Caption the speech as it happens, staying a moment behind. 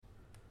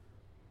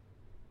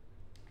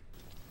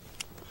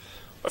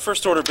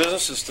first order of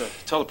business is to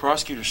tell the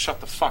prosecutor to shut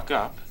the fuck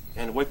up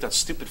and wipe that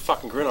stupid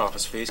fucking grin off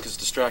his face because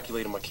it's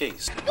distraculating my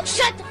case. You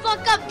shut the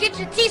fuck up, get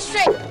your teeth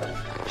straight.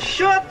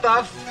 Shut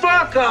the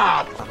fuck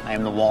up! I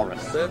am the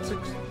walrus.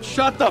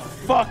 Shut the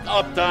fuck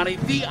up, Donnie.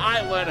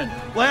 V.I. Lenin.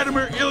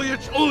 Vladimir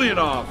Ilyich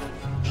Ulyanov.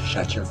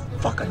 Shut your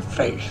fucking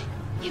face.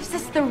 Gives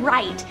us the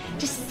right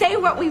to say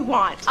what we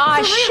want.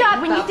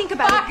 Shut when you think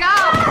about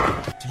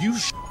it. Do you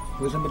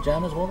Who's in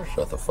pajamas, Walter?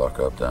 Shut the fuck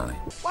up, Donnie.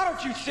 Why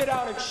don't you sit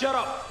down and shut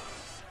up?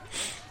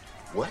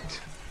 What?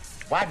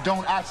 Why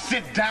don't I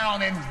sit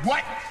down and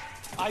what?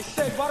 I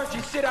said, why don't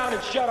you sit down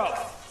and shut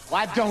up?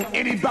 Why don't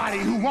anybody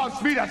who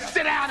wants me to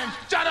sit down and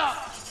shut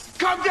up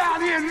come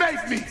down here and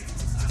make me?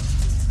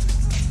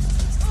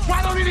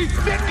 Why don't any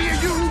 50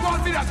 of you who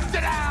want me to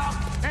sit down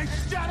and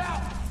shut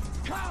up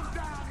come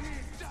down here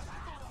and shut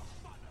up?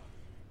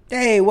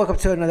 Hey, welcome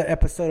to another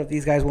episode of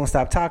These Guys Won't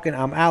Stop Talking.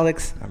 I'm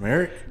Alex. I'm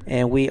Eric.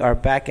 And we are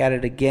back at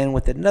it again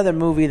with another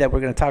movie that we're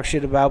going to talk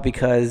shit about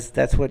because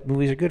that's what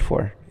movies are good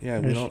for. Yeah,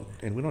 we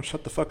don't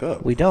shut the fuck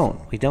up. We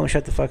don't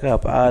shut the fuck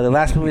up. The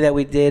last movie that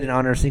we did in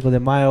honor of Cinco de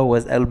Mayo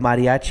was El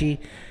Mariachi.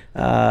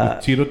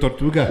 With Tito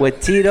Tortuga.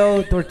 With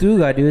Tito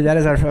Tortuga, dude. That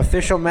is our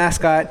official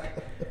mascot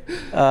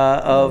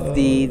of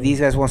the These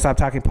Guys Won't Stop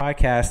Talking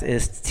podcast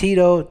is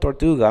Tito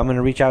Tortuga. I'm going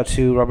to reach out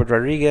to Robert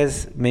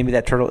Rodriguez. Maybe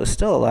that turtle is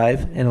still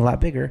alive and a lot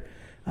bigger.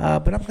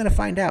 But I'm going to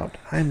find out.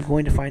 I'm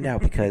going to find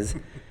out because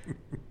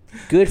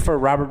good for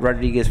Robert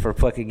Rodriguez for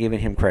fucking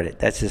giving him credit.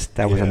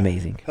 That was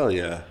amazing. Hell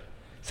yeah.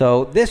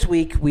 So this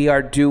week we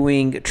are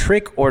doing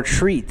Trick or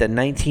Treat, the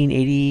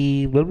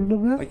 1980... Blah, blah, blah,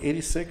 blah. Like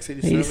 86,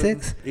 87?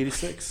 86?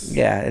 86.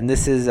 Yeah, and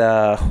this is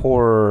a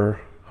horror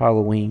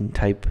Halloween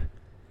type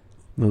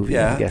movie,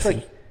 Yeah, I'm guessing.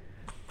 it's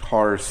like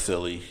horror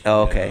silly.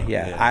 Oh, okay,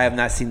 yeah. I have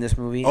not seen this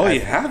movie. Oh,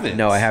 you haven't?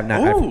 No, I have not.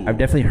 I've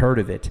definitely heard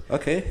of it.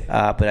 Okay.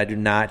 But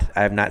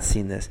I have not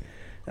seen this.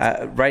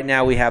 Right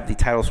now we have the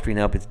title screen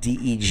up. It's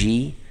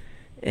DEG,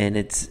 and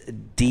it's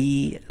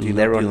De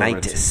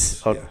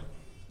Laurentiis. Yeah.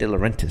 De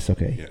Laurentiis,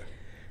 okay. Yeah.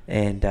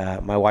 And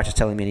my watch is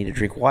telling me I need to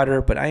drink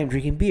water, but I am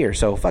drinking beer,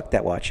 so fuck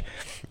that watch.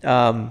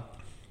 Yeah,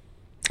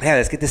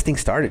 let's get this thing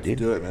started, dude.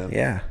 Do it, man.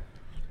 Yeah.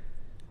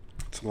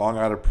 It's long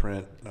out of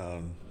print.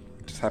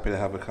 Just happy to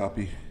have a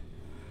copy.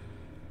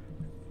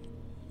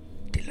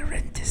 De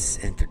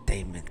Laurentiis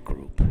Entertainment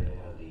Group. Bear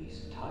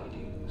these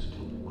tidings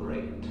to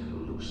great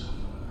Lucifer.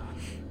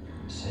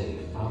 Say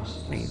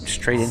Faustus. I mean,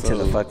 straight into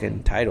the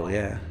fucking title,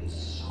 yeah.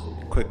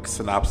 Quick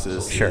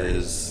synopsis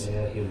is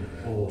Bear him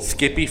forth.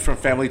 Skippy from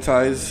Family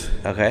Ties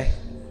Okay.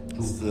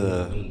 is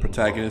the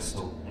protagonist.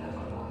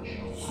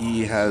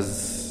 He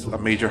has a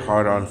major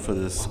hard-on for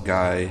this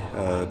guy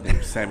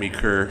named Sammy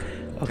Kerr,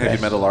 Okay.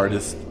 heavy metal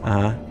artist.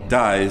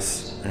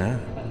 Dies,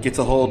 gets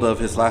a hold of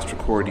his last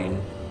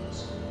recording,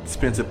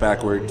 spins it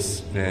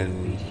backwards,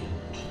 and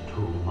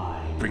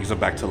brings him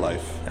back to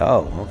life.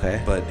 Oh,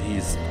 okay. But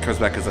he's comes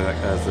back as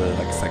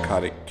a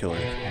psychotic killer.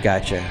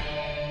 Gotcha.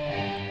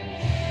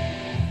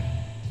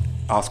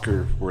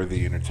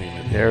 Oscar-worthy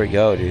entertainment. There we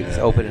go, dude. It's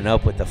opening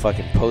up with the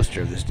fucking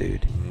poster of this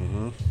dude.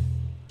 Mm-hmm.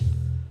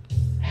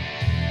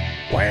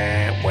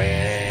 Wah,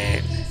 wah.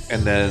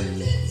 And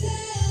then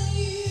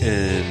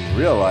in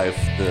real life,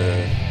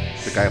 the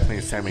guy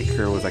playing Sammy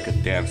Kerr was like a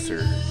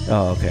dancer.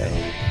 Oh,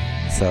 okay.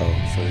 So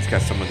he's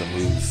got some of the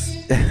moves.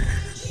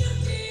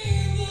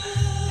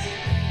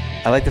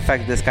 I like the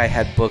fact that this guy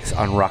had books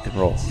on rock and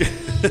roll.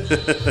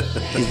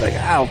 He's like,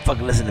 I don't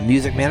fucking listen to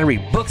music, man. I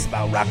read books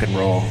about rock and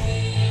roll.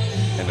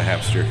 And the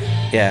hamster.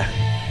 Yeah,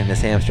 and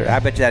this hamster. I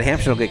bet you that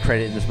hamster will get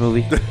credit in this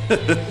movie.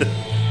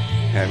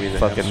 Hammy the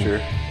Fucking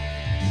hamster.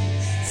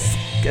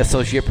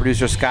 Associate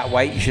producer Scott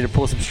White, you should have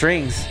pulled some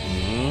strings.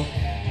 Mm-hmm.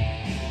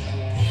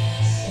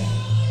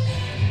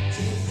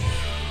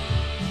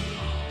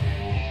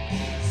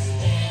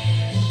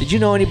 Did you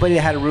know anybody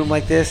that had a room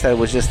like this that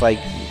was just like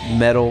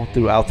metal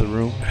throughout the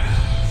room?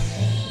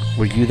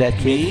 Were you that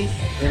kid? Me,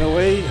 in a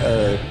way,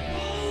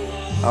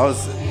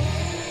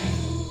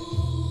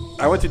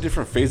 I went through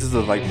different phases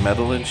of like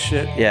metal and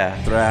shit.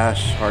 Yeah.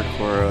 Thrash,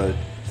 hardcore.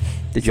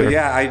 Did you?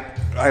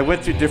 I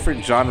went through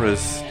different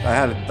genres. I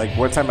had like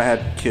one time I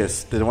had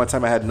Kiss, then one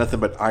time I had nothing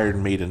but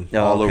Iron Maiden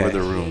all over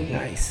the room.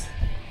 Nice.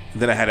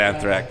 Then I had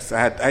Anthrax.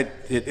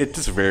 It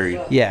just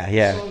varied.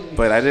 Yeah.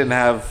 But I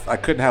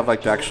couldn't have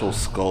like the actual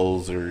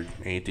skulls or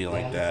anything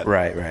like that.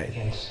 Right.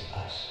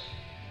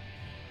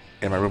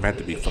 And my room had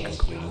to be fucking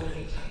clean.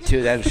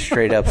 Dude, that was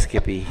straight up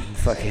Skippy.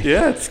 Fucking.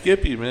 Yeah, it's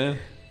Skippy, man.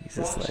 He's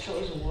just like.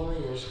 Chosen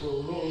warriors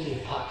will rule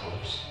the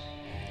apocalypse.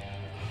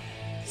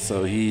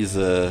 So he's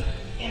the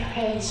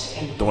Enhance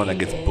and one that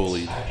gets demons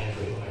bullied. are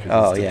everywhere.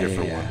 Oh, It's a yeah.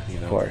 different one, you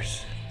know? Of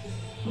course.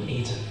 Who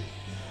needs it?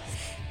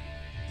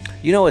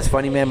 You know what's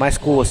funny, man? My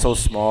school was so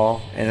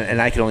small, and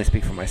I can only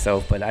speak for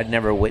myself, but I'd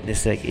never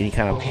witnessed like any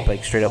kind of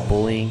like straight up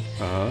bullying.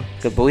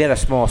 But we had a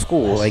small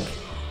school, like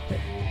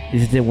you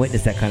just didn't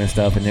witness that kind of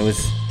stuff, and it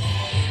was,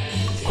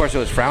 of course, it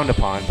was frowned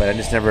upon. But I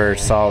just never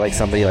saw like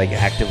somebody like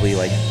actively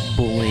like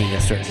bullying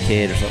a certain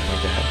kid or something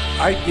like that.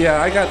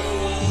 I got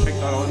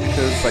picked on only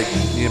because like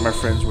me and my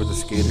friends were the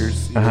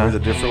skaters, we were the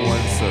different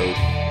ones, so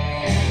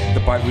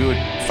We would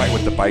fight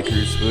with the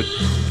bikers. We would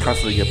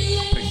constantly get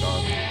picked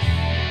on.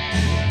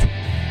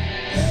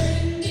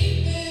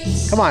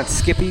 Come on,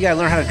 Skippy. You gotta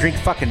learn how to drink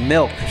fucking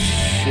milk.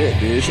 Shit,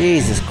 dude.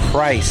 Jesus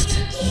Christ.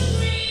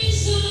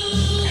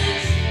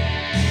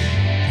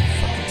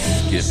 Fucking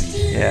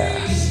Skippy.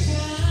 Yeah.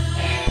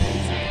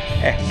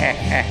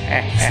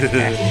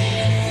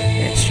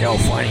 It's so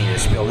funny to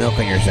spill milk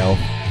on yourself.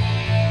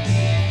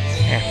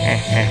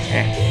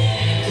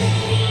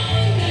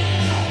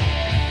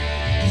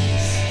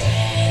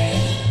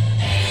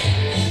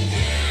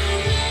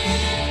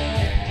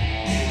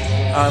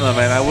 I don't know,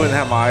 man. I wouldn't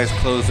have my eyes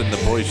closed in the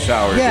boys'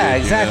 shower. Yeah,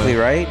 dude, exactly, you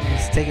know? right?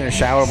 Just taking a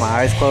shower with my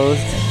eyes closed.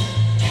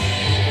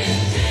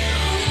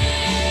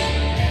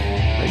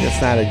 Like, that's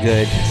not a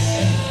good...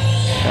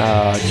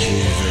 Oh,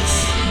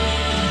 Jesus.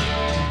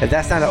 If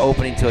that's not an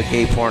opening to a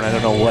gay porn, I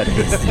don't know what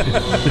is.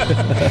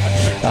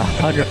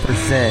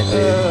 100%,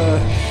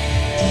 dude.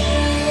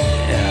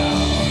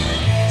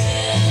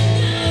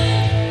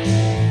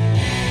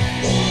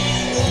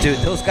 Dude,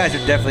 those guys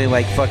are definitely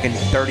like fucking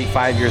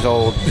 35 years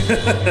old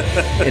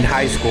in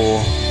high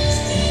school.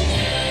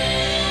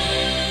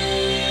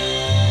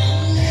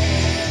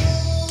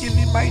 Give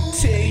me my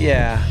tape.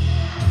 Yeah.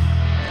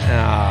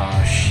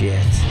 Oh,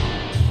 shit.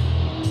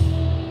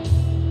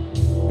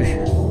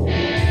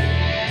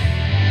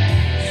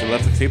 Should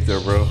left the tape there,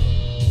 bro.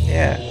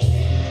 Yeah.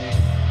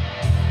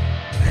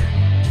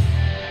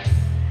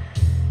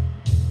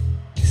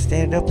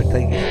 Stand up and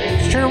like,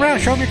 just turn around,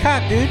 show them your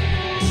cock, dude.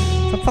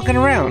 Stop fucking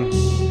around.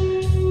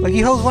 Like,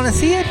 you hoes want to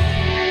see it?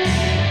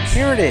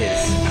 Here it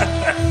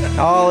is.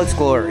 All its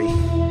glory.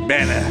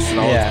 Man ass in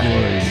all its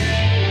glory.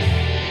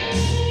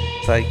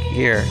 It's like,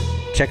 here,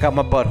 check out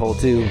my butthole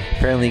too.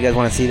 Apparently you guys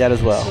want to see that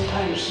as well.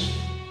 Sometimes,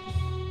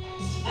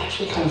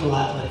 actually kind of a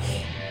lot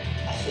lately,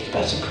 I think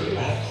about some pretty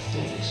radical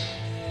things.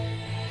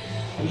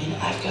 I mean,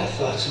 I've got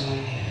thoughts in my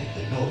head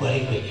that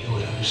nobody but you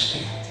would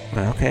understand.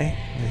 Okay,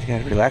 you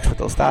gotta relax with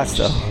those thoughts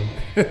though.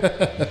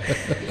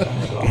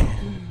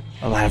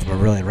 A lot of them are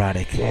really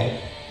erotic.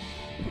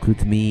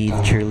 Includes me, the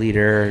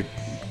cheerleader,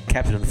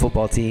 captain of the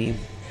football team,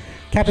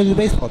 captain of the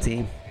baseball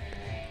team,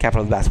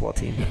 captain of the basketball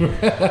team.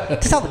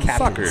 Just all the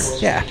captains.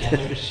 Soccer. Yeah.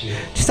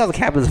 Just all the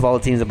captains of all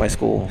the teams at my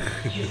school.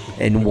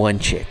 And one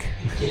chick.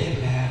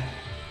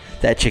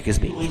 That chick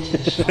is me. Now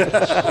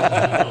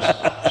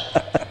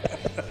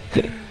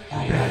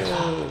you're on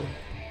top,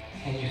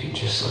 and you can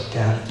just look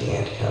down at the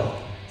anthill.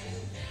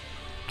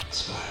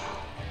 Smile.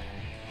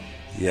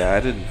 Yeah, I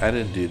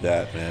didn't do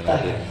that, man.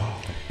 I didn't.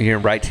 You're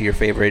gonna write to your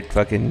favorite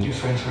fucking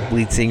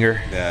lead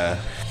singer. Yeah.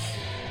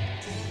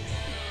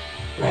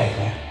 Right,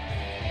 man.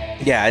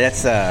 Yeah,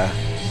 that's a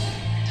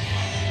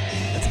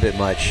bit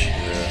much.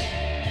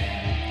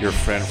 Yeah. Your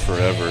friend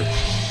forever.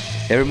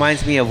 It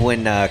reminds me of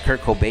when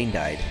Kurt Cobain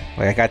died.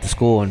 Like, I got to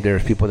school and there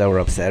was people that were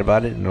upset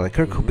about it, and they're like,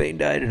 Kurt Cobain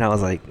died, and I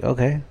was like,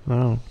 okay, I don't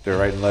know. They're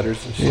writing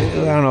letters and shit.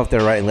 I don't know if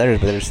they're writing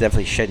letters, but they're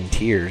definitely shedding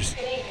tears.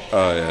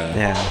 Oh yeah.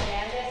 Yeah.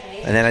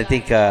 And then I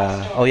think,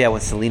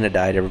 when Selena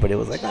died, everybody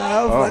was like,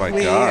 oh my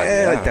me. God,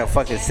 yeah. Like, the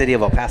fucking city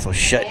of El Paso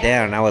shut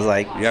down. And I was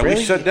like, Yeah, really?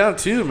 we shut down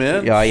too,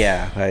 man. Oh,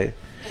 yeah.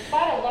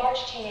 Despite a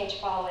large teenage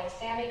following,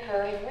 Sammy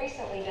Kerr had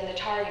recently been the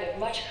target of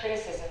much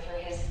criticism for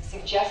his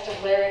suggestive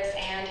lyrics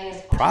and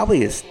his... Probably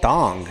his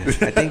thong.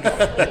 I think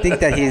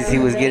that he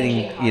was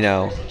getting,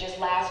 Just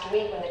last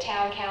week when the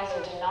town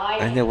council denied...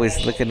 I know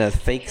he's looking at a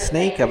fake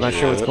snake. I'm not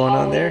sure what's going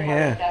on there.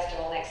 Yeah.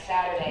 Festival next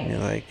Saturday. You're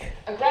like...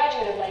 A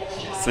graduate of Lakewood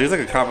High... So he's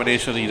like a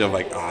combination of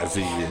like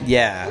Ozzy and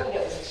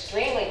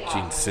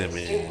Gene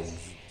Simmons.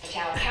 The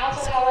town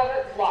council,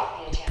 however,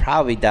 blocked the attempt.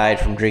 Probably died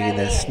from drinking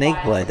the snake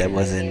blood that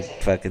wasn't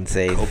fucking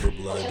safe. Cobra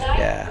blood. Tonight,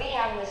 Yeah. we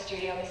have in the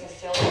studio Mrs.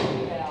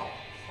 Sylvia Bell,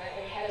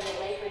 currently head of the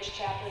Lakeridge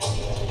chapter,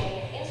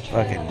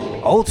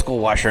 Fucking old school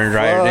washer and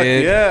dryer, Fuck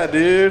dude. yeah,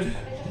 dude.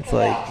 It's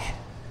like...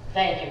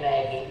 Thank you,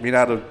 Maggie. I mean,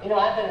 out of...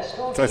 I've been a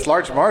school So it's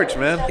Large March,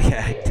 man.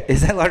 Yeah.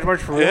 Is that Large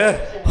March for real? Yeah.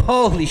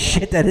 Holy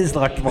shit, that is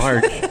Large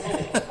March.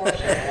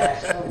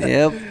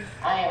 Yep.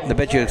 I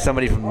bet you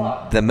somebody from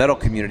the metal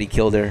community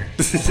killed her.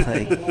 It's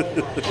like,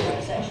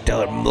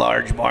 tell her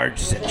Large March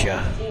sent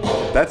ya.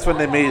 That's when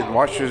they made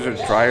washers and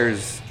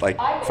dryers like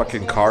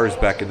fucking cars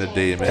back in the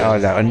day, man. Oh,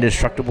 that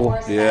indestructible?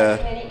 Yeah.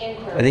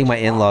 I think my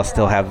in-laws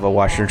still have a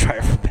washer and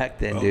dryer from back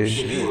then, dude.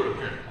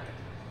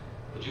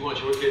 Would you want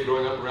your kid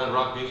growing up around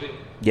rock music?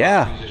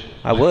 Yeah,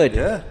 I would.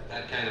 Yeah.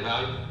 That kind of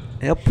value?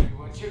 Yep.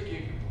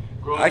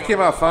 I came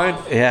out fine.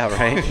 Yeah,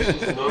 right.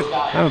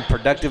 I'm a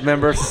productive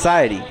member of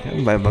society.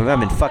 I'm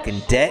in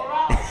fucking debt.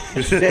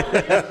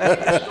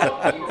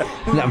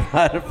 And I'm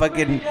not a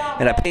fucking,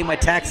 and I pay my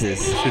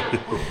taxes. So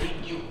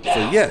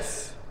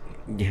yes.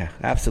 Yeah,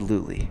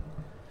 absolutely.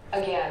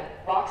 Again,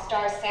 rock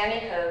star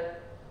Sammy Kerr,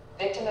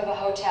 victim of a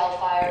hotel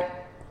fire,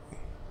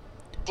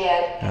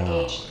 dead at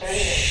age 38.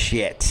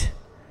 Shit.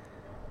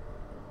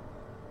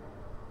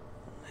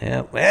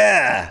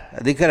 Yeah.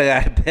 They could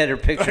have got a better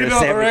picture of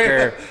Sammy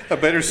Kerr. A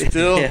better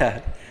still.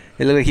 Yeah.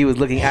 It looked like he was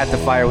looking at the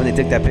fire when they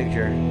took that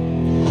picture.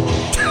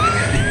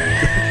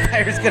 The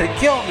fire's gonna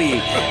kill me.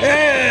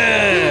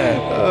 Yeah.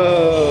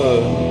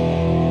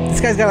 This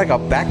This guy's got like a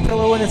back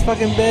pillow in his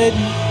fucking bed.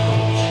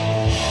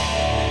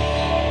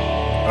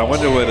 I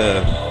wonder what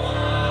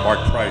Mark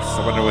Price.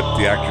 I wonder what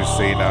the actor's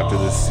saying after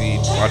this scene,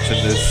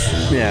 watching this.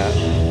 Yeah.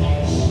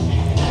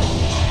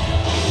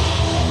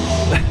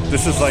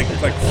 This is like what's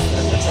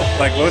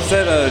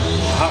that?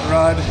 Hot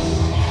Rod.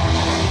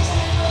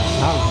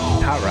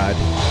 Hot Rod.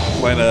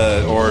 When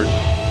or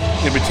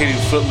imitating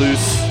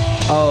Footloose.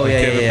 Oh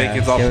yeah, Kevin yeah.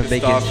 Bacon's all Kevin pissed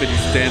Bacon. off and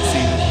he's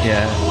dancing.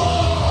 Yeah.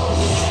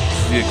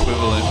 The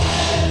equivalent.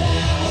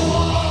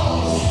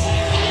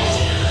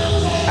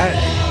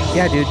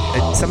 Yeah, dude.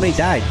 Somebody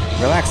died.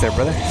 Relax there,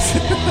 brother.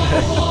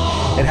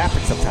 It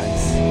happens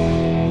sometimes.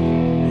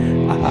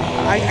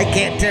 I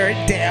can't tear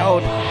it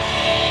down.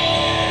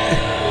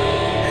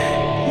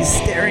 He's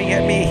staring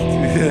at me.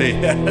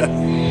 Yeah.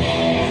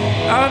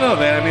 I don't know,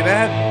 man. I mean, I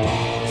had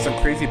some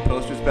crazy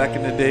posters back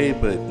in the day,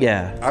 but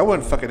yeah, I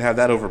wouldn't fucking have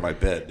that over my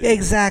bed. Dude.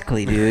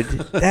 Exactly, dude.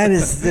 That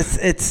is this.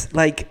 It's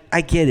like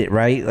I get it,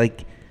 right?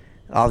 Like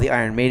all the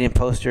Iron Maiden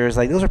posters,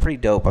 like those are pretty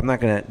dope. I'm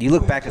not gonna. You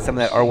look back at some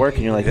of that artwork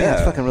and you're like, yeah,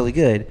 it's fucking really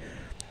good.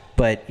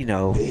 But you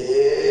know,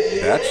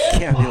 that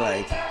can't be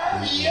like.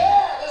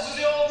 Yeah, this is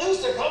the old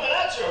Nooster coming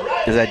at you,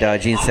 right? Is that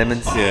Gene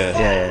Simmons?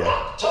 Yeah.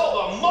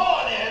 October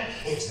morning.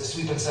 It's the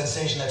sweeping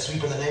sensation that's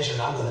sweeping the nation.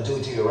 I'm gonna do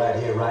it to you right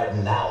here, right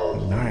now. All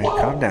right,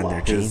 calm down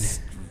there, Gene.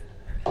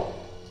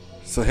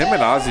 So him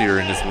and Ozzy are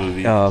in this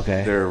movie. Oh,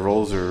 okay. Their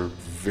roles are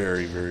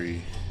very,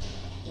 very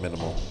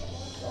minimal.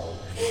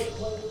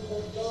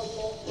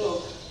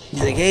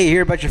 He's like, hey, you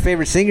hear about your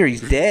favorite singer?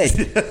 He's dead.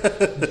 He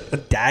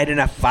died in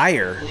a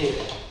fire.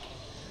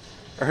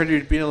 I heard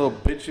you being a little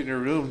bitch in your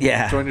room.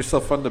 Yeah. Throwing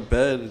yourself on the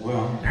bed.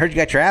 I heard you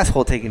got your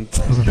asshole taken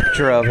a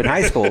picture of in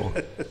high school.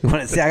 You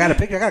want to see? I got a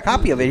picture. I got a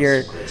copy of it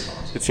here.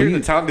 It's here in the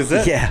Town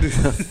Gazette. Yeah.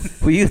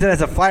 We used it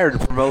as a flyer to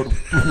promote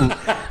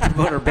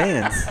our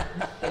bands.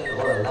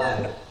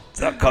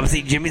 So come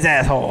see Jimmy's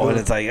asshole. And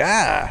it's like,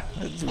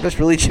 that's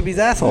really Jimmy's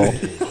asshole.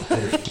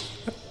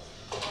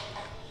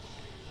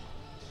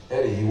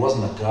 Eddie, he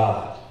wasn't a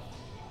god.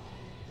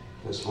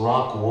 This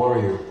rock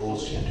warrior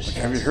bullshit.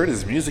 Have you heard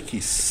his music? He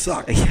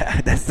sucked. Yeah,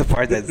 that's the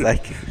part that's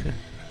like...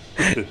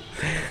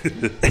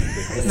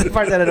 That's the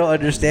part that I don't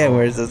understand,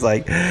 where it's just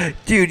like,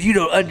 dude, you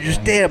don't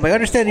understand. I'm like, I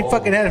understand he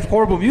fucking had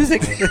horrible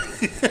music.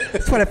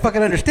 That's what I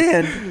fucking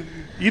understand.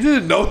 You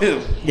didn't know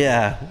him.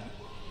 Yeah.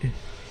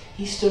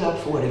 He stood up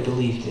for what he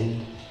believed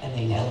in, and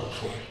they nailed it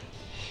for it.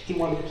 He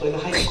wanted to play the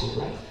high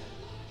school, right?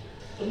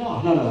 But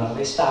no.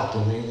 They stopped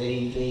him.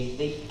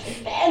 They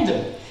banned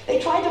him. They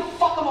tried to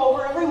fuck him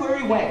over everywhere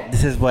he went.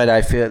 This is what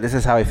I feel. This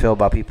is how I feel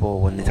about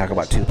people when they talk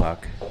about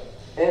Tupac.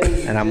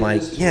 And I'm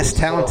like, yes,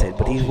 talented,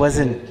 but he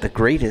wasn't the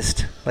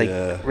greatest. Like,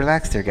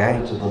 relax there, guy. No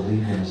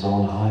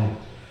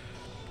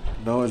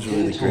one's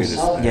really the greatest,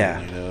 man,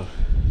 yeah. You know?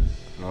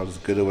 They're all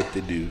just good at what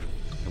they do,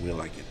 and we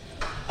like it.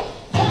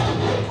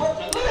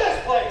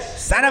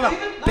 Son of a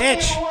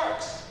bitch!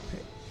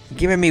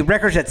 Giving me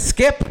records that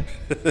skip.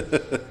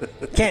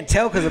 Can't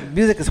tell because the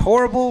music is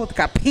horrible. It's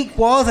got pink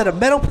walls at a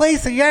metal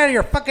place. Are you out of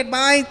your fucking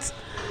minds?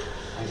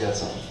 I got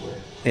something for you.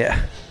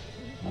 Yeah.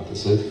 Not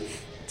this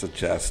is? It's a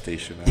jazz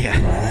station. Yeah.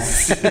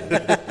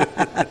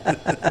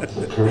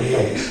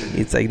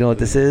 It's like, you know what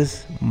this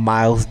is?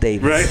 Miles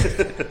Davis. Right?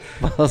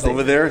 Miles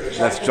Over there,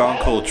 that's John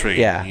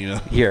Coltrane. Yeah. You know?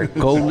 Here,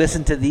 go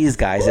listen to these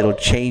guys. It'll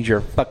change your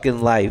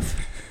fucking life.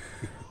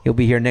 You'll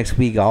be here next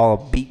week all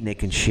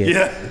beatnik and shit.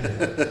 Yeah.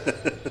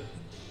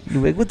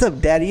 You're like, what's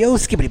up, Daddy? Oh,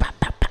 skippity pop,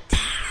 pop, pop.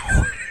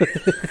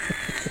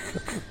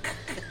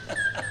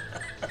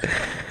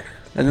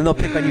 And then they'll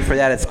pick on you for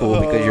that at school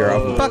because you're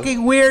a fucking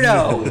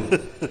weirdo.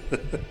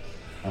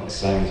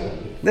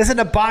 Listen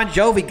to Bon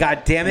Jovi,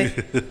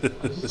 goddammit.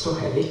 It's so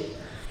heavy.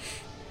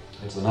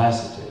 It's an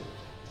acetate.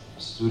 A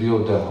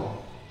studio demo.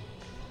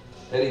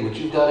 Eddie, what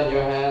you've got in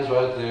your hands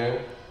right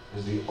there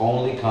is the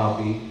only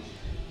copy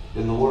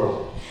in the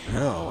world.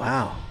 Oh,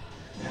 wow.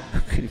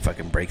 He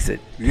fucking breaks it.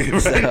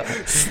 Right.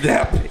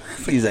 Snap.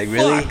 He's like,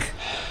 really? Fuck.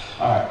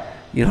 All right.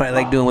 You know what I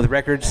like doing with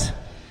records?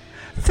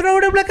 Throw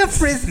them like a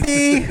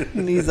frisbee.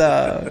 And he's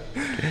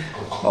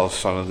Oh,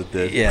 Shaun of the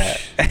Dead. Yeah.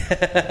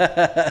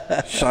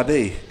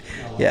 Sade.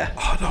 Yeah.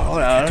 Oh no, no,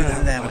 not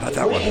that one. Not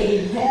that one.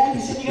 Hey, Dad,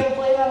 you said you're gonna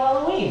play that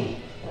Halloween.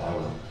 Yeah,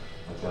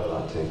 I've got it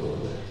on tape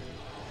over there.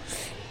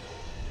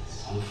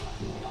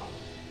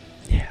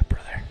 Yeah,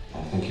 brother. I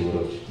think you would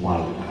have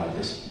wanted me to have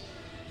this.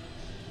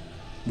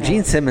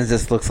 Gene Simmons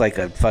just looks like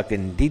a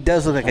fucking... He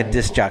does look like a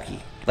disc jockey.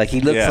 Like,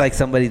 he looks like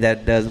somebody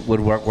that would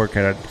work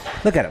at a...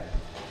 Look at him.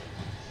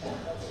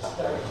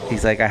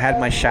 He's like, I had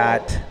my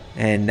shot,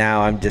 and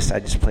now I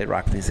just play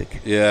rock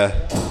music. Yeah.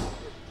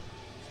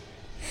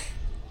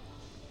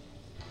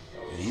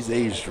 He's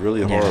aged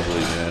really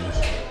horribly, man.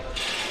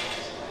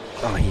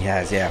 Oh, he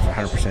has, for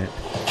 100%.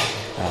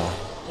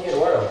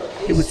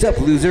 Hey, what's up,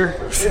 loser?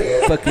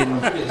 Fucking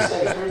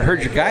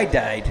heard your guy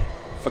died.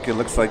 Fucking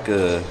looks like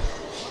a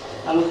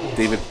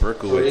David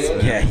Berkowitz.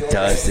 Man. Yeah, he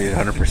does, dude,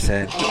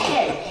 100%.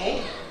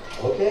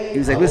 He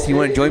was like, listen, you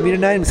want to join me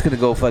tonight? I'm just going to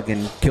go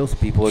fucking kill some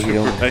people if you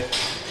don't. Right?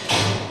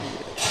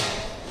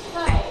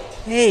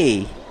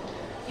 Hey,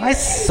 I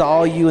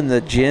saw you in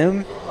the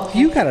gym.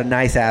 You got a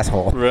nice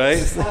asshole. Right?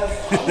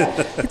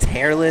 It's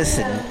hairless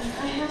and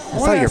I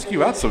want to ask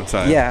you out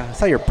sometime. Yeah, I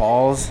saw your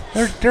balls.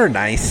 They're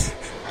nice.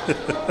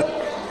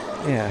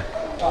 Yeah.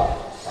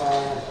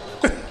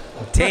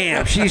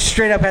 Damn, she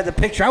straight up had the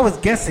picture. I was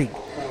guessing.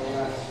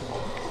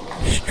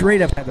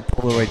 Straight up had the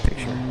Polaroid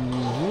picture.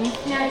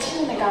 Yeah,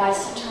 some of the guys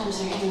sometimes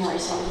their humor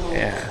is something.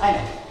 Yeah. I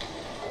know.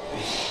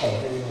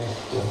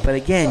 But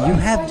again, you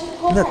have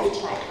look.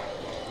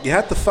 You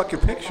had the fucking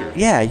picture.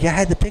 Yeah, you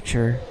had the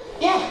picture.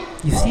 Yeah.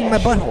 You've seen my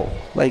butthole.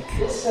 Like.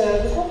 This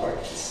whole part.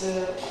 This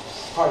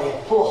party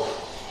at the pool.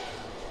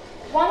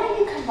 Why don't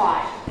you come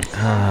by?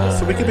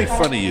 So we can make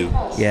fun of you.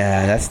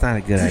 Yeah, that's not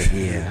a good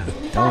idea.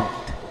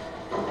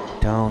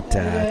 Don't do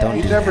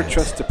You never that.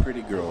 trust a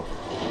pretty girl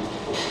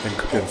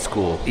in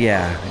school.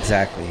 Yeah,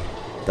 exactly.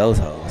 Those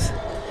hoes.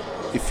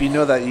 If you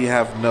know that you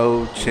have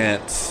no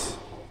chance,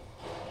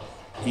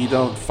 you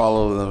don't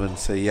follow them and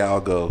say, "Yeah, I'll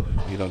go."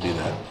 You don't do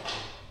that.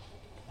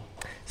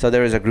 So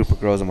there was a group of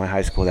girls in my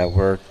high school that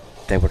were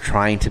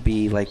trying to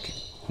be like,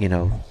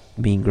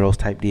 mean girls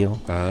type deal.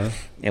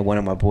 And one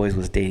of my boys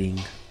was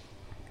dating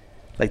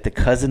like the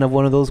cousin of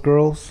one of those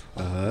girls.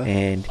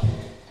 And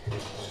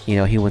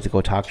he went to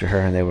go talk to her,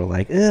 and they were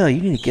like, "Oh, you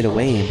need to get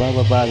away," and blah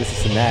blah blah,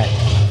 this and that.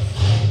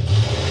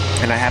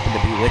 And I happened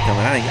to be with them,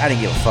 and I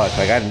didn't give a fuck.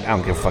 Like I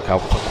don't give a fuck how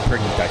fucking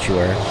pretty you thought you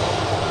were.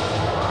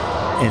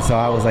 And so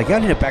I was like, "Y'all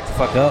need to back the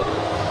fuck up."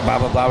 Blah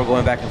blah blah. We're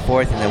going back and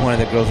forth, and then one of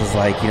the girls was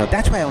like,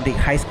 "That's why I don't date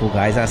high school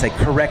guys." And I was like,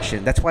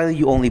 "Correction, that's why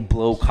you only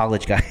blow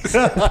college guys." They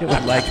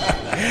were like,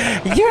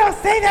 "You don't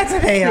say that to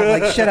me."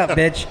 I'm like, "Shut up,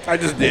 bitch." I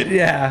just did.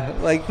 Yeah,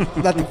 like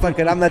not the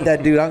fucking. I'm not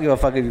that dude. I don't give a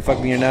fuck if you fuck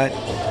me or not.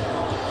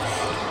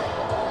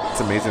 It's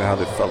amazing how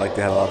they felt like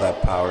they had all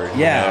that power.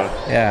 Yeah.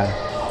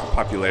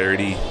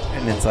 Popularity.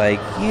 And it's like,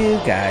 you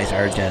guys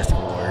are just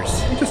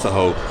whores. You're just a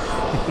hoe.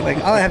 Like,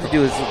 all I have to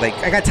do is, like,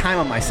 I got time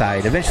on my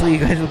side. Eventually, you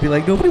guys will be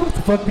like, nobody wants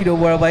to fuck me no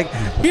more. I'm like,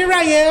 here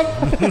I am.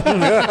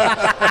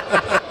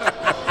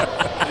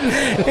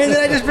 And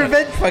then I just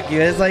revenge fuck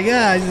you. It's like,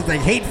 I just like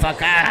hate fuck.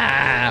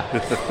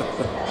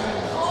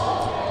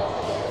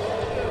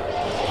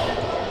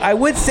 I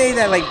would say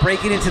that, like,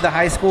 breaking into the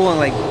high school and,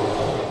 like,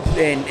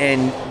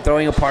 and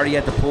throwing a party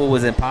at the pool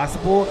was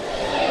impossible.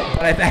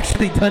 But I've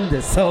actually done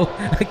this, so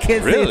I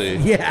can't say. Really?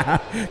 Yeah.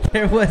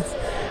 There was,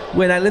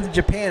 when I lived in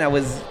Japan, I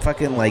was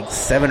fucking like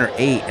 7 or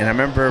 8, and I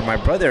remember my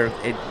brother,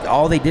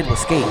 all they did was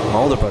skate, my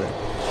older brother.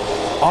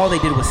 All they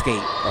did was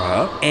skate.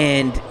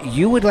 And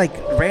you would, like,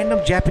 random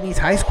Japanese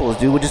high schools,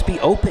 dude, would just be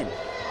open.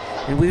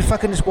 And we would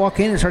fucking just walk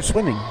in and start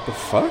swimming. The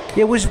fuck?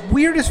 It was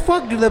weird as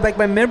fuck, dude. Like,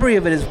 my memory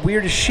of it is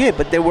weird as shit,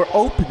 but they were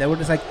open. They were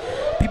just like,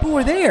 people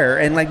were there,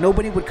 and like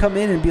nobody would come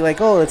in and be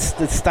like, "Oh, let's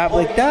stop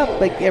like that."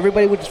 Like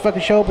everybody would just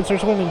fucking show up and start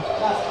swimming.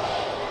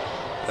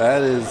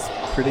 That is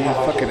pretty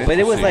fucking interesting. But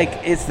it was like,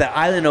 it's the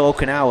island of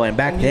Okinawa, and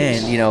back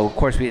then, of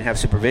course we didn't have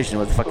supervision. It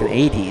was the fucking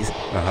 80s.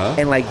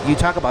 And like, you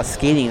talk about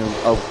skating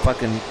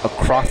fucking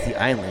across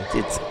the island.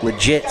 It's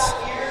legit.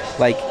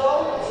 Like,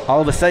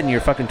 all of a sudden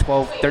you're fucking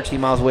 12, 13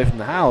 miles away from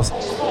the house,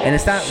 and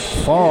it's not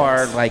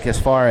far, like as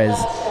far as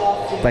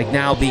like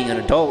now being an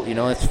adult,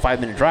 it's a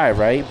 5-minute drive,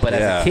 right? But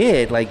as a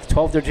kid, like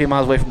 12, 13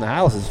 miles away from the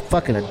house is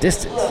fucking a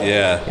distance.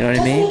 Yeah. You know what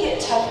I mean? Doesn't it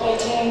get tough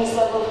maintaining this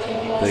level of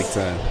creepiness? Big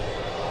time.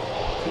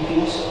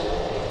 Creepiness?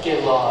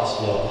 Get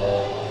lost,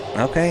 man.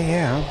 Okay,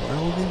 yeah.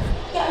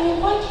 Yeah, I mean,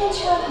 why can't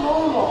you act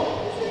normal?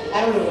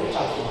 I don't know what you're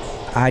talking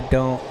about. I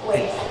don't.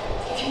 Wait,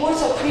 if you weren't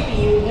so creepy,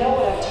 you would know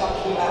what I'm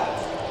talking about.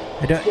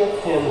 I don't.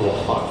 Get him the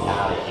fuck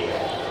out of here.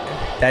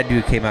 That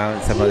dude came out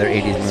in some other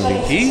 80s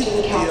movie.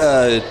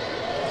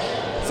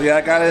 So yeah,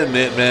 I gotta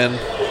admit, man,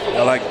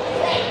 I like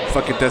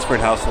fucking Desperate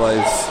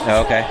Housewives.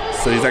 Oh, okay.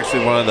 So he's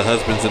actually one of the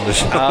husbands in the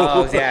show.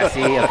 Oh, yeah,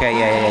 see? Okay,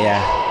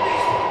 yeah.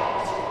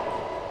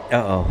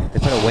 Uh-oh. They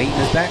put a weight in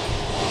his back?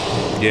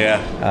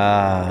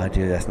 Yeah.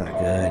 Dude, that's not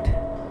good.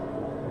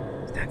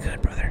 It's not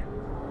good, brother.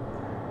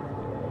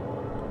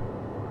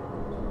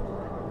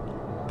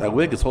 That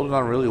wig is holding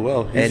on really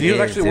well. He was It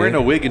actually is, wearing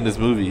dude. a wig in this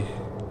movie.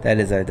 That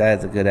is a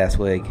good ass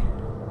wig.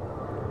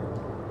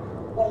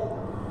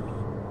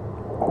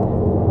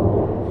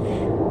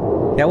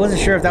 Yeah, I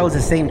wasn't sure if that was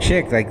the same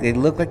chick. Like, they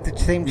look like the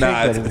same chick.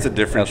 Nah, but it's a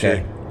different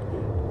chick.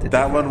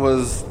 That one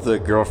was the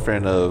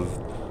girlfriend of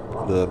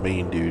the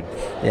main dude.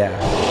 Yeah.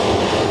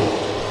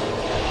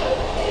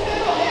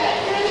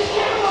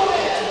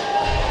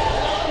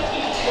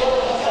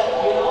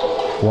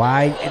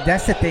 Why?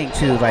 That's the thing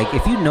too. Like,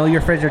 if you know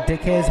your friends are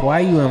dickheads,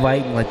 why are you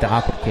inviting like the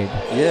awkward kid?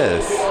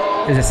 Yes.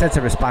 There's a sense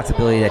of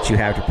responsibility that you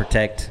have to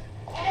protect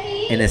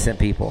innocent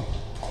people.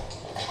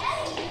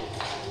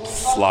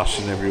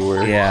 Sloshing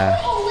everywhere. Yeah.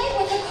 Oh, late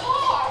with the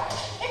car.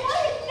 If I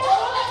had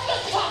known,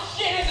 that's the tough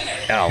shit, isn't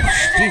it? Oh,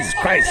 Jesus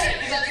Christ.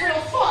 That's real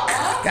fun,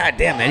 huh? God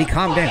damn, Eddie,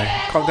 calm down.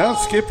 Calm down,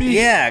 Skippy.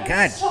 Yeah,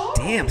 god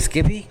damn,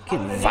 Skippy.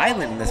 Getting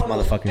violent in this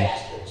motherfucker.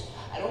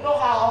 I don't know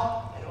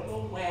how. I don't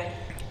know when.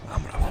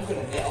 I'm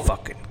gonna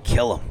fucking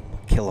kill him.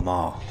 Kill them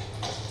all.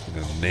 I'm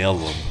gonna nail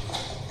them.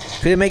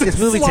 Couldn't make this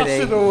movie Slosh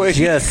today. it away.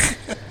 Just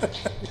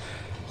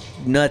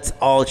nuts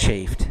all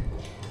chafed.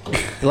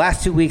 The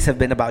last 2 weeks have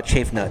been about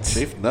chafe nuts.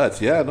 Chafe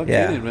nuts, yeah, no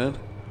kidding, man.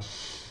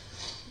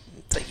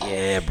 It's like,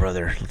 yeah,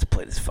 brother, let's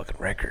play this fucking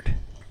record.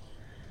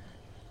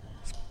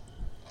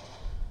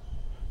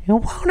 You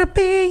wanna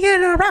be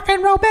in a rock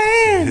and roll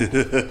band?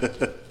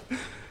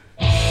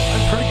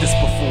 I've heard this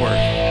before.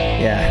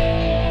 Yeah.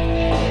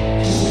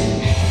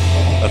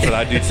 That's what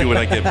I do too when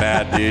I get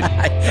mad, dude.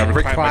 I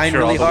recline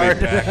really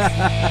hard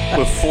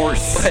with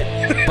force.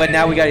 But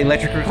now we got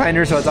electric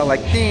recliners, so it's all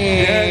like,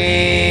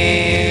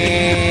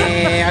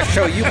 I'll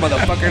show you,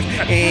 motherfuckers.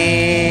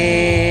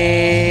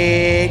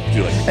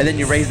 And then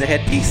you raise the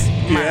headpiece.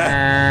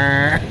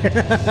 Yeah.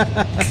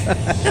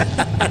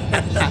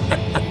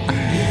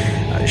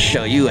 I'll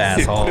show you,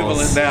 assholes.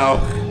 Equivalent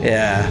now.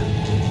 Yeah.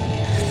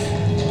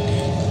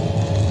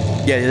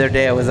 Yeah, the other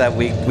day I was at,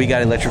 we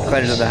got electric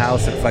recliners in the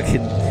house, and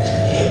fucking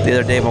the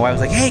other day my wife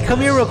was like, hey, come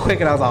here real quick,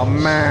 and I was all,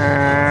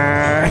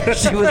 Meh.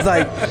 She was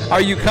like,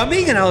 are you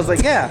coming? And I was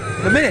like, yeah,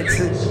 in a minute.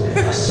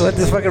 So let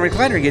this fucking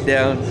recliner get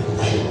down.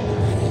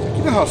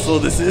 You know how slow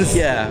this is?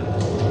 Yeah.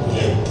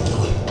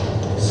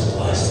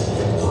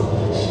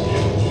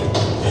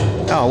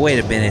 Oh, wait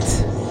a minute.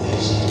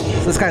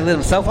 So this guy lit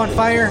himself on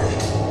fire?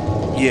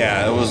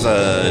 Yeah, it was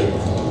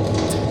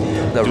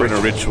doing a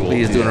ritual.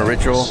 He was doing a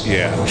ritual?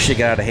 Yeah. Shit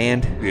got out of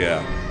hand?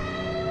 Yeah.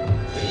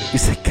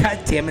 He's like,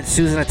 God damn it,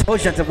 Susan, I told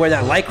you not to wear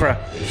that Lycra.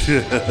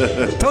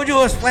 Told you it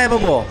was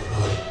flammable.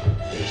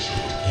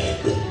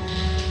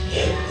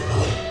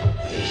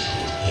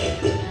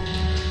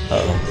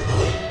 Uh-oh.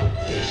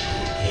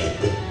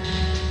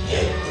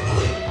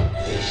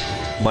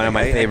 One of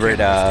my favorite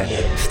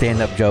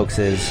stand-up jokes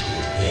is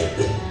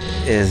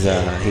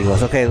he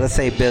goes, okay, let's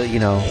say Bill,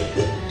 you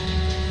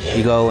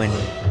go and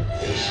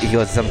he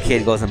goes, some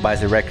kid goes and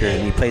buys a record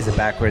and he plays it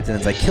backwards and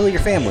it's like, kill your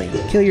family,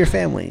 kill your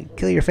family,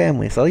 kill your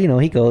family. So,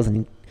 he goes and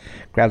he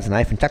grabs a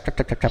knife and chop, chop,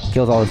 chop, chop, chop,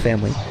 kills all his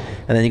family.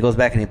 And then he goes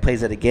back and he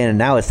plays it again and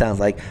now it sounds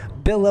like,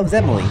 Bill loves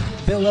Emily,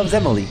 Bill loves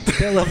Emily,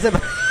 Bill loves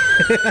Emily.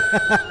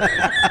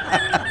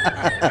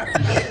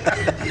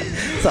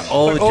 It's an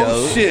old joke.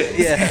 Oh, shit.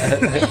 Yeah.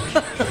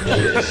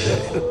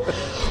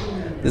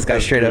 This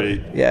guy's straight up.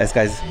 Yeah, this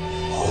guy's.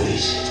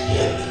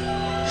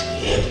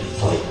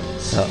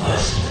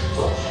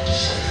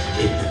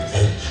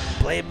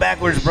 Play it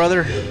backwards,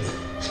 brother.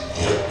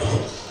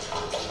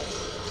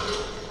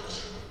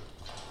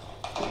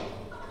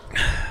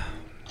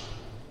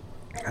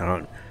 I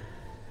don't.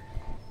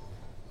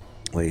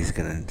 Wait, he's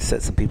gonna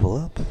set some people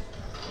up.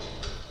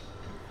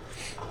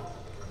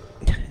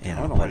 And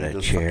I'll put a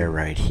chair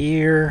right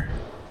here.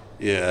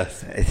 Yeah.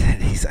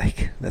 And he's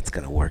like, that's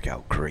going to work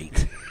out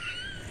great.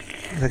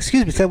 He's like,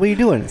 excuse me, son, what are you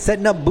doing?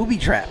 Setting up booby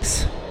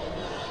traps.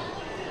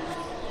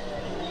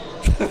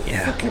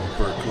 Yeah. Fucking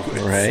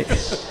Berkowitz. Right.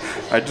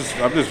 I'm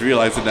just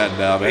realizing that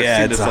now, man. Yeah,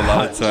 I've seen this a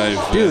lot of times.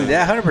 Dude,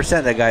 that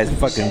 100% that guy's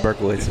fucking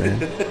Berkowitz, man.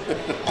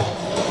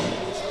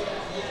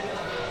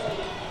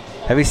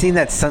 Have you seen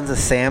that Sons of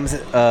Sam's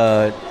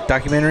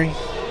documentary?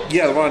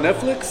 Yeah, the one on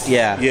Netflix?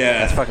 Yeah. Yeah.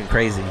 That's fucking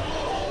crazy.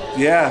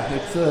 Yeah,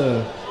 it's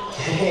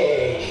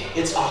Hey,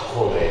 it's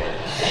Aquaman.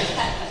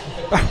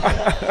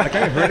 like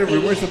I heard of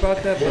rumors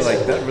about that, but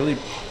like that really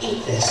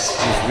was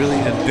really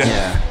in depth.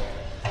 Yeah.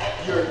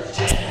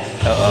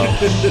 Uh-oh.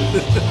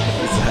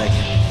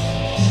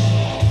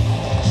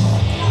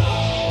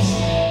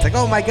 It's like,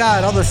 oh my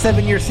god, all the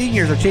 7-year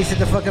seniors are chasing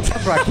the fucking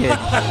punk rock kid.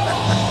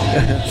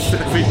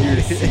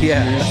 7-year seniors.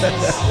 Yeah.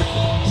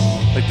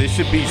 Like they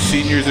should be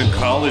seniors in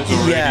college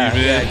already, man.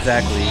 Yeah,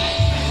 exactly.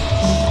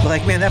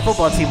 Like, man, that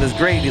football team is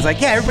great. He's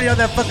like, yeah, everybody on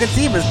that fucking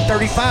team is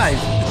 35.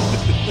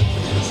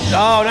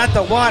 Oh, not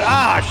the one.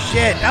 Oh,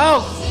 shit.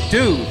 Oh,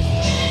 dude.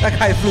 That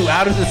guy flew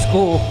out of the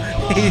school.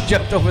 He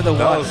jumped over the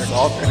water. That was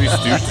all Three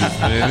Stooges,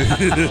 man.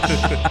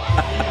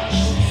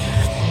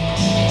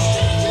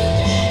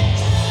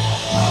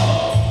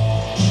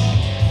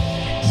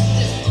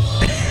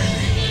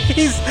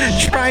 He's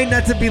trying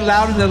not to be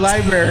loud in the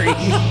library.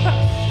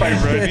 By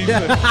running,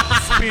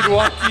 speed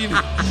walking.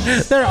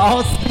 They're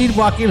all speed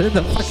walking in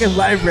the fucking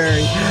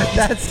library.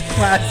 That's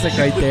classic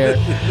right there.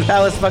 That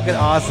was fucking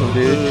awesome,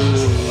 dude.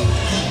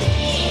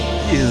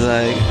 He's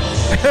like,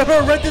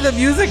 run to the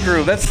music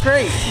room. That's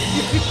great.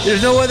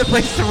 There's no other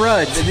place to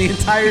run in the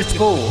entire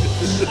school.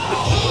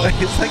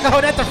 It's like,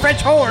 oh, that's the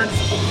French horns.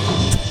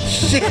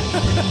 Shit.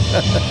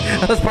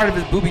 That was part of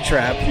his booby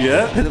trap.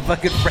 Yeah. The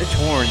fucking French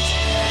horns.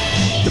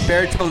 The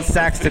baritone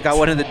sax took out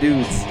one of the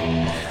dudes.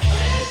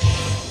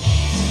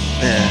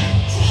 Yeah.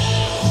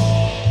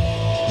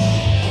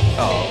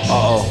 Oh,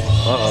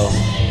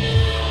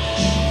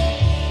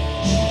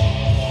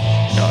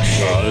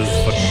 shit. Oh, this is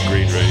fucking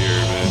great right here,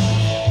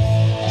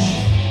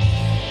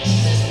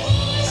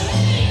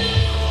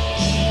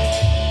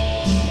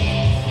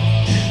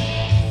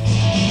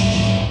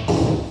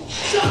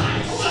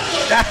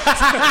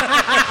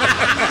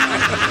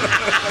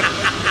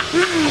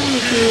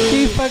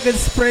 He fucking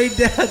sprayed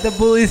down, the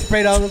bully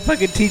sprayed all the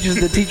fucking teachers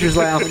in the teacher's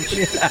lounge.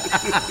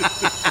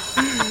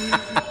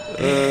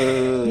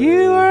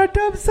 You are a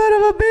dumb son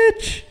of a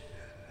bitch.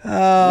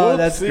 Oh,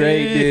 that's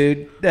great,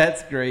 dude.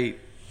 That's great.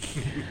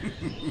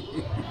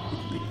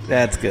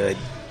 That's good.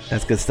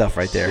 That's good stuff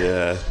right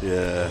there.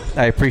 Yeah.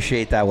 I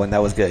appreciate that one.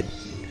 That was good.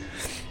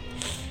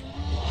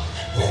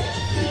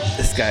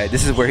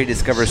 This is where he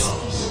discovers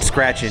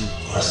scratching.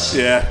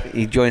 Yeah.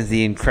 He joins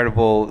the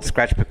incredible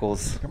Scratch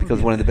Pickles,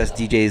 becomes one of the best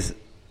DJs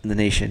in the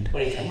nation.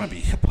 What do you think? I might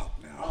be hip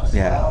hop now.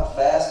 Yeah.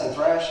 Fast and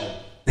thrashing.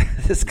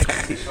 This guy,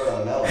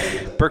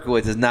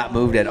 Berkowitz, is not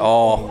moved at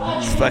all.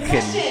 He's not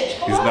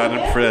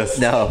impressed.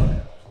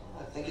 No.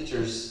 I think it's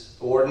your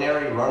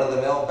ordinary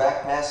run-of-the-mill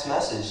backmass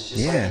message,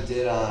 just like you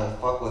did on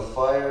Fuck with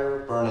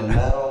Fire, Burning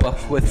Metal.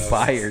 Fuck with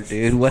Fire,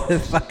 dude. What a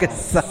fucking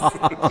song.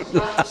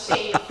 You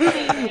see,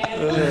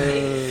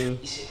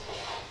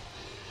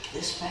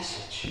 this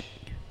message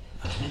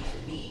was meant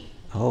for me.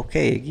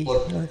 Okay, Iggy.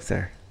 Look, Look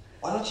there.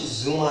 Why don't you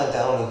zoom on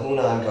down to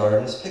Hunan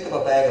Gardens, pick up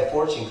a bag of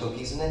fortune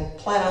cookies, and then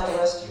plan out the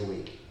rest of your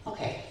week?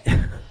 Okay.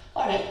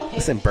 All right, okay.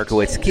 Listen,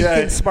 Berkowitz, keep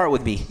getting smart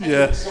with me.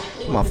 Yeah.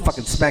 I'm gonna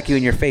fucking smack you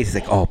in your face. He's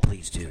like, oh,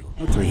 please do.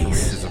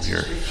 Please. I'm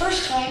here.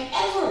 First time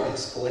ever.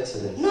 It's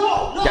coincidence.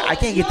 No. Yeah, I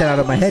can't get that out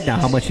of my head now,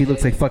 how much he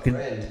looks like fucking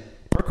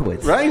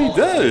Berkowitz. Right, he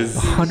does.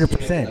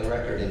 100%. The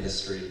record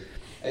industry.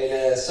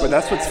 But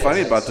that's what's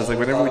funny about this. Like,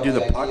 whenever we do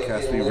the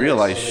podcast, we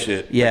realize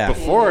shit. Yeah. Like,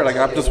 before, like,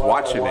 I'm just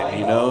watching it,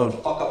 you know?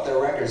 Fuck up their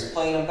records,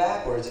 playing them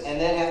backwards,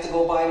 and then have to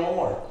go buy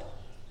more.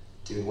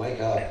 Dude, wake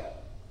up.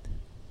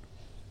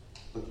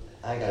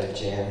 I got a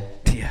jam.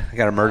 Yeah, I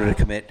got a murder to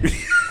commit.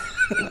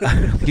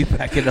 I'll be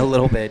back in a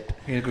little bit.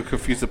 You're going to go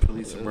confuse the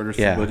police and murder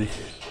Yeah. somebody.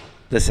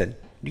 Listen,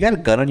 you got a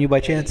gun on you by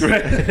chance? You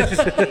have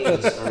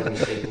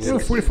a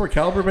 44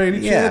 caliber by any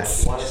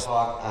chance? You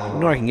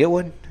know I can get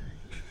one?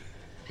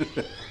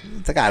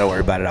 It's like, don't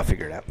worry about it. I'll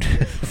figure it out.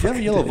 You have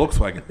a yellow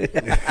Volkswagen.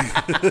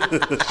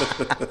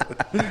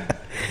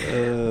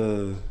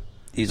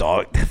 He's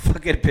all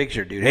fucking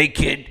picture, dude. Hey,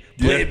 kid,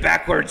 play it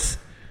backwards.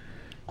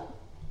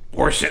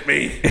 Worship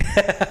me.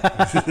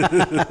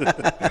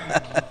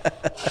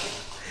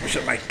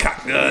 Worship my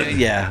cock gun.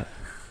 Yeah.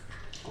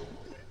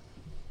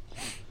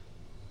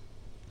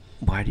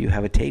 Why do you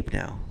have a tape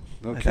now?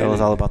 I thought it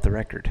was all about the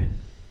record.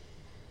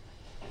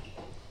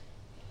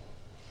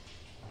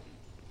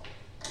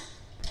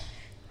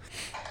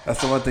 That's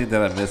the one thing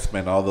that I miss,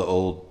 man. All the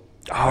old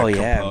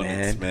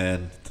components,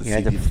 man. The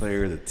CD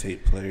player, the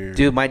tape player.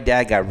 Dude, my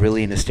dad got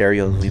really into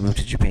stereos when we moved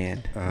to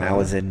Japan. And I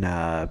was in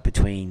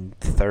between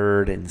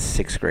 3rd and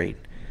 6th grade.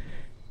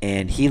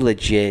 And he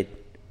legit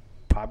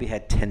probably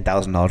had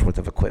 $10,000 worth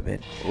of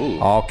equipment. Ooh.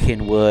 All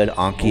Kenwood,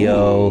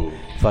 Onkyo,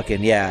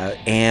 fucking,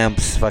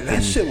 amps, fucking.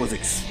 That shit was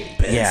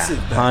expensive. Yeah,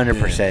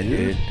 100%,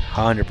 dude.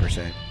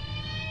 100%.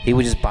 He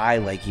would just buy,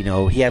 like, you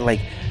know, he had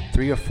like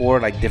 3 or 4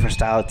 like different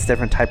styles,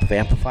 different type of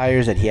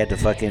amplifiers that he had to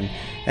fucking.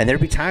 And there'd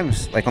be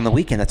times like on the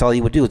weekend, that's all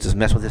he would do is just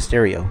mess with his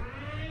stereo,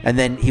 and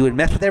then he would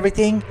mess with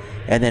everything,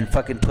 and then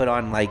fucking put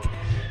on like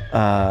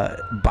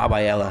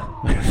Babayella.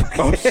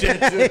 Oh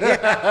shit!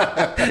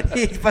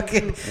 He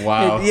fucking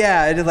wow.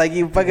 And just like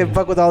he fucking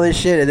fuck with all this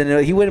shit, and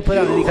then he wouldn't put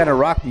on any kind of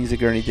rock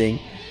music or anything.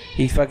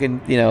 He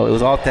fucking, you know, it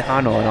was all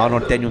Tejano and all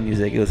norteño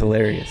music. It was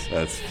hilarious.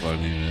 That's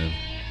funny, man.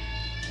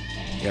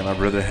 Yeah, my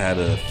brother had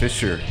a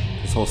Fisher.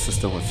 His whole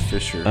system was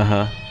Fisher.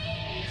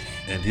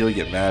 And he would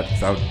get mad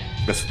because I would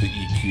mess with the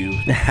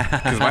EQ.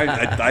 Because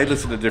I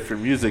listen to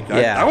different music.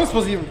 I wasn't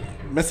supposed to even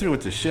mess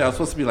with the shit. I was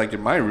supposed to be like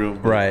in my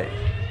room. Right.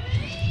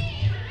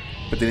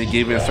 But then he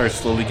gave me, I started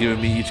slowly giving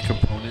me each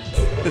component.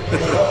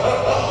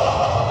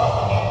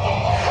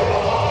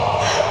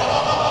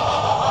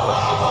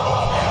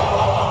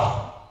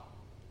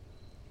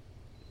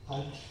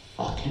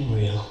 Fucking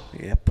real.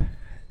 Yep.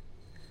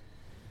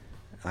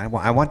 I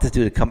want this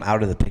dude to come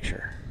out of the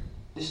picture.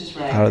 This is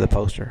right. Out of the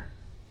poster.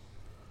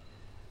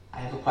 I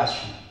have a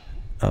question.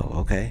 Oh,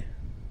 okay.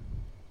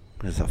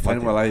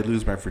 When will I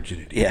lose my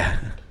virginity? Yeah.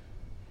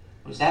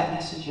 Was that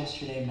message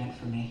yesterday meant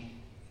for me?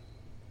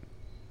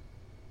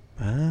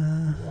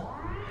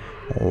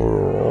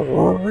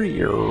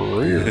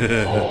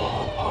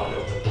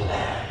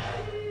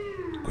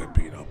 Quit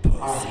being a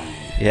pussy.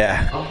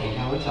 Yeah. Okay,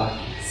 now we're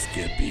talking.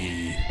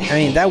 Skippy. I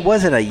mean, that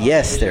wasn't a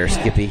yes there,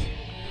 Skippy.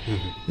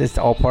 This is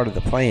all part of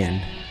the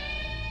plan.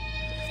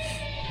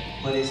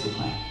 What is the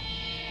plan?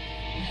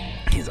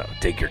 He's like,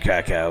 take your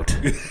cock out.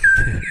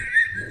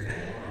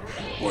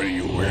 What are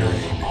you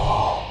wearing?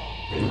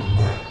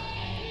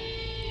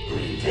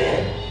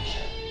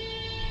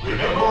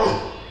 Remember?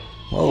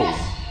 Whoa. Yes.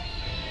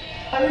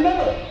 I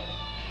remember.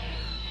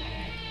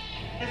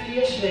 After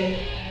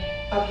yesterday,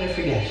 how could I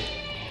forget?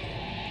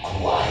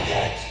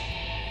 Quiet.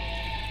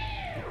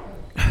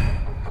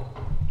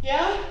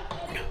 Yeah?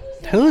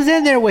 Who's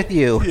in there with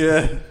you?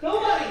 Yeah.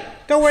 Nobody.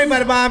 Don't worry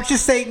about it, Mom. It's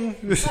just Satan.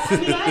 I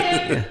mean, I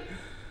am.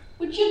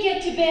 Would you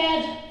get to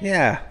bed?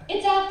 Yeah.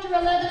 It's after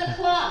 11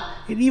 o'clock.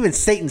 And even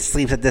Satan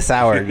sleeps at this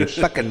hour, you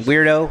fucking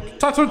weirdo.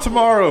 Talk to him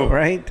tomorrow.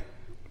 Right?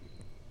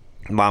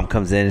 Mom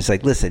comes in and is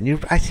like, listen,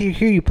 I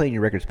hear you playing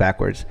your records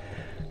backwards.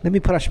 Let me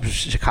put on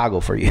Chicago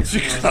for you.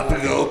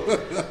 Chicago.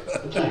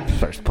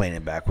 Starts playing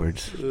it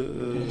backwards.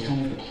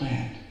 Kind of a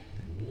plan.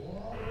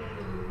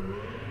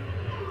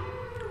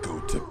 Go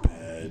to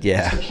bed.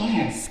 Yeah. What's the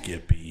plan?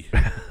 Skippy.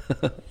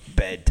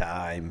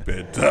 Bedtime.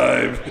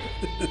 Bedtime.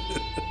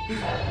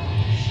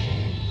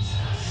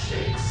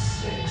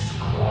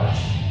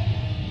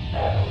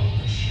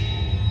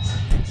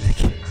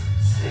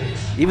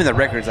 Even the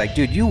record's like,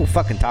 dude, you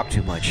fucking talk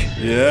too much.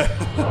 Yeah.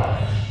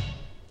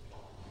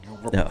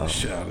 Rip the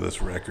shit out of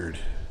this record.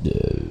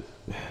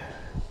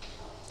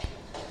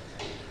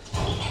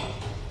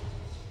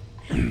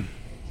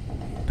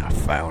 I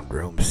found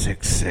room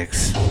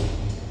 66.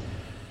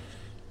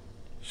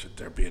 Should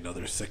there be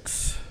another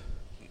 6?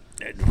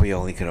 We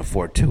only can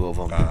afford 2 of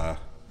them.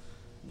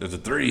 There's a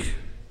 3.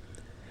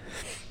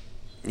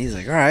 He's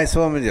like, all right,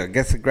 so I'm going to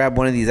guess grab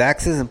one of these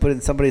axes and put it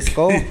in somebody's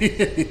skull.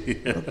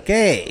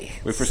 Okay.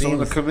 Wait for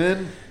someone to come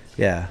in?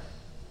 Yeah.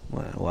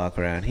 Walk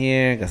around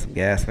here. Got some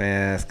gas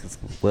mask. Got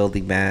some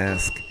welding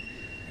mask.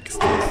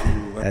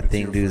 That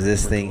thing does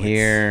this thing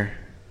here.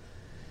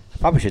 I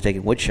probably should have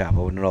taken wood shop. I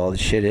wouldn't know what all this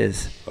shit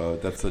is.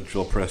 That's a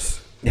drill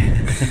press.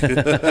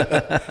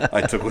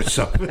 I took wood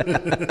shop.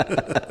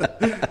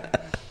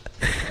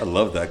 I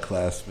love that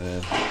class,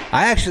 man.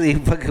 I actually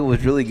fucking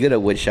was really good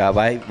at wood shop.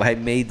 I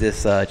made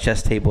this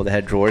chess table that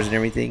had drawers and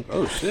everything.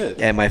 Oh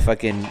shit! And my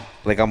fucking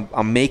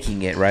I'm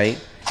making it right,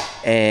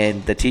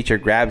 and the teacher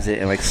grabs it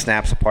and like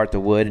snaps apart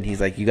the wood, and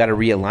he's like, "You got to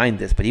realign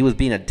this." But he was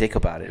being a dick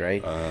about it,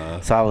 right?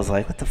 So I was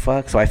like, "What the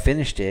fuck?" So I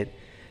finished it,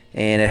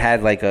 and it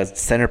had like a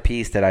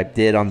centerpiece that I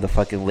did on the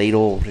fucking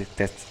ladle.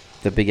 That's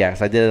the big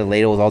ass. I did a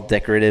ladle, it was all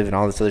decorative and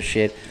all this other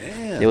shit.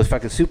 Damn. It was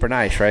fucking super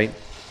nice, right?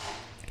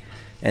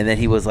 And then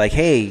he was like,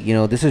 "Hey,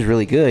 this is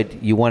really good.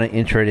 You want to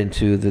enter it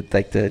into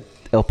the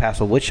El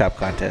Paso woodshop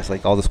contest?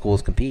 Like all the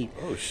schools compete."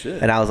 Oh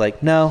shit! And I was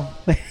like, "No."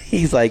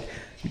 He's like,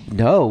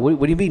 "No.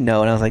 What do you mean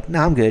no?" And I was like, "No,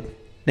 I'm good."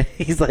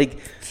 He's like,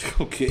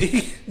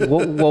 "Okay."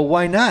 well,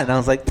 why not? And I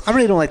was like, "I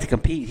really don't like to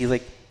compete." He's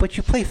like, "But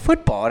you play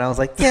football." And I was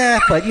like, "Yeah,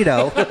 but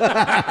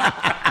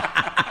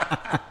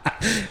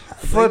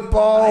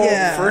football,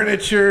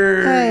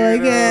 furniture.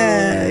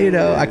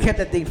 I kept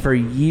that thing for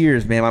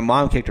years, man. My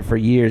mom kept it for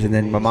years, and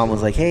then my mom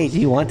was like, "Hey, do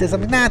you want this?"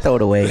 I'm like, "Nah, throw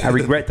it away." I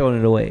regret throwing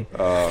it away.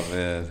 Oh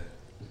man.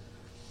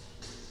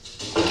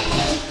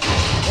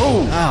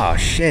 Oh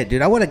shit,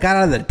 dude! I would have got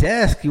out of the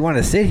desk. You want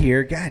to sit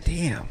here? God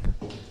damn.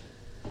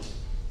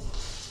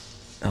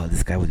 Oh,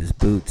 this guy with his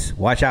boots.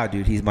 Watch out,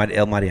 dude. He's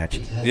El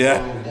Mariachi.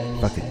 Yeah.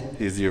 Fucking.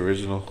 He's the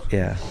original.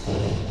 Yeah.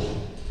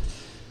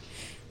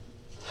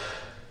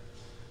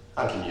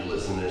 How can you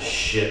listen to this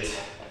shit?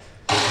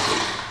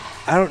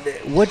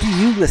 What do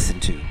you listen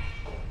to?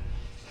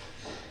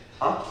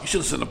 Huh? You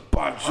should listen to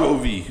Bon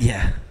Jovi.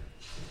 Yeah.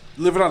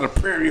 Living on the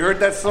Prairie. You heard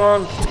that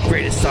song? It's the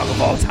greatest song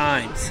of all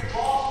times.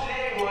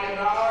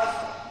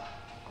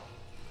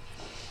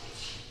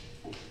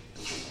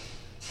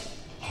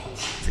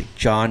 It's like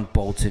John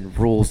Bolton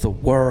rules the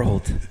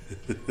world.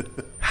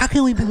 How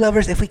can we be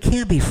lovers if we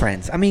can't be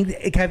friends? I mean,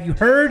 have you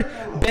heard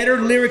better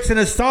lyrics in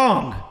a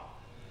song?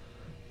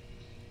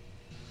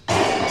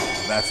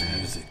 That's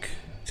music.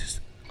 Just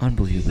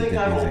unbelievably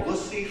good music.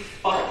 Wussy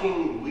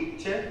fucking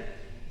weekend?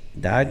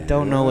 I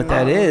don't know what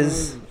that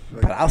is,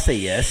 but I'll say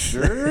yes.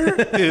 Sure.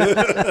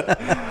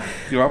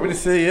 You want me to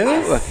say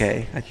yes?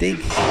 Okay, I think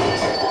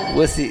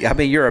Wussy. I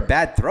mean, you're a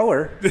bad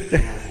thrower.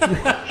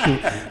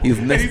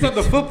 You've missed. He's on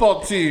the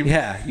football team.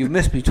 Yeah, you've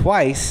missed me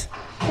twice.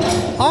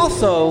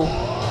 Also,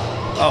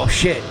 oh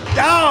shit!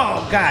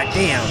 Oh god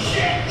damn!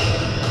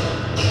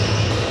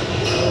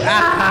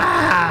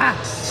 Ah!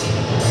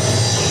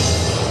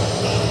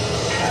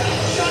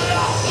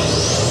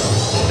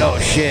 Oh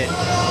shit.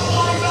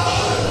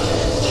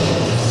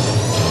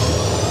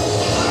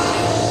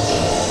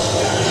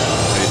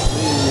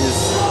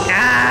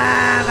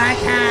 Ah, my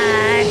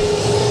God.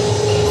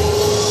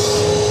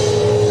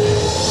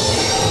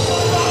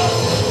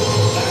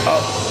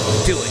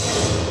 Oh, do it.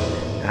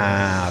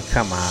 Ah,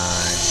 come on.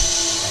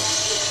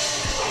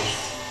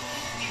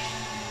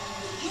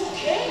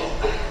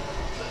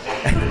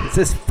 It's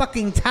this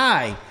fucking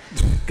tie.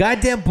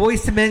 Goddamn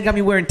Boys to Men got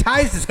me wearing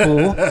ties to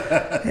school,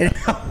 and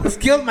I almost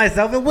killed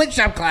myself in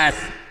woodshop class.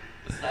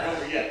 It's not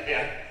over yet,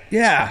 man.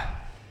 Yeah.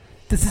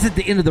 This isn't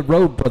the end of the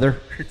road, brother.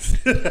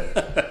 I'm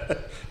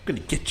gonna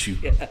get you.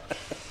 Yeah.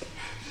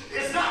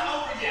 It's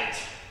not over yet.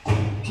 No.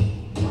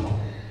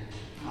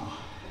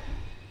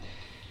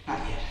 Not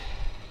yet.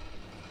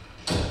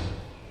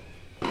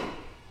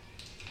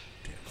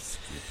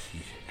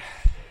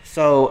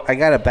 So I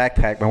got a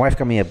backpack. My wife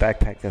got me a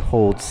backpack that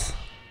holds,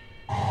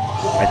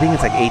 I think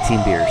it's like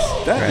 18 beers.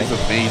 That is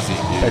amazing,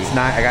 dude. That's 9.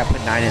 I got to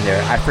put 9 in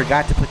there. I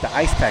forgot to put the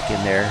ice pack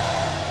in there,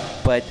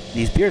 but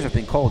these beers have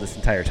been cold this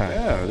entire time.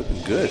 Yeah, they've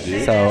been good,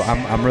 dude. So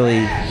I'm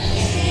really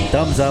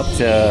thumbs up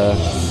to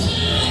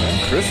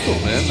man, Crystal,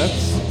 man.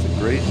 That's a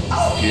great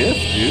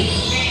gift, dude.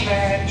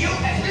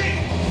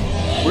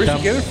 Where'd you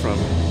get it from?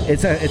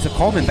 It's a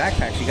Coleman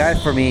backpack. She got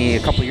it for me a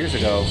couple years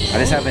ago. I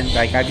just haven't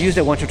I've used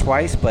it once or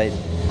twice, but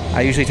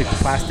I usually take the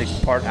plastic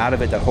part out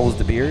of it that holds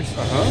the beers.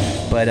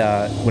 But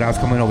when I was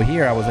coming over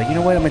here, I was like, you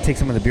know what? I'm gonna take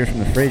some of the beers from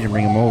the fridge and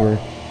bring them over.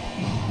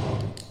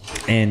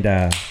 And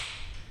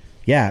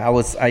yeah, I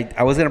was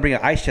gonna bring an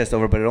ice chest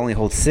over, but it only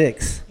holds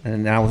 6.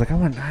 And I was like,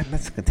 I'm not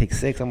gonna take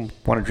 6. I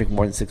want to drink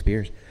more than 6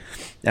 beers.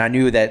 And I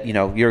knew that, you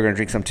were going to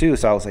drink some too.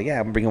 So I was like, yeah,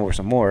 I'm bringing over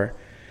some more.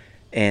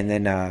 And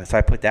then, so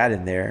I put that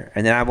in there.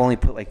 And then I've only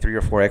put like 3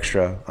 or 4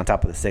 extra on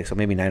top of the 6. So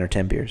maybe 9 or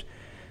 10 beers.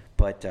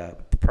 But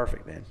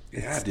perfect, man.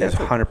 Yeah, it's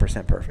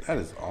 100% perfect. That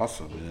is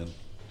awesome, man.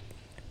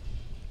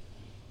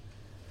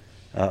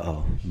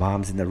 Uh-oh.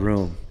 Mom's in the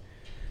room.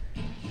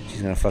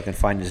 She's going to fucking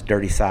find this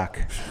dirty sock.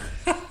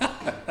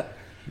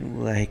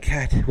 Like,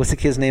 God, what's the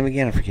kid's name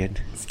again? I forget.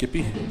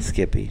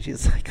 Skippy.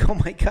 She's like, oh,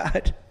 my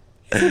God.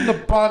 He's in the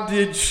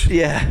bondage.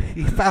 Yeah.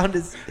 He found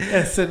his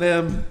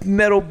S&M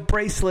metal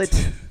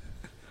bracelet.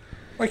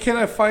 Why can't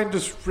I find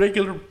just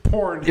regular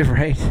porn? You're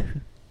right.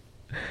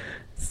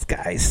 This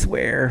guy, I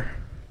swear.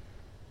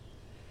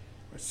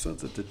 My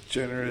son's a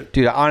degenerate.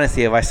 Dude,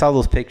 honestly, if I saw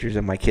those pictures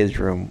in my kid's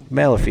room,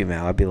 male or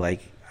female, I'd be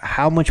like,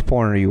 how much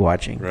porn are you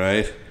watching?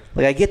 Right.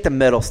 Like, I get the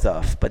metal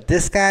stuff, but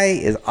this guy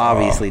is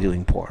obviously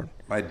doing porn.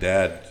 My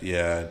dad,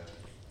 yeah,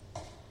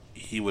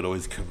 he would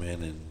always come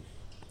in and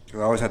I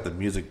always had the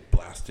music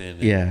blasting.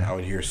 And I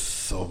would hear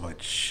so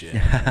much shit.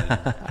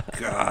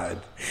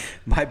 God.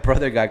 My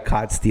brother got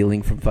caught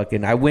stealing from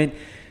fucking... My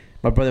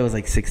brother was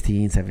like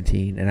 16,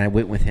 17, and I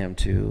went with him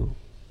to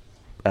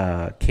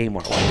Kmart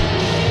one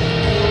time.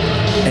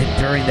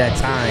 And during that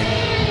time,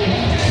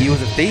 he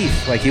was a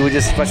thief. Like, he would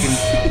just fucking...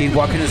 He'd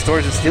walk into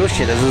stores and steal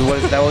shit.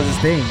 That was his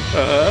thing.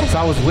 So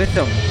I was with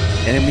him,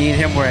 and then me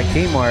and him were at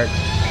Kmart,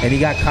 and he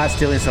got caught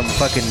stealing some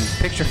fucking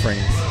picture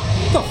frames.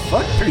 What the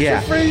fuck?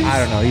 Picture frames? I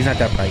don't know. He's not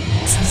that bright.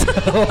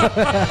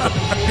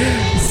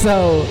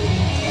 So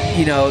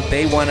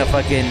they want to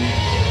fucking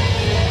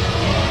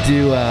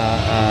do,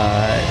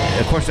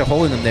 of course, they're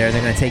holding him there.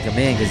 They're going to take him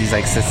in because he's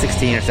like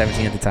 16 or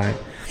 17 at the time.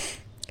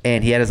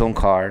 And he had his own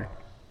car.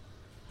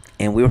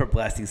 And we were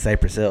blasting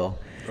Cypress Hill.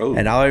 Oh.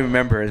 And all I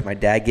remember is my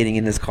dad getting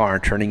in his car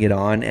and turning it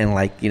on. And,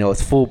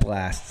 it's full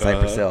blast,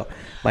 Cypress Hill.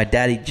 My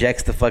dad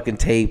ejects the fucking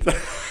tape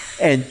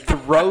and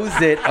throws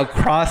it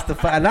across the...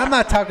 And I'm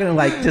not talking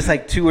just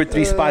 2 or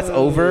 3 spots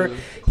over.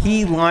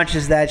 He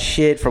launches that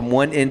shit from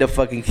one end of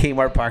fucking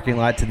Kmart parking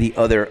lot to the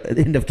other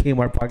end of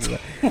Kmart parking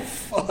lot.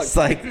 It's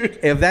like,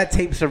 if that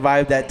tape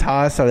survived that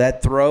toss or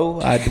that throw,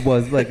 I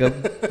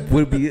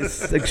would be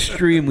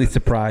extremely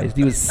surprised.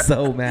 He was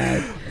so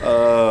mad.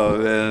 Oh,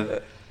 man.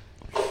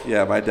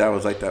 Yeah, my dad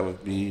was like that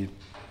with me.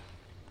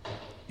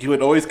 He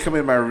would always come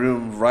in my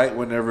room right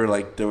whenever,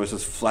 there was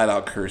just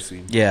flat-out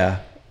cursing. Yeah.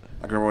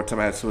 I remember one time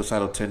I had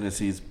suicidal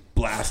tendencies,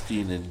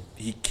 blasting, and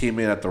he came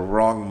in at the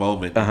wrong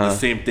moment. The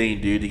same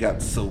thing, dude. He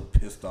got so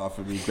pissed off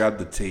at me. He grabbed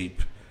the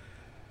tape.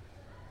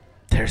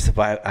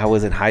 I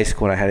was in high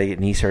school and I had to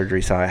get knee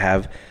surgery, so I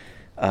have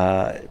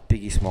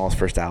Biggie Smalls'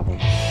 first album.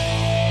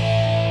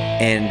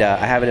 And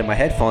I have it in my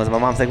headphones. And my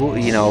mom's like, well,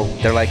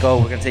 they're like, oh,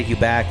 we're going to take you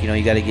back.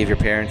 You got to give your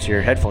parents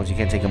your headphones. You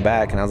can't take them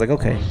back. And I was like,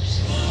 okay.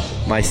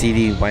 My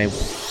CD, my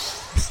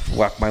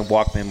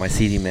Walkman, my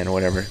CD man or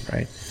whatever,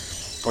 right?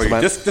 Or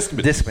your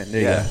Discman.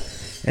 There you go.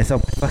 And so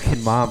my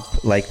fucking mom,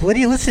 what are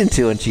you listening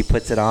to? And she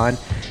puts it on,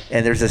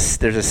 and there's a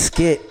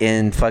skit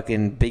in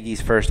fucking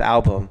Biggie's first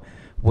album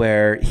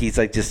where he's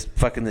just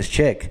fucking this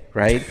chick,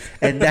 right?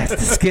 And that's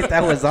the skit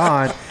that was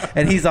on.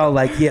 And he's all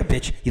like, yeah,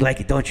 bitch, you like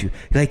it, don't you?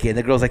 You like it. And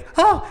the girl's like,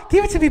 oh,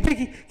 give it to me,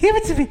 Biggie. Give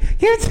it to me.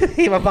 Give it to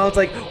me. My mom's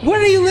like, what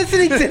are you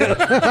listening to?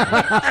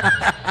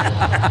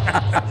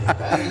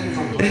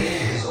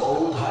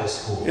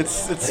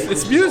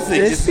 It's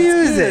music. It's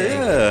music.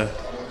 Yeah.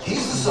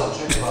 He's the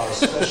subject of our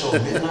special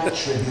midnight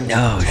tribute.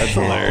 Oh, that's shit,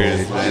 hilarious,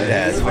 dude. man.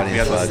 Yeah, it's funny. We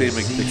got the same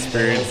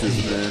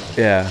experiences, man.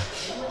 Yeah.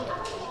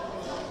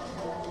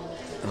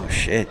 Oh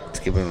shit! Let's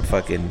give him a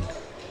fucking.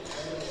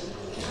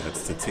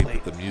 That's the tape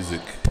with the music.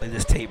 Play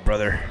this tape,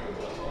 brother.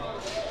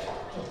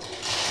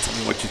 Tell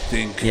me what you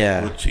think.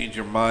 Yeah. It'll change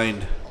your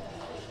mind.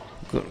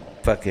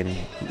 Fucking.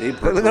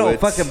 Look at old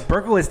fucking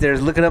Berkowitz there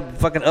looking up,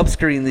 fucking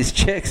upscreening these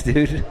chicks,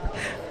 dude.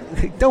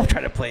 Don't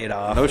try to play it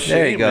off. No shame,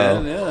 there you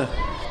go. man. Yeah.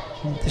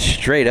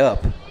 Straight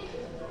up.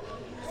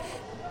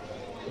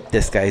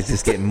 This guy's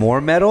just getting more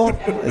metal?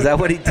 Is that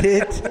what he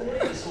did?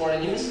 This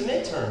morning you missed the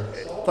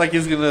midterm. Like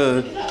he's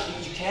gonna.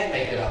 You can't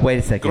make it up. Wait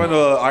a second. Going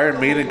to an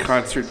Iron Maiden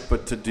concert,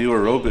 but to do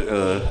aerobic,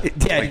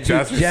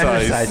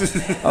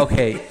 jazzercise.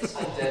 Okay.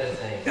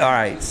 All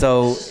right.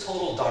 So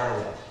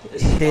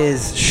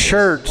his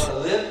shirt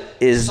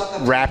is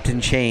wrapped in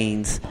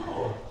chains,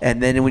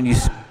 and then when you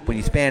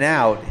span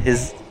out,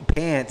 his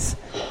pants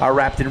are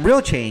wrapped in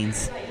real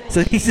chains.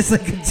 So he's just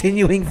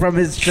continuing from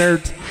his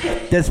shirt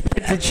that's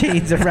put the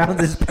chains around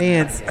his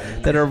pants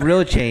that are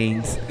real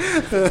chains.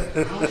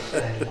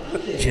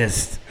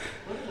 Just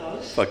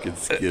fucking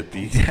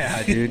Skippy.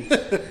 Yeah, dude.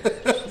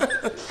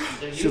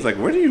 She's like,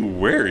 what are you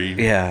wearing?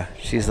 Yeah.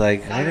 She's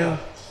like, I know.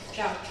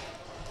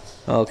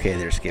 Okay,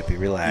 there, Skippy.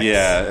 Relax.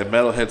 Yeah, and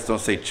metalheads don't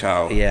say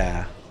ciao.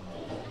 Yeah.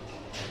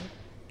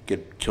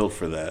 Get killed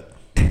for that.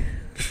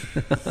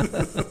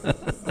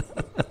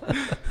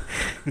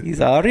 He's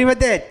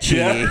arrivederci.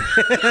 Yeah.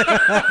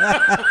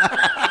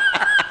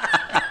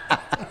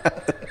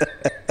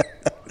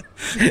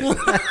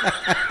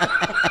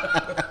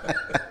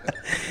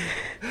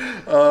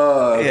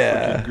 Oh,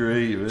 yeah. Fucking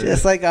great, man.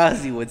 Just like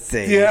Ozzy would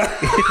say. Yeah.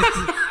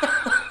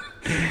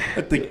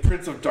 I think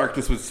Prince of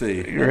Darkness would say,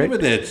 Right. "Remember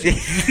that."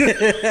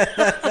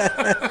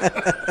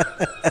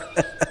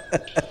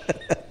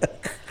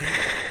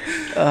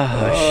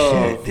 Oh,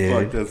 shit, dude.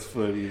 Fuck, that's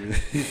funny.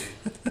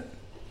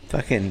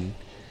 Fucking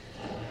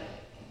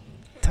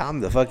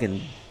Tom, the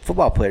fucking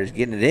football player's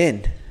getting it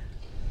in.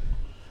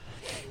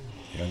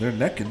 Yeah, they're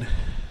necking.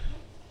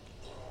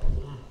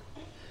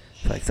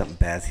 Like something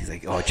bad. He's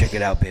like, "Oh, check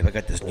it out, babe. I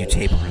got this new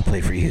tape I'm gonna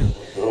play for you."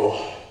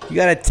 You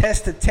gotta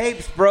test the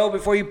tapes, bro,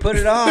 before you put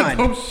it on.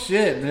 Oh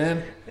shit,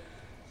 man.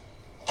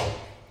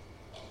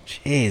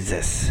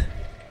 Jesus.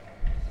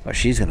 Oh,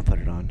 she's gonna put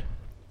it on.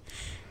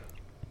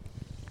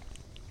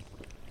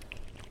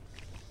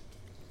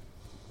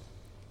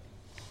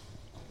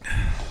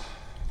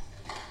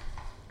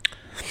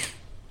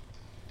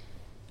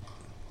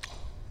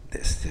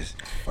 This.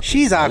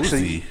 She's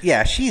actually,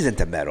 yeah, she's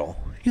into metal.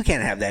 You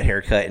can't have that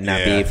haircut and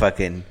not be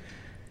fucking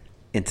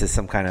into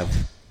some kind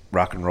of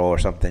rock and roll or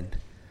something.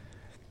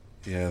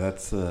 Yeah,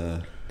 that's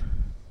not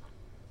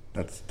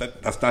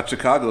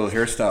Chicago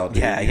hairstyle,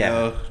 dude. Yeah, you yeah.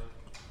 know?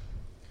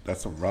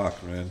 That's some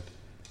rock, man.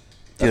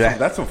 Dude,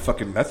 That's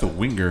a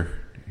winger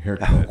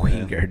haircut. Oh,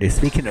 winger, dude.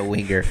 Speaking of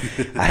winger,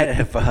 I had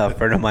a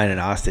friend of mine in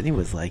Austin. He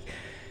was like,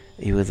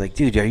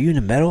 "Dude, are you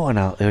into metal?" And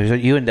are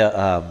you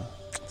into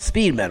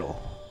speed metal?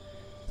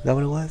 Is that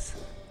what it was?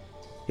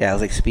 Yeah, it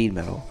was like speed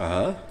metal.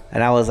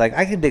 And I was like,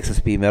 I can dig some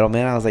speed metal,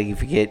 man. I was like,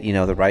 if you get,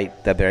 the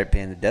right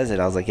band that does it,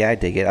 I was like, yeah, I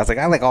dig it. I was like,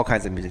 I like all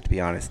kinds of music, to be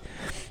honest.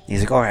 And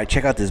he's like, all right,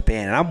 check out this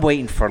band. And I'm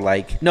waiting for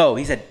no,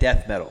 he said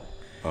death metal.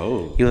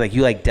 Oh. He was like,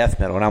 you like death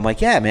metal? And I'm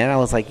like, yeah, man. I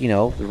was like,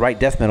 the right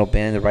death metal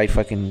band, the right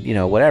fucking,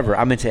 whatever.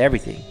 I'm into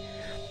everything.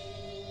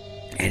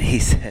 And he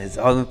says,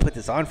 oh, let me put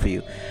this on for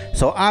you.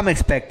 So I'm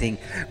expecting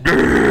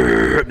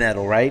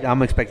metal, right?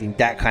 I'm expecting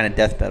that kind of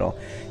death metal.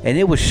 And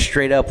it was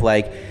straight up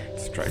like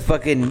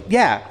fucking,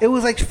 yeah, it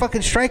was like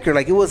fucking Stryker.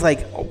 Like, it was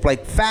like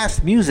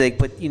fast music,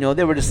 but,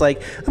 they were just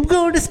like, I'm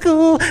going to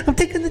school, I'm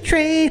taking the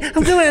train,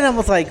 I'm doing it. And I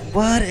was like,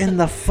 what in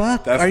the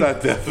fuck? That's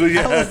not death metal.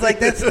 Yeah. I was like,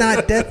 that's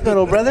not death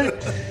metal, brother.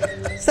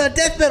 It's not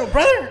death metal,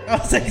 brother. I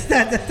was like,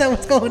 that's not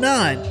what's going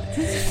on.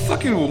 It's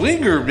fucking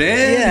winger,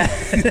 man. Yeah.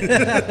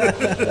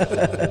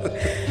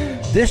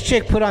 This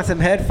chick put on some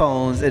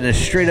headphones and is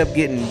straight up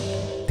getting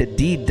the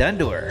deed done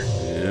to her.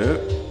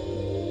 Yep.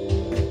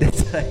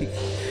 It's like,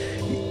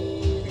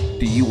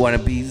 do you want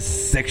to be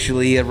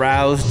sexually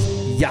aroused?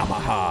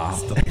 Yamaha.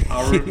 It's the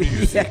power of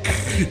music.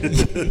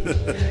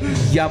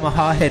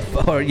 Yamaha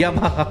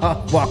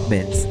Yamaha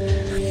Walkmans.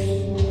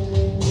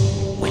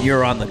 When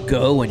you're on the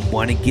go and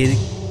want to get it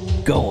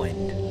going.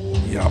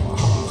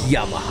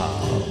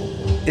 Yamaha.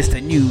 It's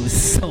the new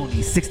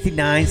Sony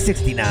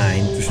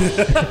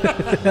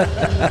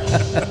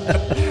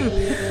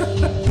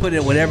 6969. Put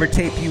in whatever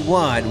tape you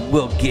want.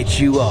 We'll get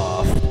you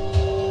off.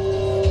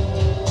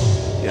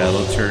 Yeah,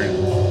 they'll turn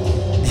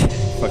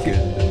fucking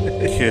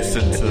Kiss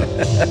into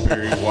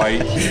Barry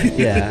White.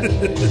 Yeah.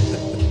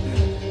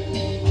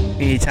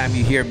 Anytime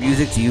you hear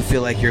music, do you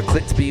feel like your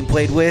clit's being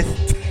played with?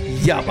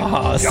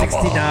 Yamaha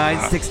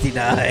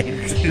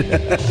 6969.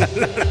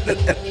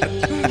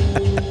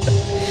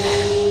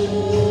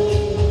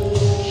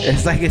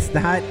 It's like he's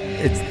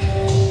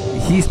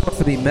supposed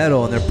to be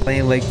metal, and they're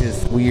playing like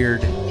this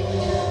weird,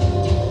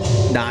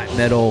 not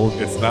metal.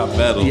 It's not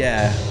metal.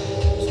 Yeah.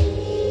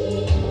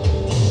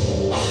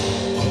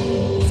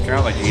 It's kind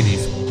of like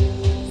 80s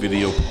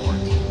video porn.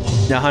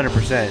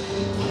 100%.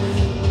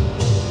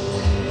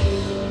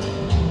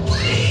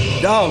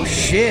 Oh,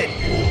 shit.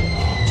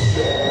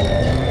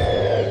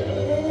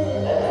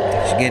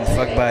 She's getting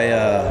fucked by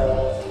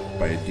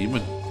a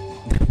demon.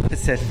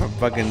 What's that from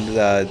fucking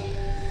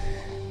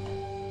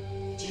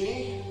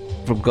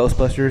from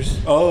Ghostbusters?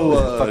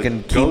 Oh,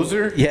 fucking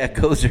Gozer? Yeah,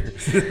 Gozer.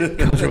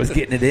 Gozer was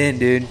getting it in,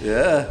 dude.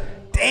 Yeah.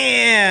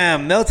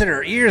 Damn, melted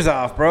her ears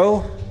off,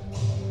 bro.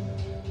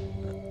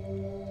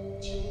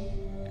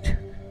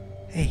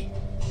 Hey.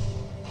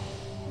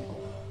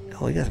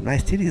 Oh, you got some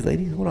nice titties,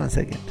 ladies. Hold on a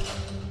second.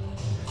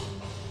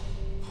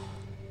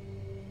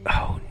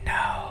 Oh,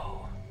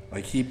 no.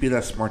 Like, he'd be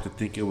that smart to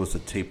think it was the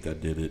tape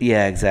that did it.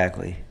 Yeah,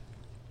 exactly.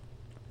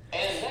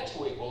 And next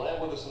week, we'll have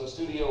with us in the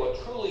studio a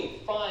truly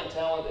fine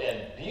talent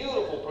and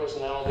beautiful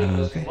personality,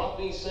 Miss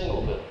Muffy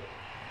Singleton.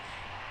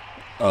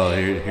 Oh,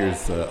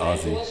 here's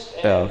Ozzy.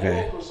 Oh,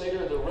 okay.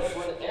 Crusader, the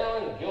Reverend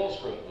Aaron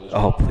Gilstrom.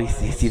 Oh, please,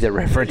 do you see the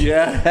reference?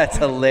 Yeah. That's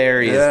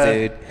hilarious,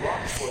 dude.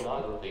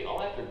 Pornography. I'll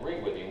have to agree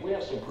with you. We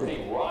have some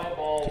pretty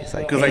ribald.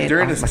 Because like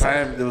during this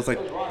time, there was like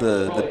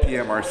the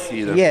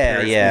PMRC, the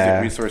Paris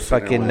Music Resource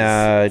fucking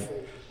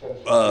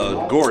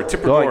Center Gore,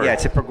 Tipper Gore. Yeah,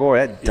 Tipper Gore,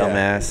 that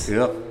dumbass.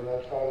 Yep. I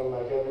try to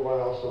make everyone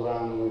else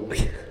around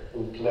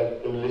who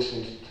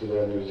listens to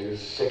their music as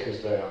sick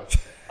as they are.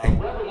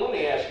 Reverend, let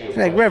me ask you a Like,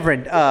 question.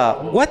 Reverend,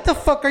 what the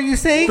fuck are you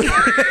saying?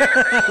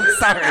 I'm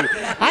sorry.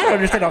 I don't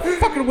understand a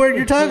fucking word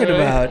you're talking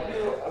about.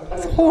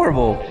 It's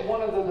horrible.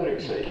 One of the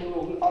lyrics, tell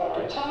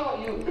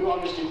me what you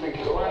honestly think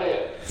is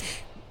right.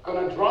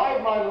 Gonna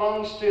drive my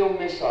long steel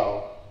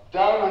missile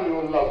down on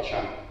your love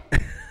channel.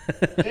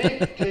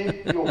 Deep,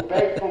 deep, you'll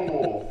beg for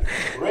more.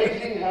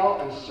 Raising hell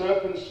and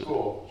serpent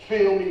score.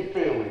 Feel me,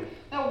 feel me.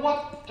 Now,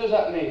 what does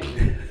that mean to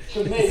you?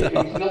 To me, it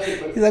means nothing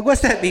but... He's like,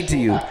 what's that mean to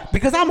you?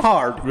 Because I'm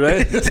hard.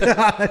 Right?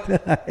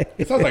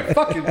 It sounds like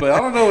fucking, but I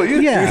don't know what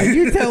you Yeah,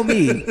 you tell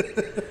me.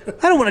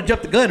 I don't want to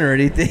jump the gun or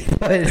anything,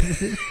 but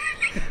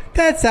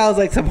that sounds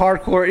like some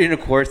hardcore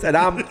intercourse, and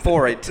I'm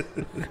for it.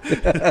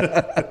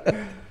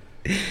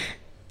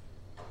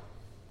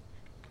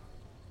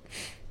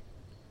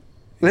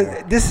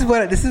 This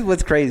is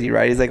what's crazy,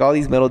 right? He's like, all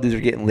these metal dudes are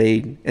getting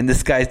laid, and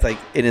this guy's like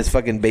in his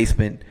fucking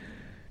basement,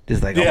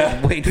 just like,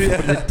 I'm waiting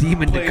for the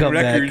demon to come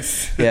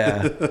records. Back.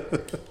 Yeah,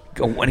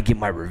 I want to get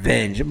my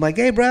revenge. I'm like,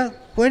 hey, bro,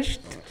 why don't you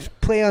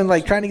play on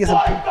like trying to get some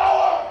White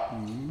power!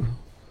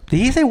 Did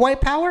he say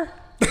white power?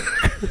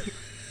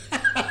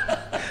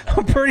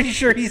 I'm pretty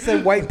sure he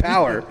said white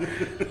power.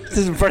 This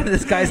is in front of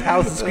this guy's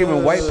house and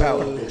screaming white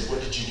power. Bitch,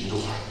 what did you do to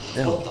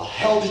her? What the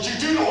hell did you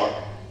do to her?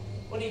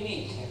 What do you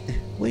mean?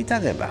 What are you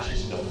talking about?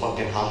 She's in the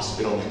fucking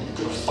hospital, man. You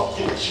could have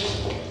fucking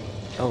killed her.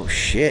 Oh,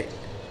 shit.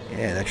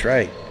 Yeah, that's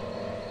right.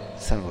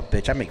 Son of a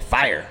bitch, I make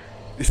fire.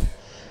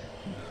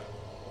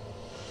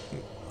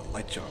 I'll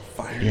light you on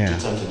fire. Yeah.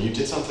 You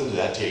did something to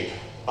that tape.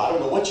 I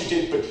don't know what you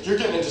did, but you're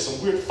getting into some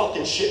weird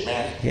fucking shit,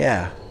 man.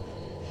 Yeah.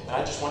 And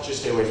I just want you to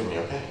stay away from me,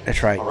 okay?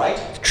 That's right. All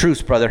right?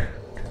 Truce, brother.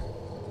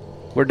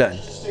 We're done.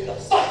 Just stay the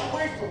fuck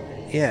away from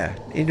me. Yeah.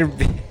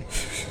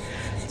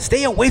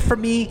 Stay away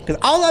from me, because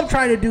all I'm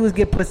trying to do is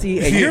get pussy,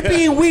 and you're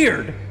being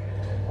weird.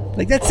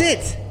 Like, that's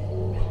it.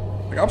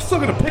 Like, I'm still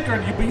going to pick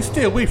on you, but you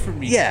stay away from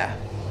me. Yeah.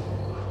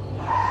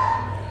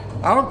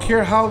 I don't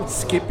care how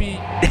Skippy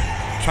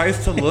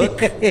tries to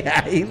look.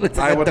 Yeah, he looks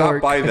like I would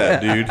not buy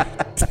that, dude.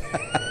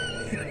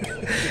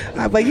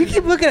 I'm like, you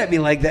keep looking at me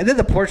like that. And then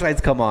the porch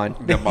lights come on.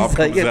 The mom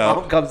comes out.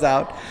 Mom comes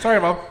out. Sorry,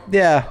 Mom.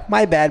 Yeah,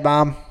 my bad,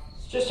 Mom.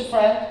 It's just a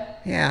friend.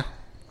 Yeah,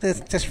 it's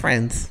just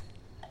friends.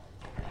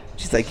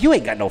 She's like, you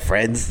ain't got no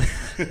friends.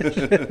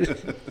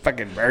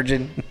 Fucking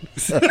virgin.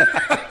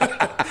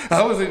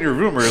 I was in your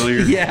room earlier.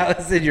 Yeah, I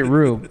was in your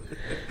room.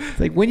 It's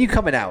like, when you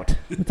coming out?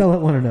 That's all I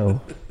want to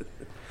know.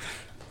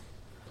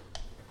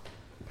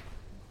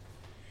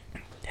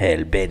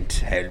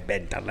 Hellbent,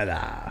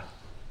 la.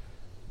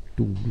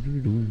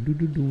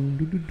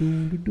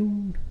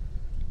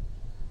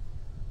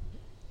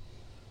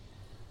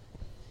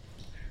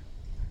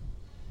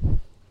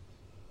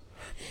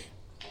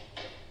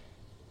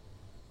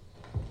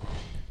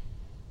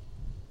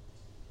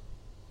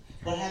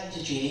 What happened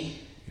to Jeannie?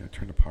 You gotta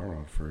turn the power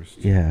on first.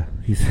 Yeah,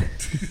 he's...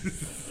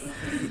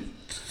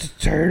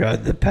 Turn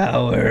on the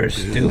power,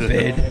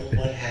 stupid.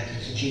 What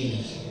happened to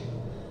Jeannie?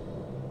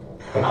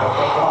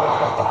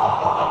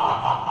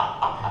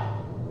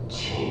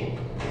 Cheap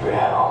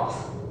thrills.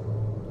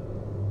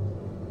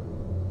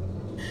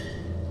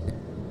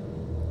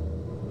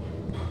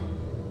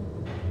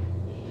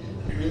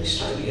 I'm really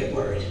starting to get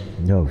worried.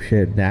 No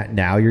shit.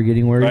 Now you're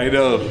getting worried? I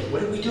know. What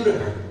did we do to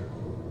her?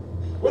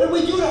 What did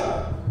we do to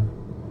her?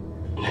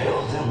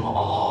 Nail them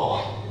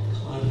all.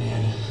 Come on,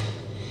 man.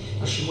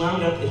 Now, she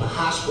wound up in the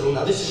hospital.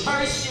 Now, this is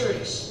very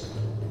serious.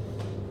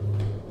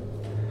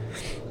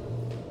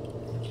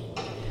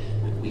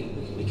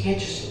 We can't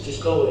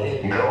just go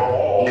and...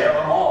 No, nail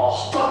them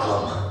all. Fuck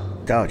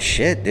them. Oh,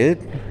 shit, dude.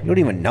 You don't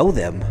even know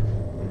them.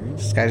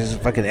 This guy's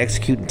just fucking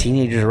executing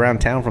teenagers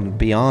around town from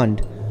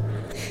beyond.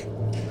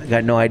 I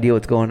got no idea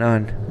what's going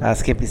on.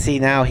 Skippy, see,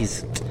 now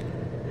he's...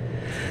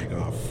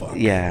 Oh, fuck.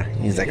 Yeah,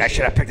 he's like, I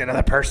should have picked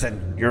another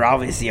person. You're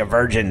obviously a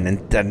virgin and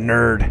a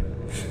nerd.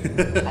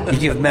 You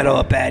give metal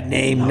a bad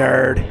name,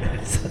 nerd.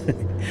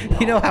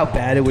 You know how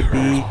bad it would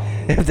be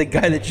if the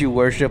guy that you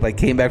worship like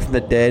came back from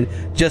the dead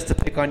just to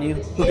pick on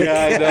you?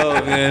 Yeah, I know,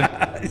 man.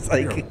 It's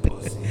like,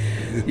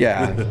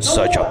 yeah,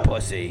 such a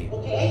pussy.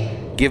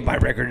 Give my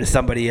record to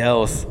somebody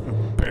else.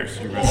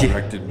 Embarrassed you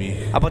resurrected me.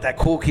 How about that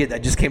cool kid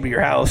that just came to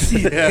your house?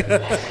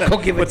 Yeah. Go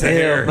give it to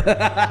him. With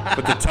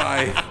the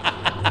tie.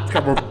 It's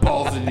got more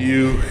balls than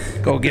you.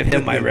 Go give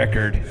him my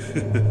record.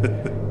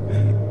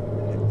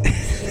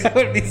 That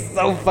would be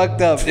so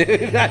fucked up,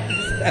 dude.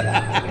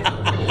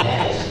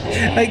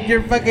 Like,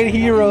 your fucking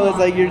hero is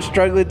like, you're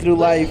struggling through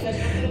life,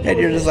 and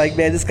you're just like,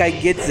 man, this guy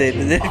gets it.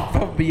 And then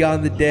from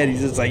beyond the dead,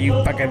 he's just like, you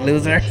fucking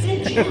loser.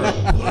 You're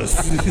a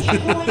puss. No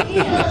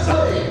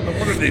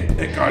wonder they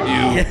pick on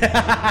you.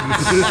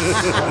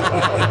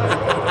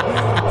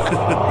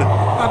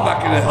 I'm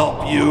not gonna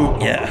help you.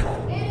 Yeah.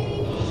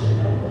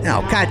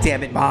 No, God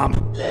damn it, Mom.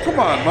 Come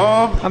on,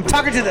 Mom. I'm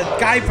talking to the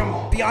guy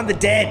from beyond the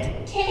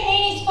dead. Tim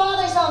Haney's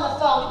father's on the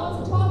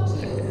phone. He wants to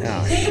talk to you.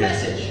 Oh, Take shit. a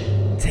message.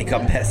 Take a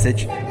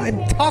message.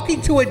 I'm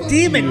talking to a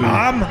demon,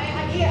 Mom. I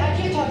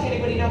can't talk to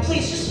anybody now.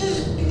 Please,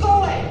 just go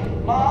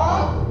away.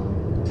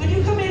 Mom? Could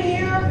you come in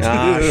here?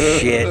 Ah,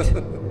 shit.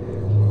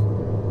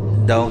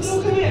 Don't.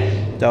 No, come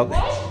in. Don't.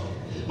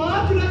 What?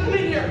 Mom, do not come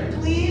in here.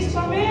 Please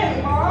come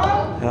in,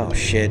 Mom. Oh,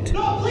 shit.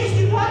 No, please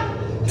do not.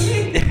 Come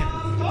in, Mom.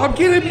 I'm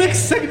getting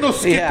mixed signals,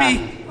 Skippy.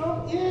 Yeah.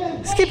 Oh,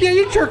 yeah. Skippy, are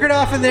you jerking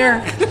off in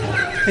there?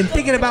 And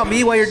thinking about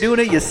me while you're doing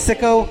it, you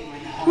sicko?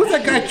 Who's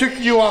that guy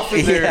tricking you off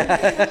in there?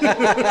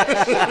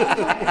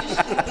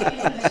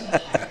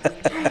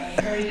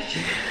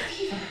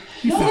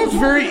 He sounds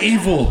very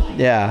evil.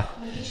 Yeah. I'm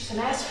gonna get you some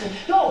aspirin.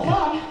 No,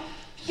 Mom.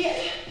 Yeah.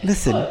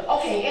 Listen.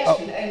 Okay,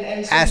 aspirin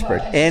and some,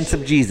 Aspirin and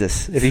some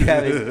Jesus. If you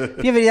have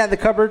it in the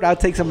cupboard, I'll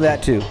take some of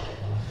that too.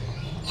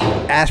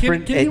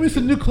 Aspirin. Can you give me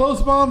some new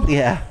clothes, Mom?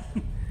 Yeah.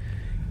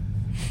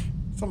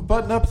 Some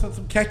button-ups and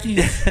some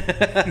khakis.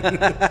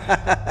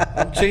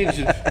 I'm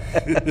changing.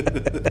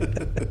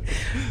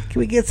 Can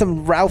we get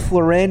some Ralph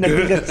Lauren? I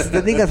think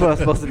that's what I'm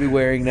supposed to be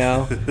wearing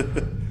now.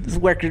 This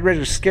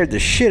record scared the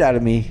shit out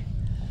of me.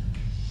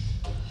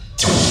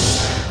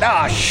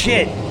 Ah,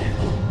 shit.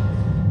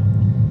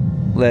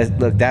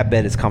 Look, that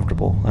bed is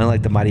comfortable. I don't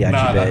like the mariachi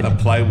bed. Not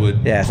the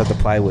plywood. Yeah, it's not the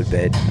plywood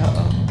bed.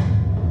 Uh-oh.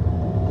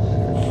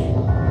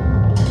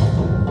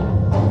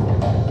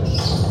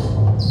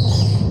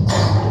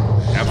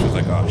 Hamster's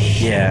like, oh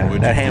shit. Yeah,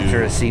 that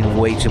hamster has seen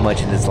way too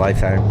much in his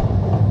lifetime.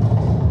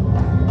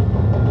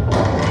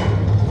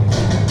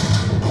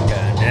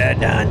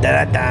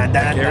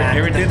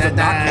 Everything's a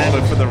knock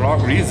but for the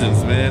wrong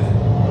reasons, man.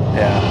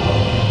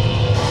 Yeah.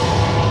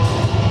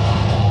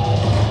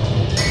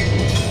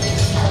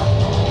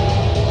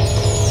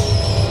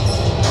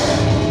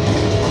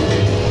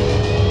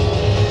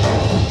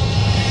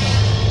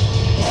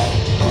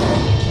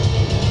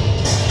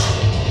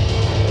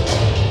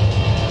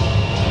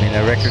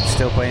 The record's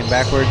still playing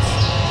backwards.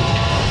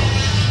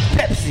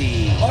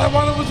 Pepsi. All I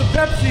wanted was a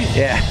Pepsi.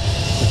 Yeah.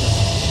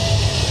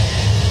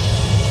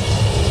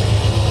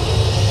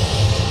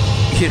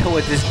 You know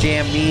what this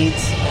jam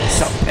needs?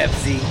 Some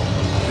Pepsi.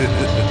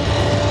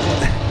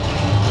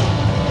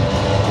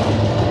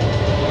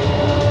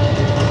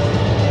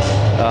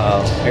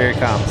 Uh-oh. Here it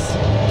comes.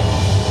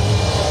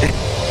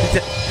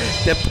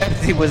 The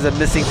Pepsi was a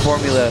missing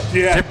formula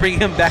to bring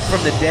him back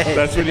from the dead.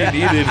 That's what he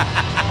needed.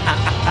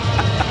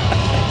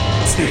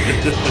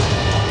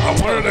 I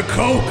wanted a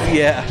Coke.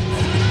 Yeah.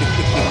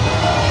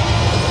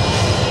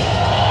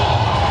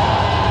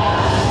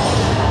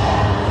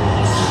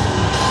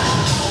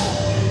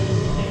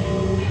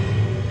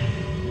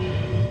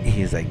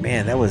 He's like,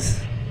 man, that was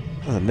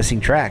a missing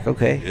track.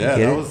 Okay. Yeah,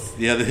 that was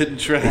the hidden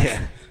track.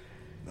 Yeah.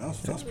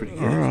 That was pretty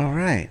good. All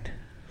right.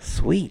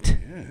 Sweet.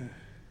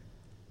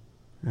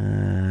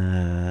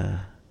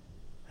 Yeah.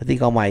 I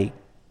think all my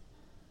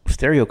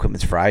stereo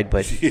equipment's fried,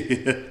 but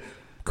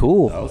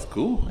cool. That was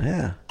cool.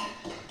 Yeah.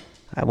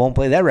 I won't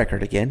play that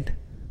record again.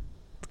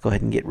 Let's go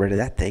ahead and get rid of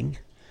that thing.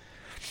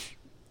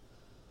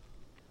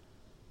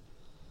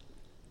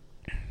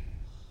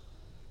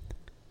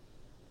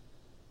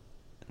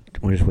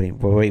 We're just waiting.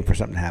 We're waiting for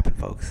something to happen,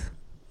 folks.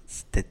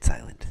 It's dead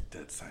silent.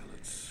 Dead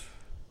silence.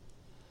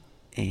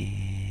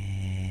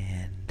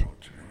 And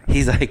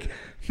he's like,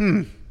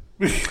 I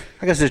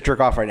guess just jerk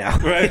off right now.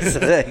 Right. So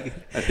like,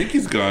 I think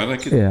he's gone. I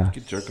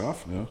could jerk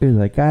off now. He's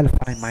like, gotta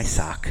find my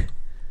sock.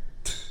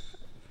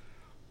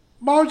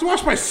 Mom, did you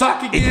wash my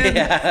sock again?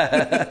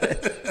 Yeah.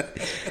 It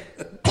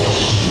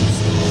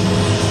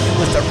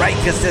was the right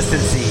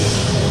consistency.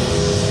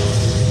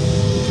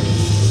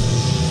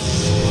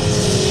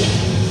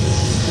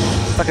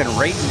 Fucking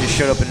Rayton just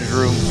showed up in his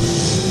room.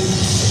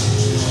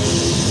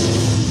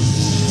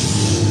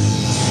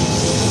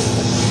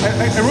 I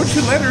wrote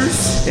you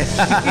letters.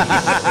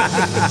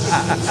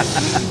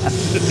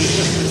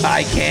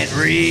 I can't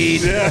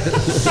read. Yeah.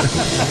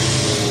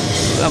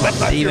 I'm a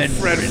not your demon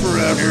friend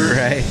forever.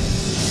 Right.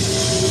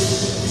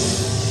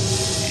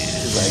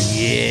 He's like,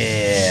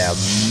 yeah,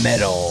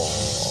 metal.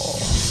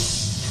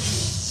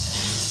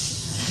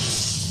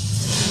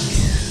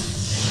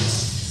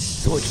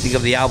 So what you think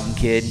of the album,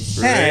 kid?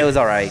 Right. It was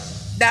all right.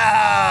 No,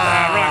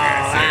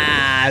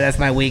 that's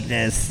my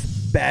weakness.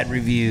 Bad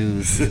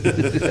reviews.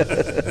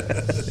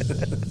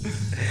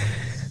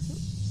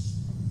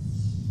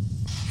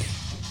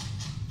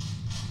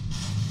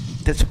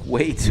 That's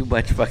way too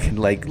much fucking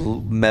like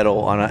metal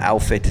on an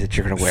outfit that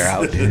you're gonna wear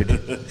out, dude.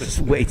 It's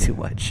way too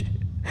much.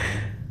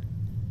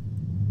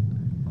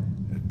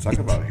 Talk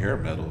about hair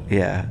metal.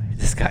 Yeah,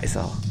 this guy's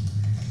all.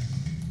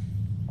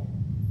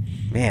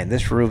 Man,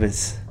 this room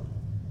is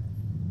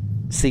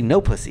seeing no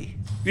pussy.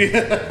 None.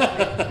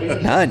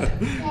 What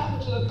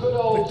happened to the good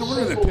old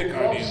simple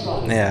love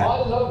song? Yeah. I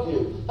love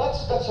you.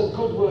 That's a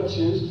good word to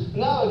use.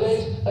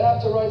 Nowadays, they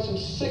have to write some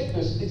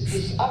sickness. It's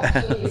just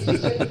absolutely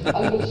sick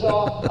and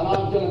bizarre, and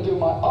I'm going to do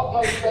my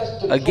utmost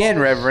best to Again,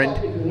 Reverend.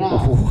 stop it now.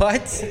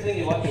 What?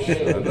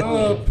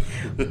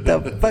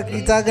 The fuck are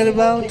you talking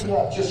about?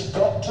 Just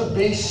got to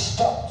be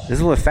stopped. This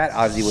is when Fat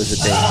Ozzy was a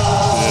thing.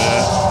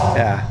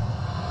 Yeah.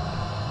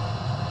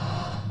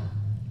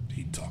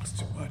 He talks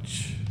too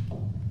much.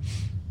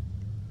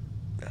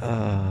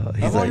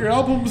 He's How about your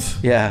albums?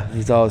 Yeah,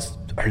 he's always,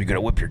 are you going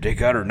to whip your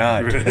dick out or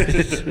not? You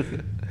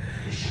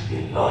should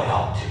be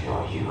loyal to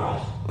your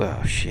heroes.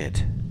 Oh,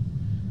 shit.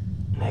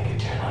 Make it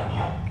turn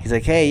on you. He's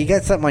like, hey, you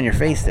got something on your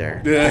face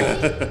there.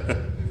 Yeah.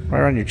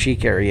 Right on your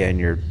cheek area and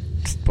your,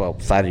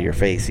 side of your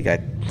face. You got,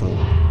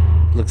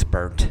 looks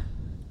burnt.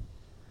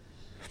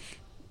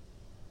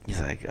 He's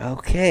like,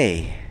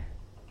 okay.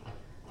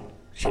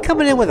 She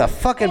coming in with a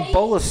fucking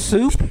bowl of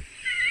soup.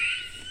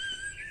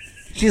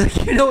 She's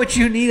like, you know what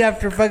you need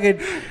after fucking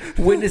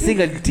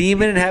witnessing a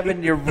demon and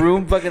having your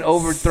room fucking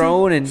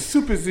overthrown and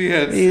soup is the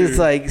answer. He's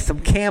like some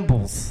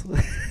Campbell's.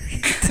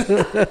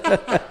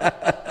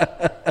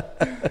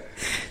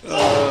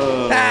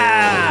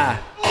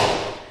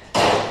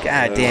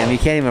 God damn, you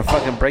can't even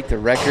fucking break the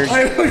record.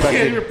 I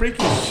can't even break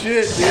his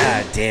shit, dude.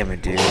 God damn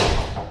it, dude.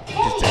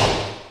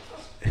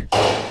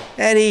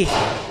 Eddie,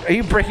 are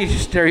you breaking your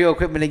stereo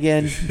equipment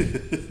again?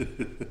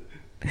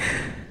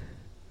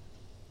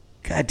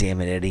 God damn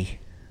it, Eddie.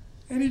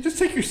 Eddie, just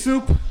take your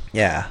soup.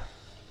 Yeah.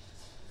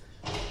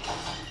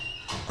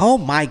 Oh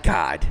my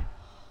God.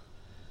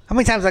 How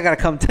many times I gotta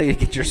come tell you to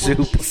get your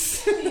soup?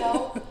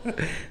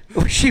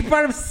 She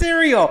brought him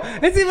cereal.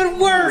 It's even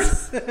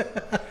worse.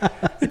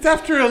 It's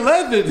after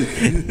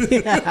 11.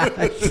 Yeah,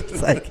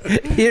 it's like,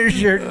 here's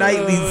your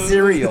nightly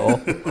cereal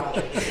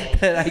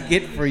that I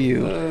get for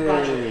you.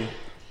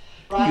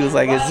 He was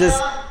like, is this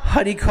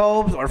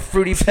honeycombs or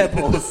Fruity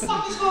Pebbles?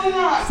 What is going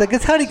on? It's like,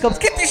 it's honeycombs.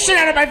 Get this shit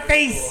out of my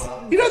face.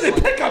 You know they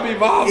pick on me,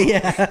 Mom.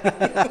 Yeah.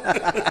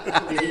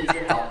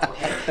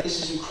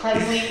 This is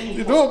incredibly.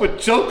 You know I'm a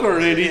joke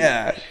already.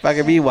 Yeah.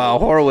 Fucking meanwhile,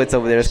 Horowitz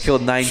over there has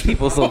killed 9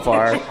 people so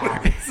far.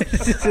 I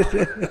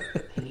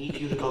need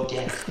you to go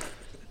get it.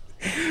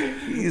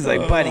 He's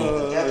like, buddy.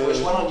 Death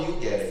Wish, why don't you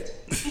get it?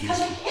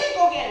 Because I can't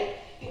go get it.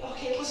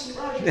 Okay, listen,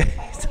 Roger. If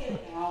I go get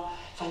it now,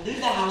 if I leave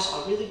the house,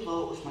 I'll really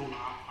blow it with my mom.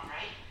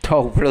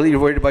 Oh, really? You're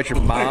worried about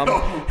your mom?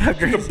 You're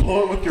gonna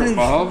blow it with your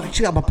mom? I'm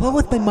gonna blow it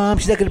with my mom.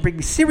 She's not gonna bring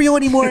me cereal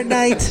anymore at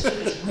night.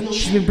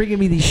 She's been bringing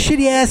me these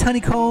shitty ass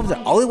honeycombs,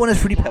 and all I want is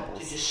Fruity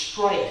Pebbles. To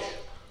destroy it.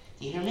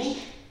 Do you hear me?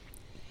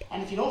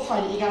 And if you don't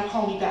find it, you gotta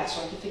call me back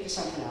so I can think of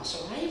something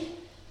else, alright?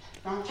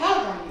 Now I'm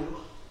counting on you.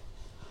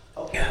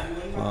 Okay, I'm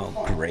waiting on the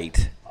phone.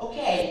 Great.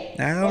 Okay.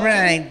 All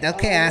right.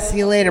 Okay, I'll see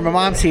you later. My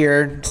mom's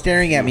here,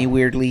 staring at me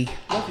weirdly.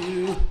 Love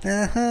you.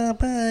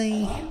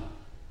 Bye.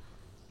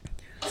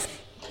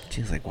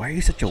 She's like, why are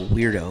you such a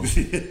weirdo?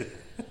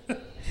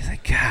 She's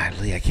like, God,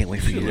 Lee, I can't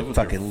wait for you to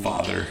fucking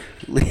father.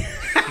 I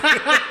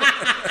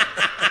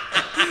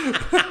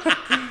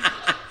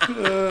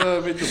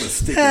made the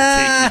mistake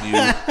of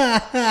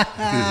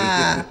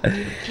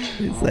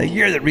taking you. It's like,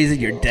 you're the reason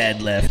your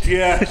dad left.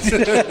 Yeah.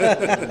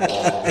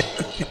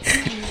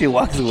 She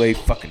walks away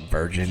fucking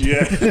virgin.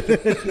 Yeah.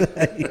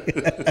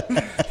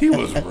 He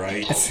was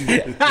right.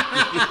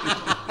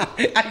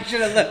 I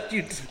should have left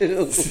you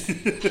too.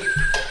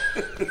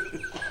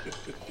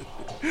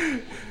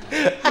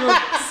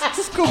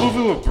 Just go move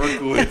in with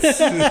Berkowitz.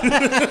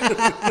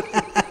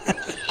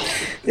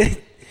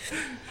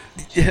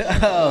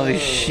 Oh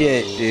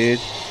shit, dude.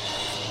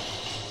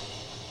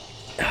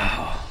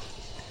 Oh.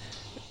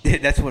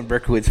 That's when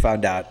Berkowitz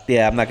found out.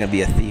 Yeah, I'm not gonna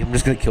be a thief. I'm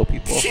just gonna kill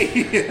people.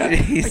 Yeah.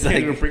 He's I can't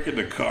like, even break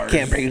into cars.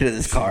 Can't break into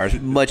this car. It's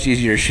much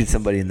easier to shoot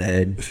somebody in the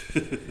head.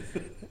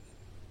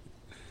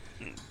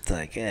 It's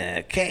like,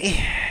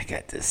 okay, I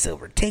got this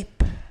silver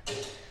tape.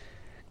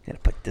 Gotta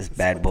put this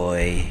bad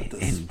boy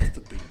in. That's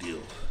a big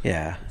deal.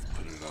 Yeah.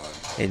 Put it on.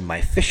 In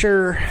my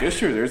Fisher.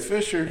 Fisher, there's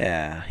Fisher.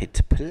 Yeah.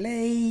 Hit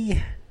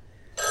play.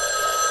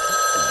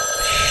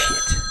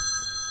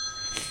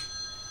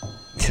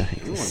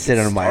 Sit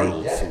on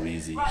my so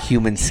easy.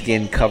 human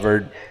skin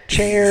covered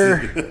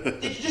chair.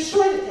 Did you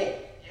destroy the tape?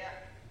 Yeah.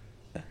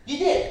 You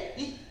did.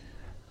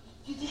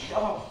 You did.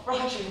 Oh,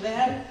 Roger,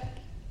 man.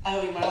 I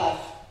owe you my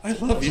life. I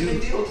love you. What's the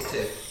big deal with the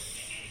tape?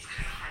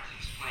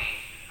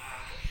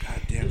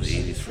 God damn the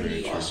 80s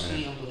Pretty furniture,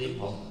 awesomely man.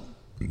 unbelievable.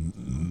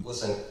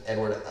 Listen,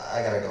 Edward,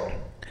 I gotta go.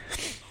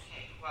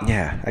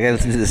 Yeah, I gotta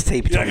listen to this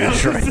tape. Yeah, I gotta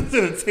destroy. listen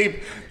to the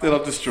tape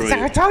that'll destroy It's like,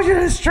 I you. told you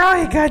to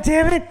destroy it,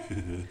 goddammit.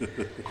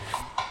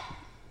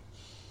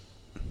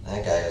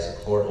 That guy is a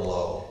court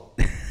low.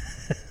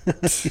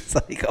 He's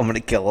like, I'm gonna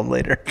kill him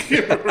later.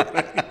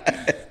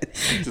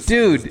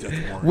 Dude,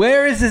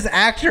 where is this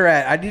actor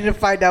at? I need to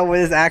find out where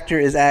this actor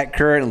is at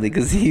currently,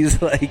 because he's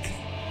like...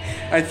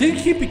 I think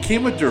he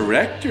became a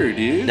director,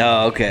 dude.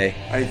 Oh, okay.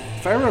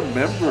 If I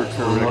remember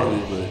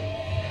correctly, but...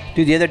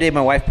 Dude, the other day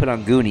my wife put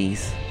on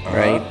Goonies,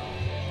 right?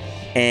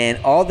 And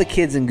all the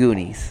kids in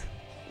Goonies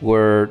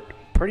were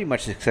pretty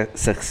much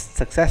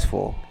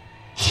successful,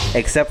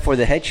 except for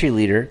the head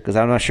cheerleader, because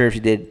I'm not sure if she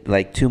did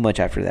like too much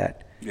after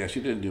that. Yeah,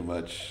 she didn't do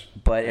much.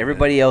 But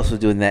everybody else was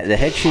doing that. The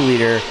head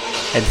cheerleader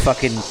and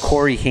fucking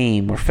Corey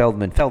Haim or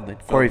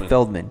Corey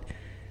Feldman.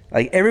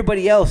 Like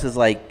everybody else is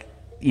like,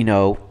 you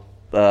know.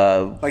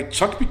 Like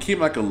Chuck became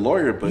like a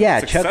lawyer, but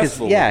yeah, Chuck is.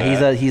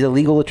 Yeah, he's a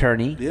legal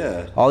attorney.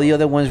 Yeah. All the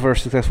other ones were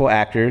successful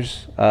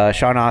actors.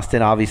 Sean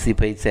Astin obviously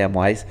played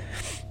Samwise,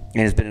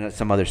 and has been in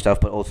some other stuff,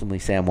 but ultimately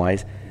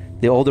Samwise.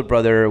 The older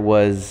brother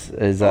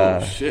is.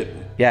 Oh shit.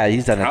 Yeah,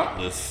 he's done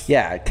countless.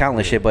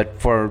 Countless shit, but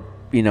for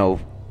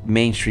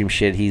mainstream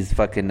shit, he's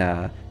fucking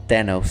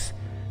Thanos.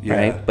 Yeah.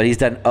 Right, but he's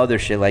done other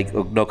shit like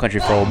No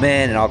Country for Old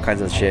Men and all kinds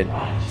of shit.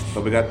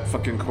 But we got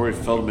fucking Corey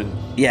Feldman.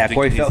 Yeah,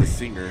 Corey Feldman. He's a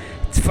singer.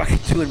 It's fucking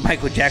doing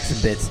Michael Jackson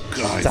bits.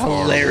 God, it's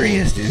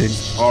hilarious, dude.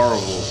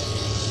 Horrible.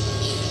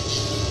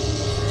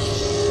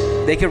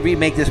 They could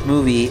remake this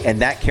movie,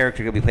 and that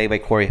character could be played by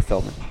Corey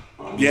Feldman.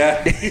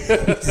 Yeah. He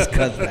just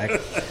comes back.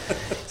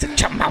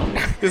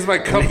 This is my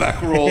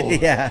comeback role.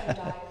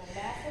 Yeah.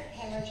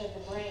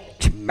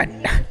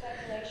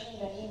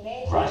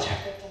 Roger.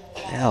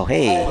 Oh,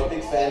 hey. I'm a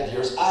big fan of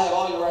yours. I have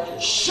all your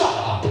records. Shut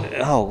up.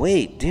 Oh,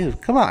 wait,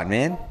 dude. Come on,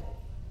 man.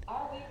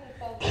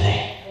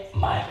 Play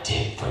my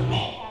tape for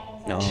me.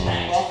 No.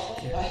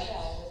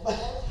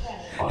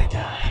 Or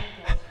die.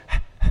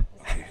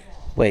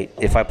 Wait,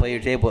 if I play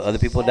your tape, will other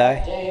people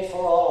die?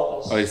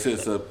 Oh, he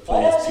says please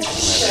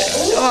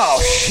keep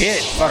Oh,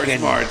 shit.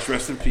 Fucking March,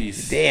 rest in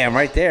peace. Damn,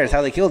 right there is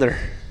how they killed her.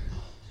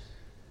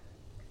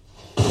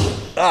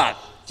 Ah.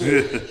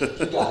 You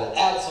got it.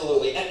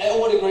 Absolutely. And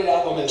what a great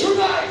album it is.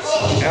 Tonight!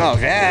 Oh,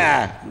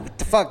 yeah. What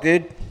the fuck,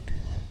 dude?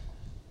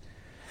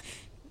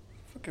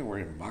 Fucking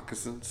wearing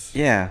moccasins.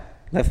 Yeah.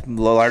 Left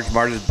Large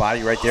Marge's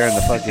body right there in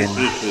the fucking in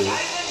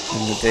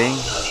the thing.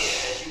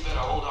 You better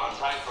hold on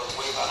tight because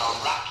we're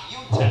gonna rock you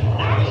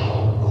tonight.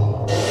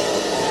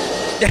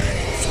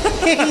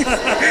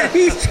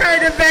 He's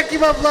trying to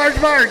vacuum up Large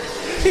Marge.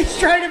 He's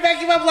trying to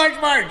vacuum up Large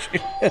Marge.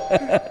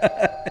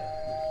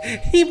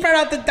 He brought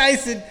out the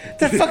Dyson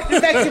to fucking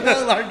vacuum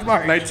out Large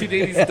Marge.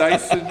 1980s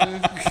Dyson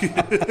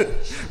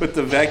with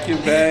the vacuum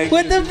bag.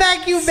 With the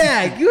vacuum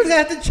bag. You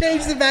have to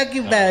change the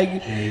vacuum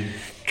bag.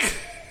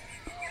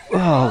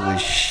 Holy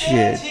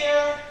shit.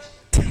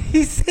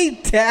 He say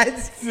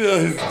Dad's?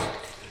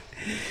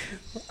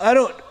 I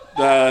don't.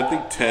 I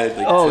think Ted.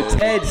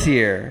 Ted's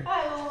here.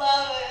 I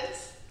love it.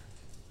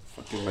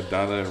 Fucking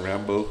Madonna and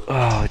Rambo.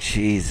 Oh,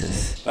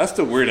 Jesus. That's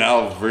the Weird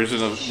Al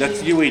version of.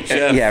 That's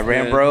UHF. Yeah,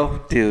 Rambo.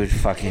 Dude,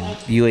 fucking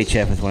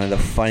UHF is one of the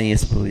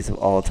funniest movies of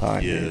all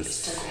time.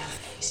 Yes.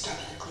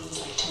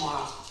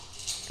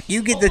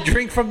 You get the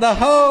drink from the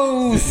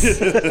hose.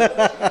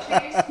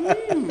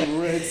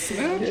 Red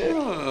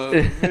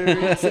Snapper.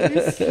 Very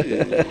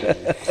tasty.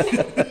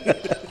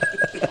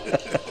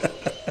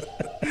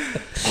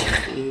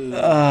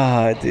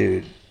 Ah,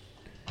 dude.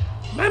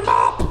 My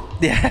mop.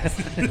 Yes.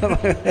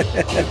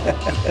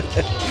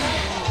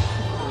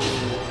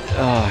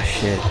 Oh,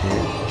 shit,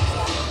 dude.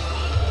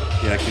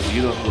 Yeah, because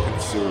you don't look like a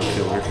serial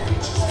killer.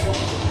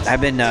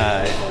 I've been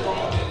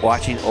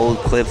watching old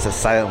clips of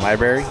Silent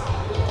Library.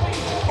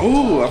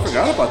 Oh, I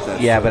forgot about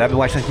that. Yeah, but I've been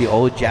watching like the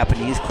old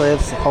Japanese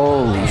clips.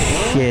 Holy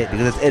shit!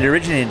 Because it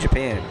originated in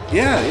Japan.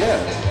 Yeah,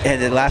 yeah.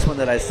 And the last one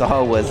that I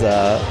saw was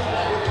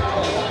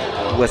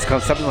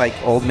something like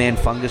Old Man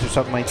Fungus or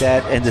something like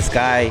that. And this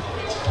guy,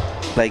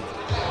 like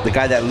the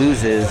guy that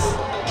loses,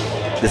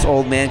 this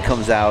old man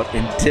comes out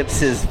and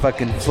dips his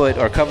fucking foot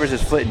or covers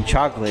his foot in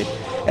chocolate,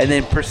 and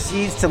then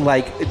proceeds to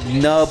like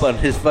nub on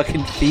his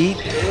fucking feet.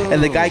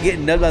 And the guy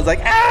getting nubbed on is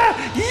like, ah!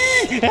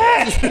 Yee,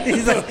 ah!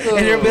 He's like,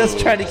 and everybody else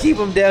trying to keep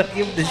him down,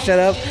 keep him to shut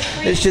up.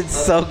 This shit's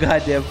so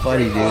goddamn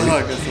funny, dude.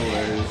 Oh, that's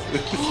hilarious.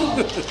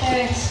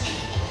 Thanks.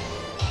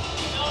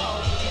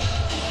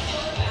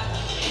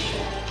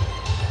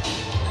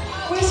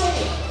 Where's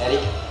Eddie?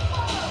 Eddie?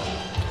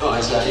 Oh,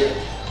 he's not here.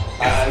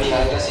 I mean, I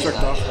guess he's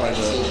Struck not off here. by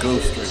the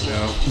ghost right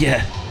now.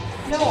 Yeah.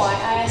 No, I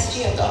asked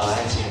you. I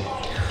didn't see him.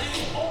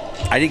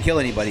 I didn't kill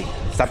anybody.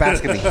 Stop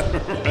asking me.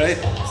 Right?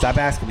 Stop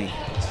asking me.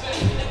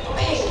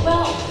 Hey,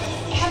 well,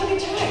 have a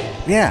good time.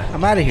 Yeah,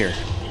 I'm out of here.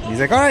 He's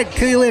like, all right,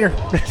 kill you later.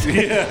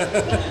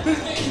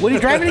 What are you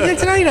driving again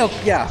tonight? No,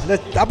 yeah,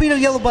 I'll be in a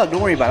yellow bug.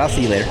 Don't worry about it. I'll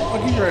see you later. I'll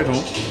give you a ride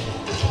home.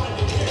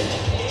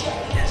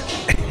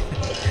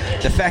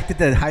 The fact that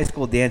the high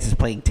school dance is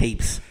playing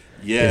tapes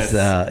Yes.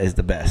 is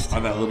the best.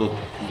 On that little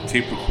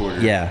tape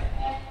recorder. Yeah.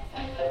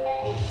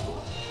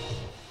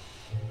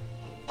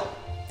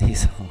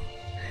 He's.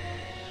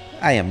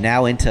 I am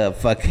now into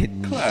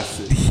fucking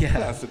Classic. yeah,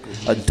 Classical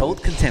music.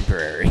 adult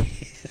contemporary.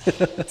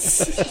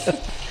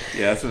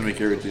 Yeah, that's gonna make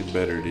everything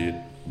better, dude.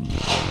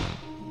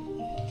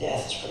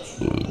 That's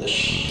perfect.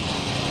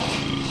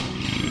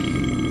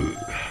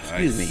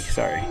 Excuse me,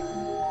 sorry.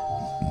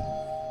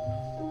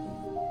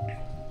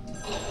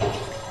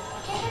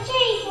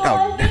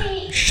 Oh,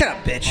 shut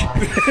up, bitch.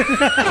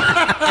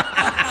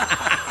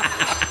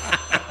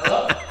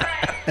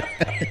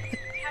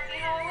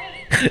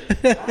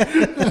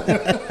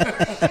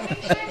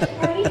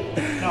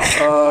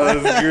 Oh,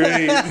 that's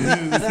great.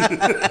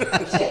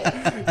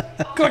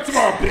 Come back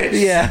tomorrow,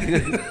 bitch. Yeah.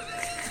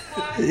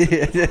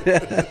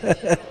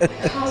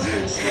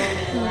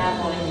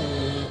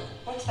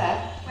 What's that?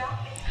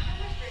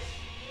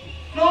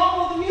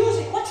 No, the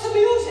music. What's the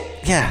music?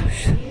 Yeah.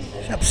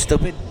 Shut up,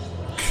 stupid.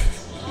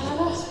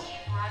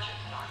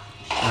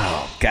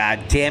 Oh, God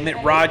damn it,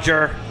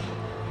 Roger.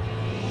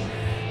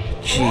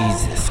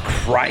 Jesus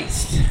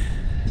Christ.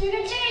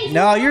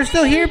 No, you're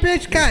still here,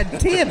 bitch? God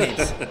damn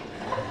it.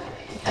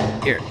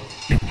 Here.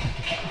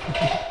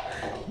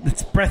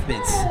 It's breath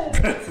mints.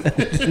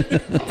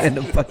 And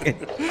the fucking.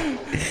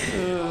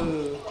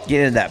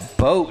 Get in that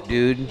boat,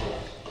 dude.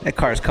 That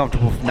car is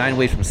comfortable 9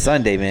 ways from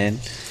Sunday, man.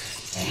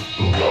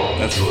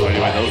 That's funny,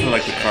 man. Those are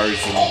like the cars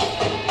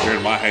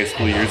during my high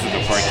school years in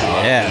the parking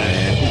lot. Yeah,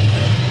 man.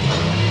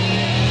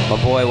 My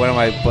boy, one of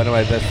my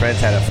best friends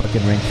had a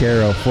fucking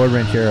Ranchero, Ford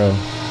Ranchero.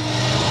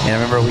 And I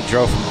remember we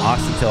drove from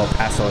Austin to El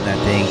Paso in that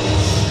thing.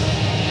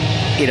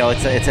 You know,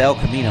 it's El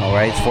Camino,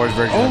 right? It's Ford's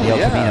version of the El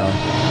Camino.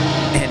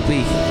 And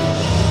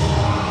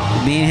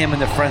me and him in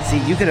the front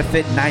seat, you could have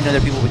fit 9 other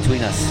people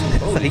between us.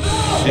 Like,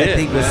 that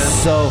thing was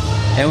so...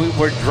 And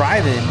we're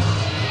driving,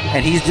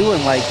 and he's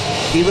doing like...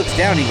 He looks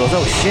down, he goes,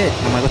 oh shit.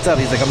 I'm like, what's up?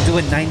 He's like, I'm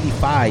doing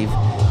 95.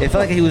 It felt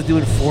like he was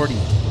doing 40.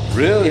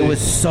 Really? It was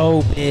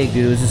so big,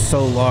 dude. It was just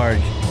so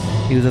large.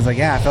 He was just like,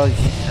 yeah, I felt like...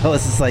 I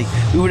was just like...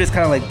 We were just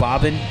kind of like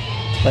bobbing,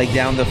 like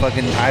down the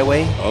fucking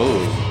highway.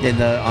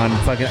 On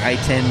fucking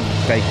I-10,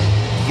 like...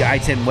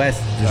 I-10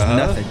 West, there's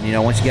nothing. You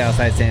know, once you get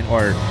outside 10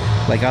 or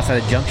like outside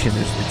of Junction,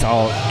 it's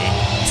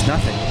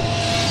nothing.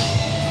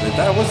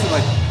 That wasn't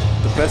like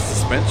the best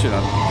suspension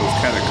on those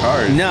kind of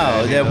cars.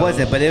 No, it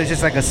wasn't. But it was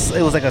just like a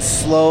slow,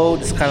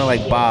 just kind of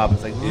like bob.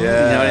 It's like, you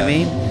know what I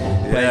mean?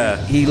 Yeah.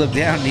 But he looked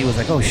down and he was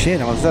like, oh shit,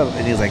 what's up?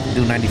 And he was like,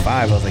 do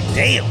 95. I was like,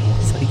 damn.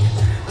 It's like,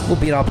 we'll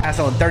be in El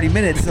Paso in 30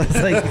 minutes. I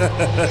was like,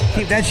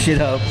 keep that shit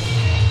up.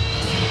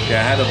 Yeah,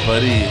 I had a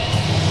buddy.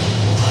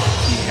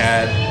 He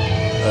had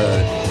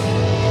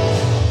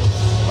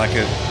like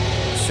a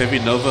Chevy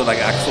Nova, like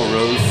Axl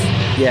Rose.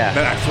 Yeah.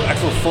 Not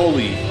Axl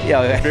Foley.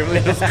 Yeah,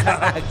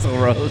 Axl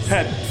Rose.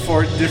 Had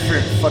 4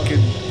 different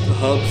fucking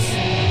hubs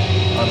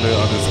on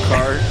his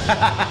car.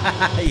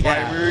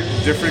 Primer,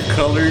 different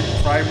colored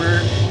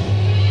primer.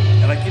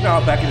 And like, you know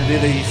how back in the day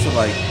they used to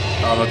like,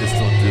 I don't know if they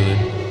still do it.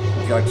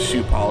 You got like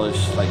shoe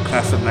polish, like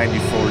class of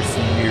 94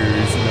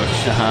 seniors, you know,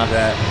 shit like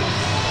that.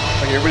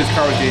 Like everybody's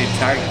car was getting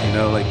tagged, you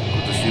know, like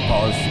with the shoe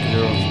polish, because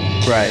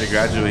everyone's trying to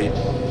graduate.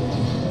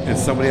 And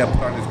somebody had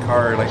put on his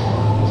car like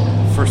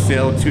for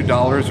sale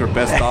 $2 or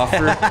best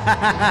offer,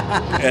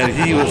 and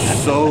he was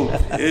so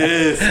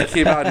pissed. He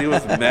came out and he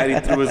was mad. He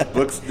threw his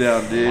books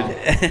down, dude.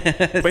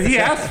 But he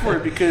asked for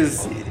it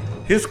because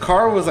his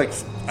car was like,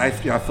 I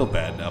feel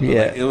bad now. But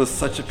like, it was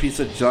such a piece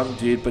of junk,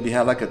 dude. But he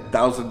had like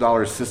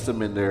 $1,000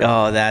 system in there.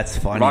 Oh, that's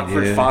funny,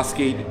 Rockford dude.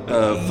 Fosgate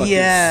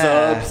fucking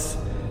subs.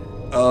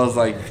 I was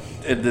like,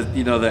 and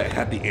you know that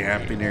had the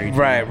amp and everything.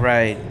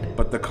 Right.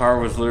 But the car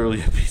was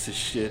literally a piece of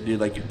shit, dude.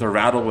 Like, the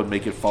rattle would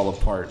make it fall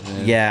apart,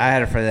 man. Yeah, I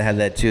had a friend that had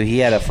that, too. He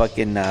had a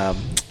fucking,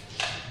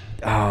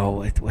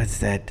 what's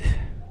that?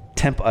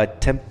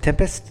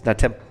 Tempest? No,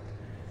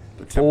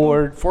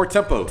 Ford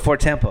Tempo. Ford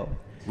Tempo.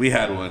 We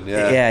had one,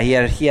 yeah.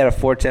 Yeah, he had a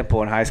Ford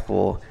Tempo in high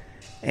school.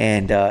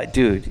 And,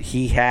 dude,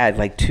 he had,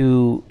 like,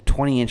 2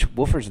 20-inch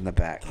woofers in the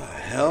back. The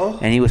hell?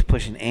 And he was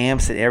pushing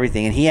amps and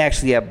everything. And he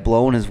actually had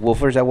blown his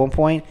woofers at one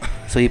point.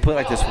 So he put,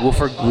 like, this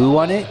woofer glue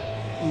on it.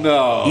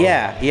 No.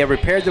 Yeah, he had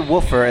repaired the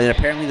woofer, and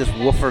apparently this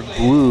woofer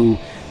glue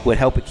would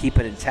help it keep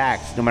it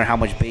intact, no matter how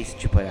much bass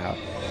that you put out.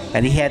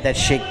 And he had that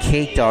shit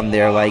caked on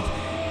there, like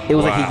it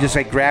was like he just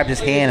like grabbed his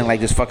hand and like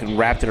just fucking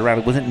wrapped it around.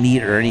 It wasn't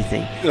neat or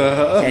anything,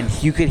 and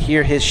you could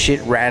hear his shit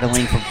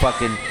rattling from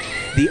fucking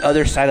the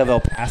other side of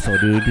El Paso,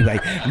 dude.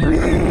 Like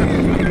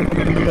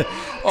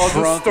all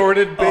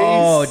distorted bass.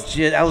 Oh,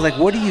 shit! I was like,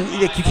 what do you?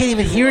 Like, you can't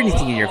even hear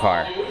anything in your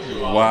car.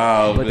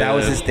 Wow, but that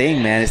was his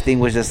thing, man. His thing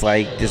was just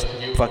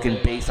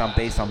fucking bass on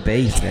bass on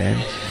bass,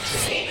 man.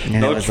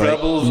 And no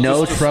trebles, like,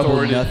 no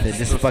treble, nothing.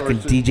 Just fucking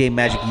DJ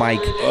Magic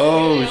Mike.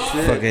 Oh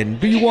shit! Fucking.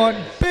 Do you want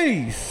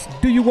bass?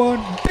 Do you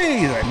want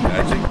bass? Like,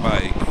 Magic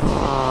Mike.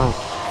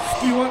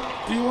 Do you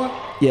want?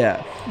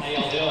 Yeah. How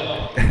y'all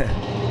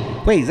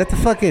doing? Wait, is that the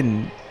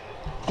fucking?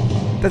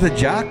 That's a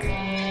jock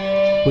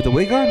with the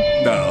wig on?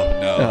 No.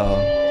 Oh.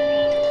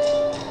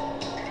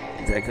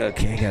 He's like,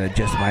 okay, I gotta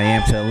adjust my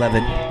amp to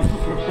 11.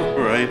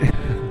 Right.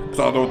 Cause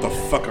I don't know what the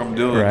fuck I'm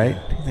doing. Right.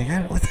 He's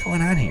like, what's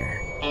going on here?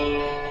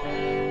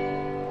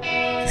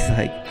 He's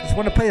like, I just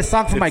want to play a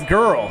song for my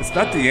girl. It's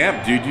not the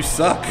amp, dude. You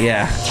suck.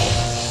 Yeah.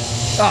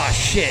 Oh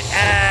shit!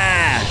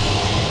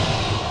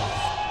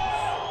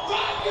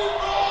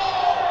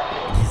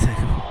 He's like,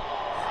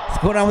 what's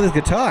going on with his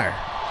guitar?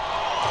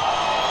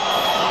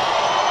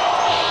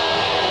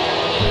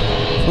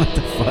 What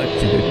the fuck,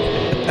 dude?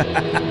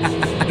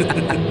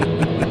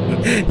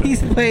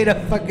 He's playing a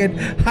fucking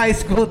high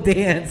school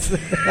dance.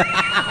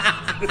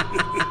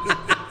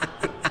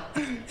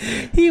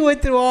 He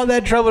went through all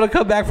that trouble to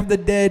come back from the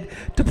dead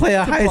to play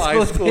a high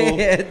school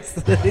dance.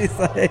 He's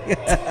like,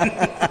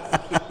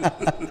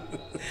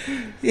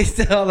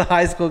 all the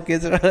high school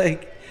kids are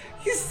like,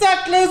 "You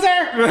suck,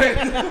 loser!" Right.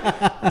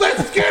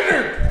 Let's get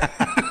her.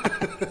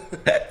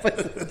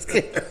 Let's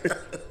get her.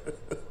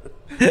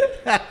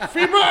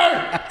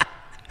 Freebird.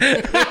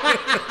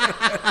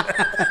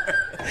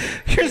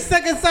 Your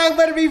second song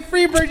better be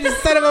Freebird, you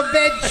son of a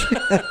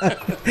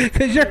bitch.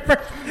 Because your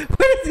first,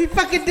 what is he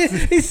fucking do?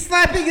 He's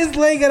slapping his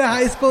leg at a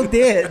high school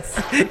dance.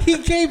 He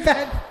came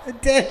back from the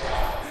dead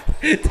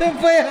to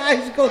play a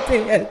high school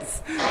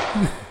dance.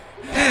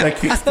 That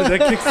kicks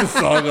the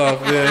song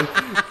off, man.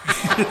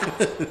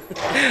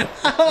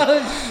 Oh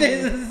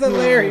shit, this is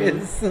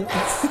hilarious.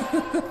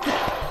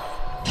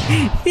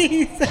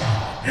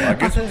 I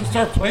guess we can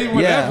start playing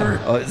whatever.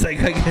 Yeah. Oh, it's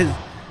like, I guess.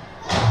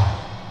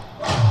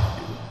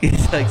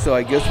 He's like, so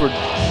I guess we're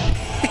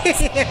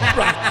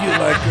rock you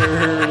like a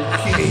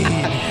hurricane.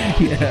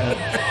 Yeah.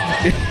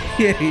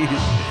 Yeah.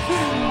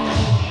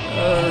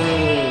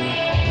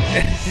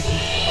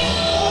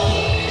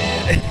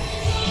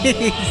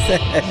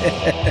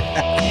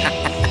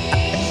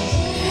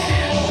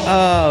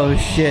 Oh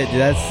shit, dude,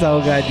 that's so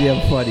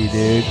goddamn funny,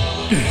 dude.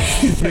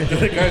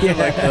 The guys are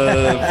like,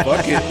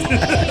 fuck it.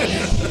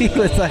 He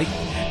was like,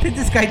 did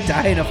this guy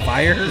die in a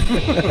fire?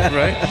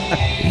 Right?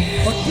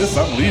 Fuck this,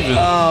 I'm leaving.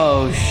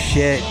 Oh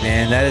shit,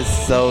 man, that is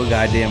so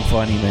goddamn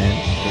funny, man.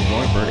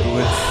 Roy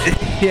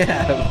Berkowitz.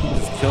 Yeah.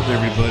 Just killed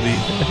everybody.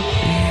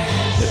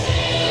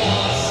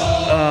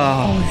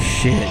 Oh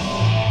shit.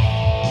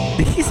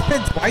 Did he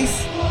spin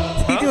twice?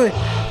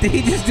 Did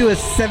he just do a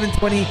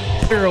 720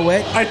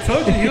 pirouette? I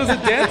told you, he was a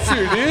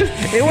dancer, dude.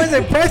 It was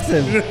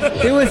impressive.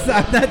 It was.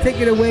 I'm not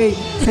taking away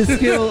his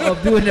skill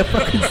of doing a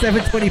fucking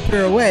 720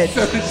 pirouette.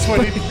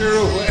 720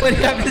 pirouette. But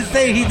I'm just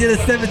saying he did a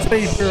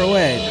 720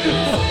 pirouette.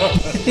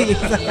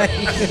 He's like,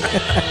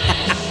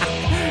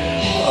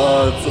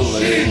 oh, it's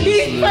hilarious.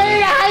 He's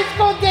playing a high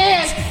school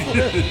dance.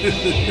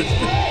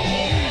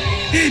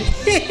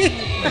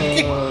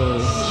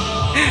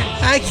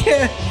 I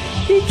can't.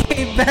 He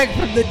came back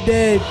from the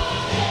dead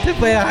to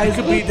play a high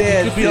school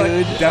dance, be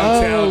dude. like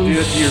downtown, dude,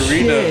 at the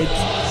arena. Shit.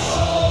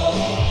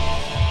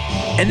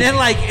 And then,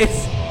 like,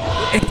 it's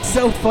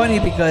so funny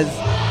because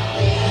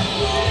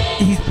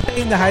he's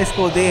playing the high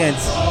school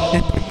dance,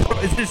 and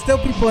there's still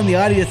people in the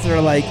audience that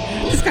are like,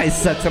 "This guy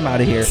sucks. I'm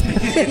out of here."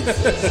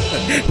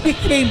 He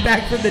came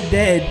back from the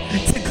dead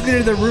to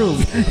clear the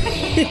room.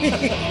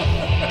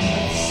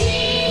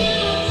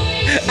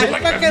 I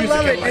fucking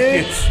love it,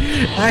 dude.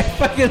 I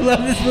fucking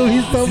love this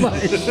movie so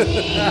much.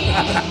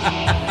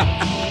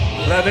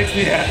 That makes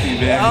me happy,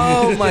 man.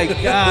 Oh my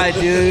god,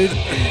 dude.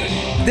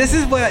 This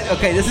is what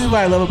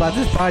I love about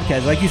this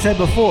podcast. Like you said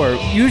before,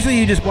 usually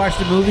you just watch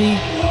the movie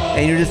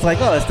and you're just like,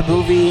 oh, it's the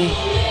movie.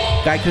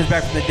 Guy comes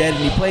back from the dead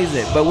and he plays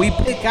it. But we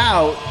pick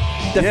out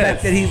the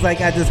fact that he's like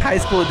at this high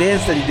school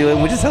dance that he's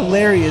doing, which is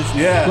hilarious.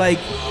 Yeah. Like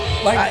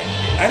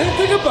I didn't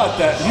think about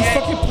that. He's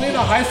fucking playing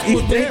a high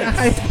school dance. He's playing a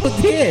high school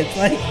dance.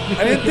 Like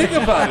I didn't think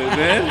about it,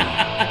 man.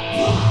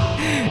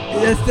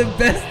 That's the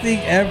best thing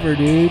ever,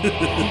 dude.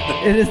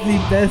 It is the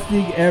best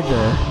thing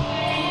ever.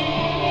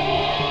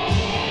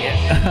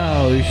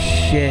 Oh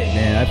shit,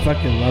 man! I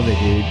fucking love it,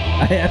 dude.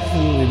 I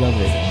absolutely love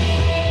it.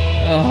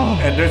 Oh.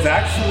 And there's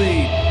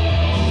actually,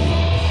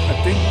 I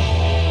think,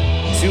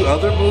 2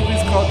 other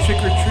movies called Trick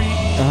or Treat.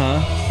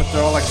 But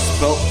they're all like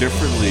spelt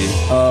differently.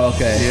 Oh,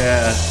 okay.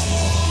 Yeah.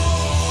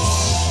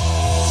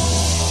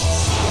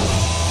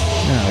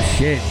 Oh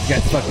shit! You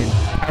got fucking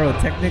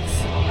pyrotechnics.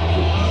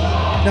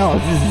 No,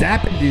 it's just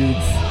zapping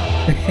dudes.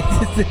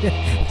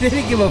 They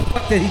didn't give a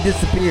fuck that he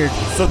disappeared.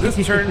 So this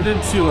turned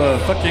into a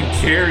fucking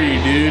Carrie,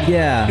 dude.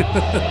 Yeah.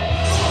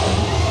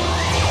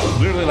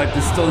 Literally, like,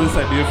 they stole this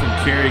idea from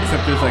Carrie,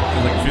 except there's like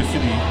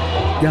electricity.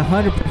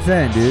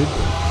 100%, dude.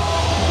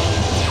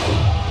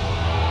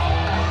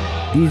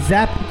 He's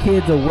zapping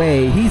kids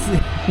away. He's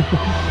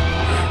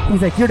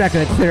like, you're not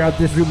gonna clear out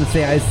this room and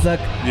say I suck.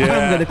 Yeah.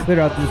 I'm gonna clear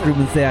out this room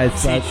and say I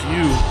suck. Teach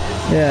you.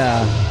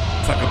 Yeah.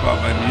 Talk about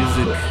my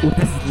music. With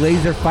this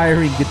laser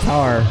firing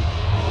guitar.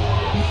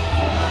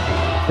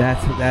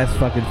 That's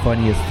fucking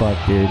funny as fuck,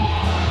 dude.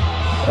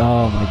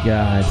 Oh my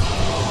god.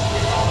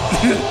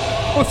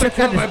 I'll check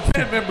out my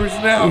band members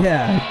now.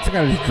 Yeah, check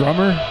out his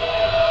drummer.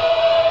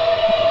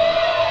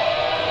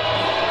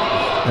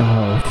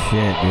 Oh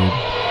shit, dude.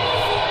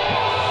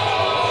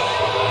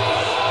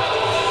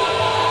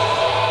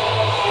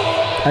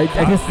 I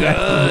just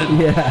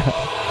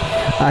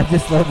I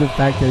just love the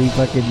fact that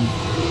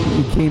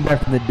he came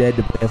back from the dead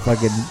to play a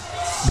fucking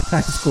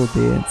high school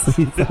dance.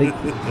 He's like,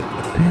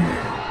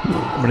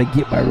 I'm gonna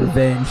get my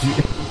revenge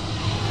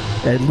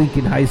at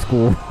Lincoln High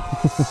School.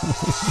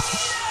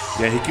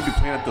 Yeah, he could be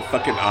playing at the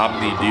fucking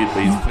Omni, dude,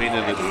 but he's playing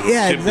in the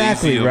yeah,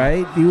 exactly, gymnasium.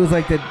 right? He was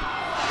like the.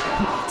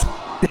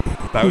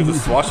 That was a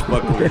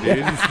swashbuckler,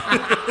 dude.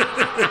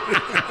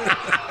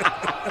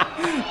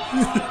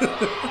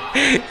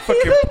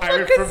 Fucking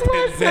pirate from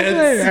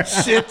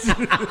Penzance. Shit.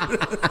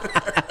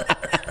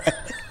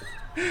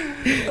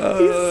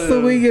 He's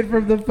swinging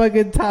from the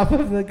fucking top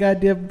of the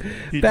goddamn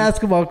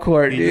basketball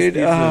court, dude.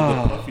 The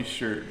puffy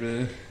shirt,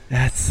 man.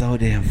 That's so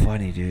damn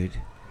funny, dude.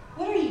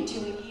 What are you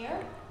doing here?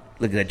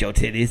 Look at that, Joe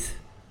titties.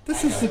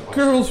 This is the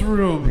girls'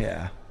 room.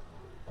 Yeah.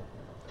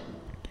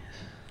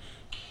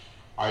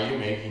 Are you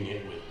making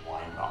it with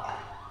wine bar?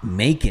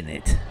 Making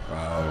it.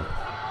 Wow.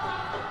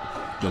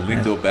 The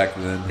lingo back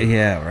then.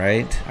 Yeah,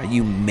 right? Are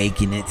you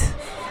making it?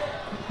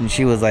 And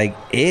she was like,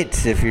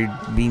 it, if you're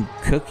being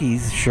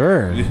cookies,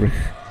 sure.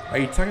 Are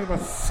you talking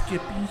about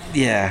Skippy?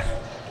 Yeah.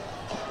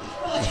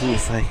 He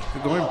was like...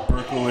 You're going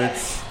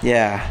Berkowitz.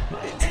 Yeah.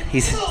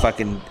 He's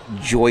fucking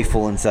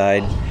joyful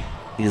inside.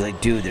 He's like,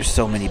 dude, there's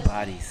so many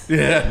bodies.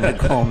 Yeah. I'm gonna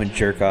go home and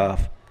jerk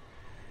off.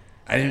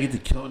 I didn't get to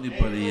kill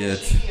anybody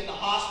yet. In the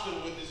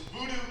hospital with this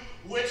voodoo,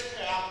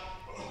 witchcraft,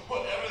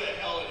 whatever the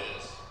hell it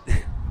is.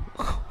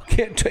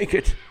 Can't take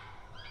it.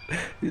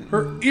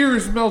 Her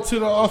ears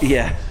melted off.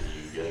 Yeah.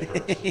 You gotta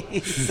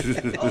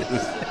go in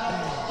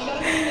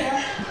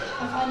there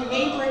and find the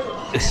main breaker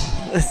box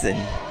Listen.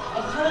 and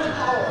turn the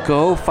power.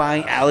 Go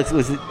find Alex.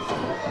 Was it?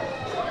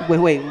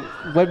 Wait.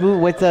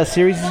 What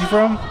series is he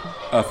from?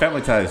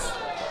 Family Ties.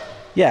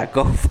 Yeah,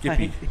 go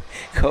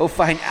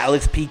find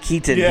Alex P.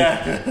 Keaton.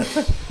 Yeah.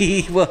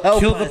 He will help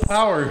Kill us. the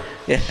power.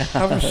 Yeah.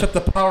 Have him shut the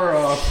power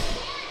off.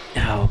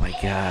 Oh, my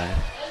God.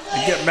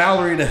 And get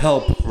Mallory to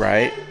help.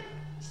 Right?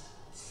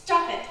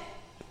 Stop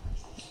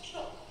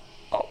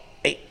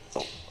it.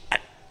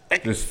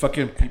 There's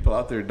fucking people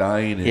out there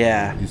dying. And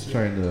Yeah. He's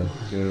trying to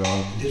get it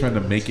on. He's trying to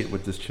make it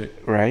with this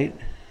chick. Right?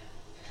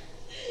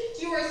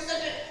 You are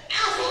such an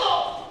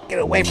asshole. Get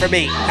away from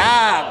me.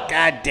 Ah,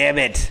 God damn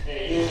it.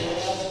 Hey,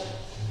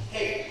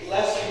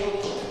 Leslie.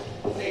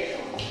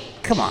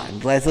 Come on,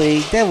 Leslie.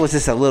 That was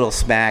just a little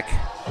smack.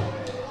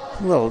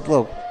 A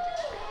little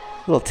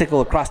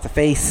tickle across the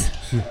face.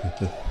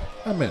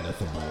 I meant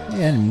nothing by it. I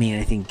didn't mean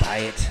anything by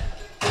it.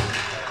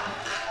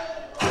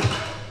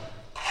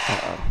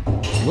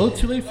 A little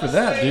too late for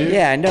that, dude.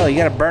 Yeah, I know. You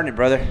gotta burn it,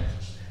 brother.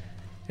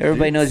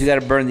 Everybody knows you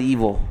gotta burn the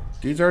evil.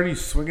 Dude's already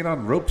swinging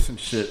on ropes and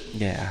shit.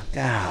 Yeah.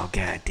 Oh,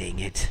 God dang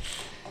it.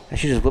 I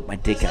should just whip my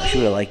dick out. She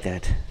would have liked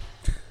that.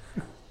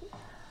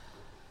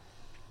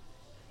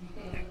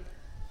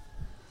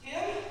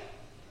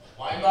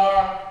 Wine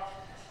bar.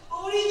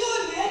 Oh, what are you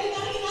doing, man? You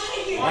gotta get out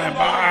of here. Wine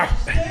bar.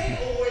 Stay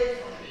away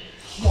from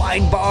me.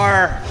 Wine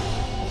bar.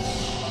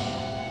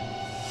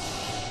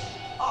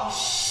 Oh,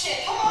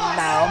 shit. Come on.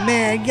 Oh,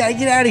 man. You gotta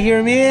get out of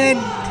here, man.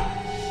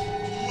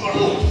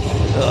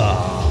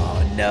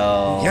 Oh,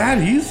 no. God,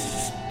 he's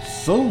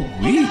so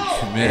weak,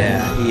 man.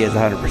 Yeah, he is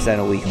 100%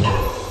 a weak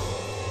man.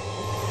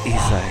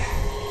 He's like...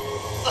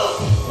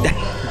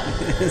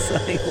 it's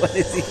like, what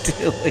is he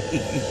doing?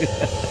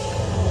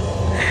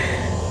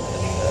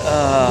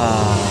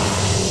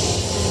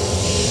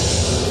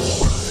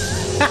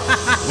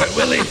 Wet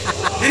Willie.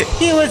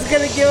 He was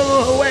gonna give him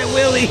a wet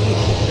willy.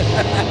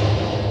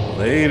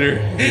 Later.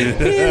 He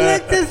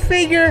licked his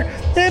finger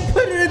and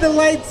put it in the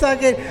light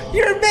socket.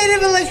 You're made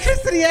of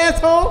electricity,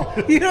 asshole.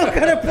 You don't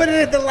gotta put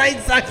it in the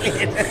light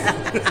socket.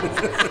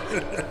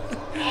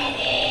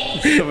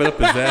 Shove it up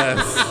his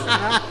ass.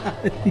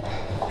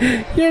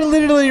 You're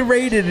literally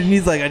rated, and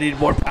he's like, I need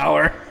more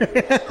power.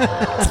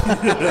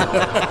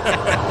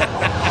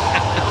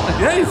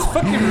 Yeah, he's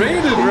fucking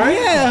rated, right?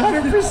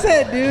 Yeah,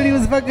 100%, dude. He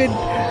was fucking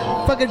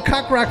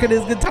cock rocking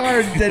his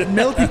guitar and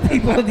melting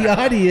people in the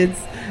audience.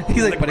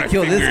 He's like, but I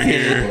kill this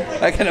kid. Here.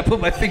 I gotta put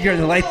my finger in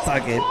the light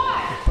socket.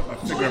 Put my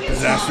finger up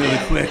his ass really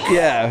quick.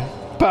 Yeah,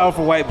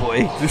 powerful white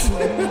boy.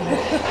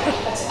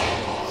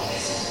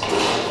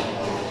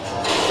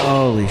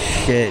 Holy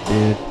shit,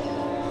 dude.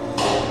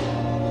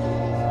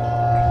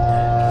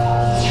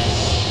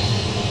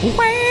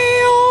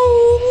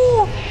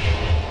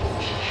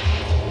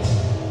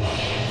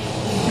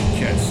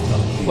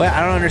 Well, I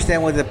don't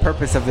understand what the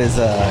purpose of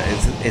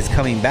his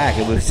coming back.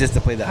 It was just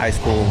to play the High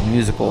School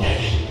Musical.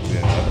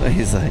 Yeah.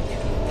 He's like,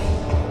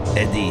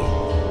 Eddie.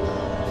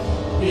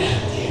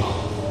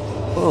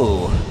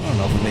 Oh, I don't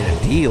know if we made a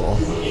deal.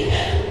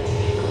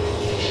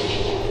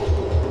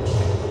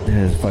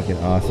 This is fucking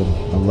awesome.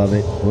 I love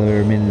it.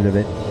 Every minute of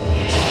it.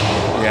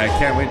 Yeah, I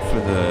can't wait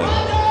for the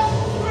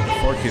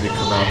 4K to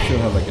come out. She'll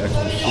have like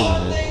extra shit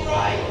in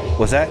it.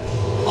 What's that?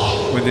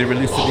 When they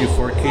release the new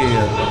 4K,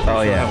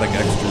 oh yeah, have like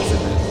extras in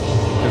it.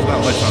 There's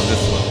not much on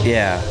this one.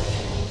 Yeah.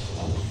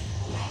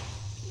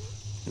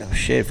 No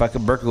shit.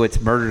 Fucking Berkowitz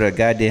murdered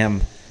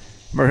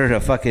a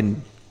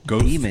fucking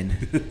ghost demon.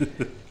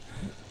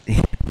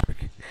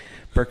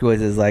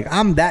 Berkowitz is like,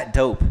 I'm that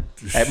dope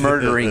at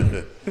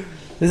murdering.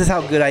 This is how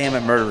good I am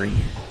at murdering.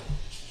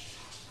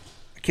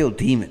 I kill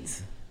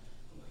demons.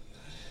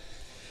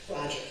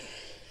 Roger,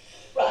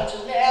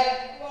 man.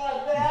 Come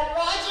on, man.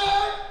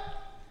 Roger.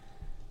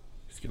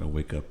 He's gonna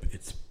wake up.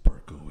 It's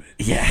Berkowitz.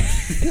 Yeah.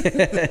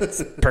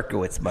 It's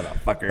Berkowitz,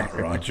 motherfucker. Not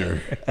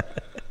Roger.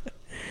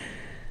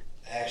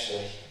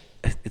 Actually.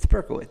 It's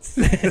Berkowitz.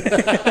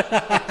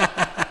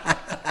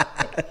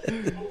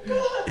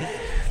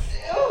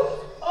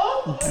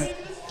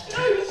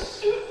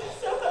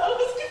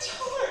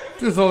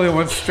 There's only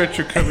one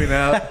stretcher coming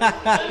out.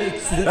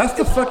 That's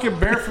the fucking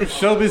bear from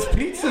Showbiz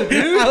Pizza,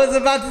 dude. I was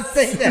about to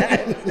say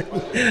that.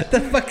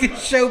 The fucking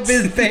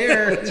Showbiz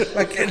bear.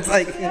 It's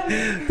like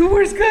the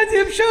worst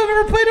goddamn show I've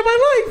ever played in my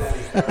life.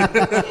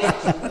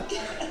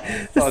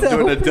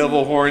 Doing the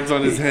devil horns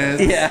on his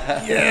hands.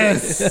 Yeah.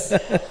 Yes.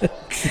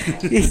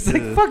 He's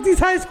like, fuck these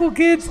high school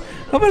kids.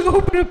 I'm gonna go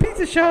open a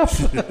pizza shop.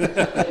 It's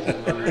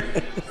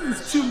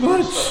too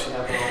much.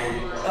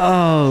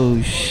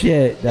 Oh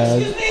shit,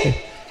 dog.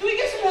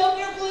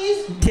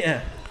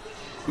 Yeah.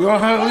 We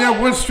have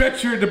one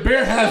stretcher. The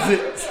bear has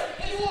it.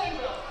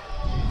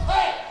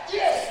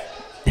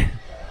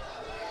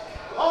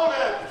 Hold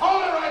it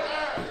right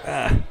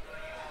there.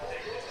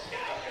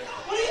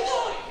 What are you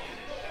doing?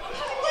 I'm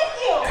coming with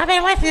you.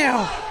 Coming with you.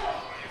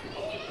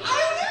 I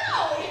don't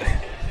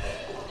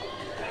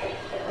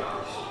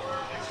know.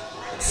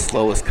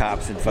 Slowest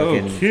cops in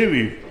fucking. Oh,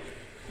 kitty.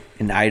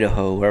 In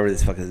Idaho, wherever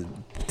this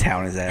fucking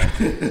town is at.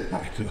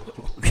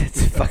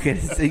 It's fucking.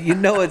 You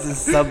know, it's a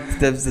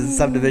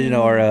subdivision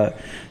or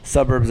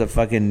suburbs of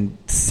fucking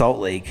Salt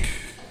Lake.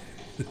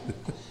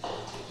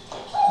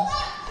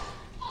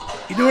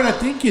 You know what? I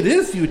think it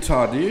is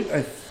Utah, dude.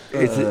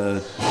 Is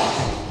it?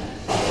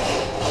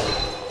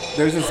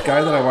 There's this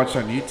guy that I watch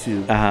on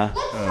YouTube.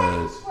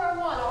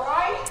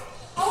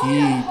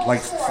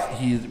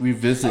 He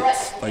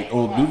revisits like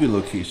old movie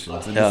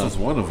locations, and this is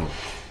one of them.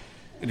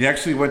 And he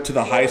actually went to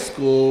the high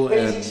school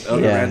and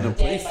other random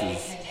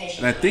places.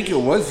 And I think it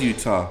was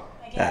Utah.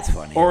 That's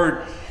funny.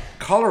 Or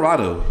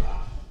Colorado.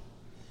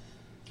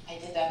 I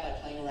did that by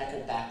playing a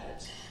record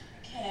backwards.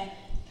 Okay.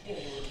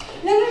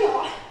 No,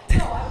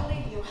 I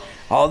believe you.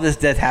 All this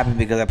death happened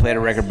because I played a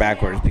record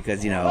backwards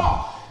because, you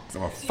know.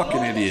 I'm a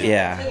fucking idiot.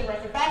 Yeah.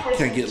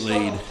 Can't get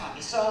laid.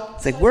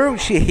 It's like, where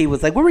was she? He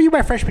was like, where were you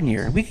my freshman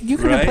year? You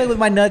could have played with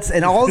my nuts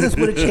and all this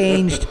would have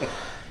changed.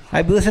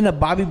 I'd be listening to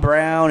Bobby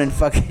Brown and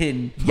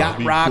fucking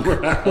Yacht Rock. There's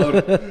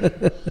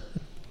a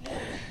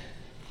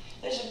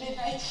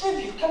midnight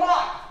tribute. Come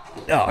on.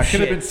 Oh, I could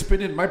have been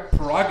spinning my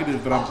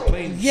prerogative, but I'm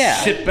playing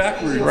shit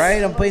backwards.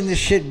 Right? I'm playing this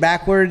shit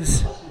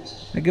backwards.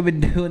 I could have been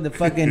doing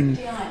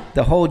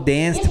the whole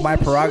dance to my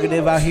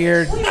prerogative out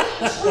here.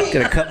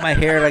 Could have cut my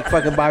hair like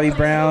fucking Bobby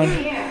Brown.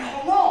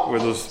 Wear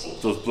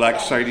those black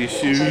shiny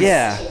shoes.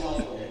 Yeah.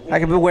 I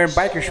could be wearing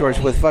biker shorts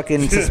with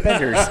fucking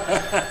suspenders.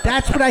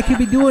 That's what I could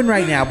be doing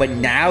right now. But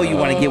now you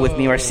want to get with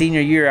me our senior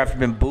year after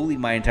been bullied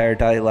my entire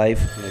life.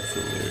 That's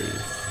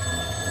hilarious.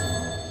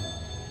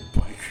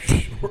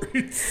 Biker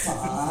shorts.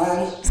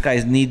 This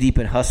guy's knee deep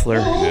in Hustler.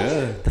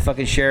 Yeah. The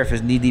fucking sheriff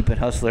is knee deep in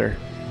Hustler.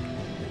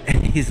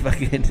 And he's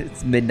fucking,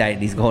 it's midnight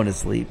and he's going to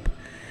sleep.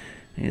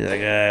 He's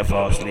like, I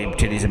fall asleep,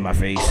 titties in my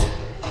face.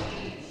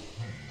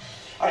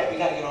 All right, we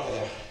gotta get over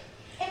there.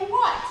 And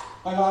what?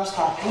 My mom's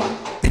car. Come on.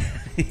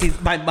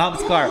 He's my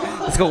mom's car.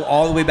 Let's go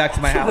all the way back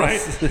to my house. Right?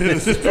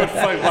 Let's just drive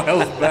 5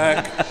 miles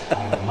back.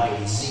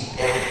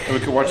 And we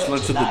can watch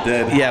Lunch of the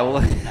Dead. Yeah,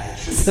 well,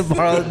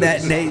 tomorrow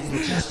that night,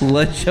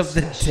 Lunch of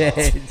the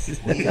Dead.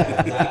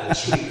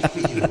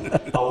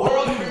 A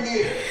world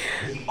premiere.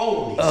 The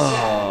only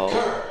Sam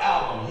Kerr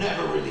album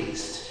never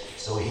released.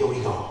 So here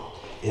we go.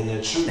 In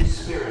the true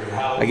spirit of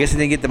how I guess he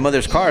didn't get the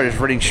mother's car. Just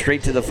running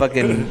straight to the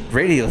fucking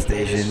radio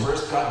station.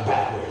 first got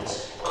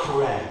backwards.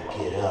 Crank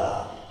it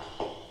up.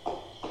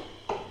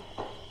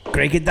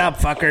 Crank it up,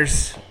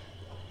 fuckers.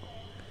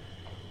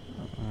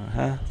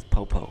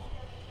 Popo.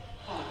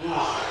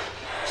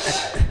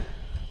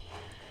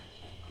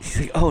 He's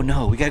like, oh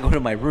no, we gotta go to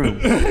my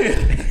room.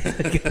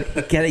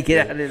 Gotta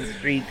get out of the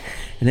street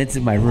and into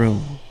my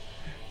room.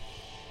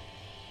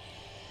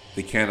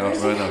 They can't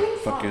outrun a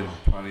fucking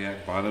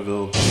Pontiac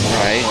Bonneville.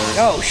 Right?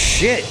 Oh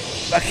shit!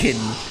 Fucking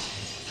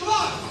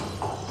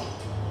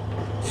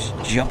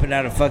just jumping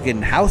out of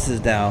fucking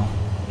houses now.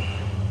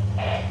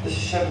 This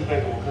is 7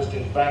 Baker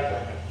Christine's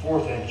backpack at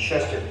 4th and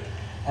Chester.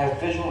 I have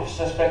visual of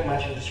suspect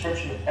matching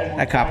description of Edward.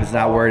 That cop is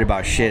not worried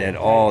about shit at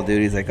all,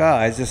 dude. He's like, oh,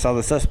 I just saw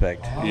the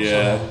suspect.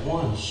 Yeah.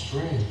 One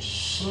strange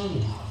son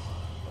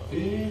of a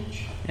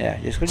bitch. Yeah,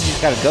 you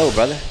just gotta go,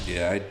 brother.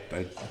 Yeah,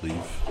 I'd leave.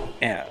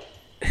 Yeah.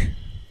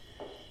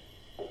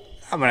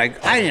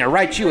 I need to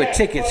write you a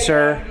ticket,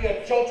 sir. Be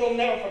a jolt you'll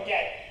never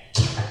forget.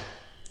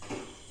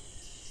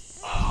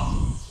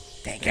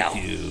 Thank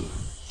you.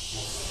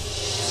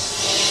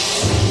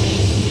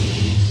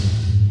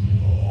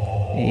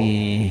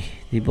 Did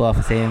he blow off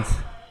his hands?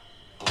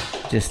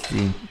 Just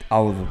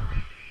all of them.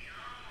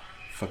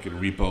 Fucking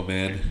Repo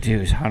Man.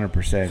 Dude,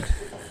 100%.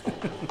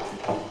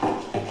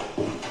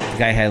 The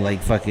guy had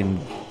like fucking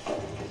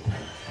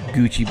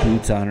Gucci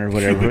boots on or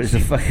whatever. It's a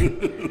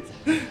fucking.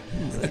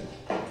 It's like,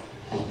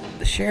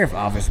 the sheriff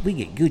office, we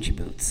get Gucci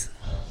boots.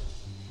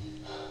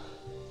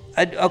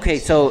 Okay,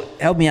 so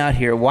help me out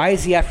here. Why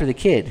is he after the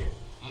kid?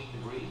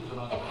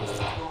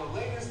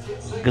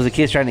 Because the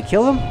kid's trying to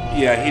kill him?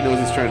 Yeah, he knows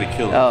he's trying to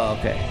kill him. Oh,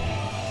 okay.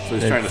 So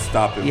he's trying to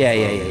stop him. Yeah.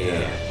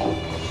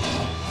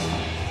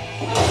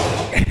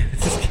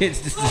 This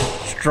kid's just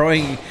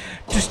destroying.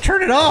 Just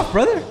turn it off,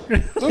 brother.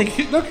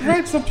 Look,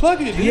 right, so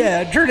plug it, dude.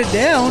 Yeah, turn it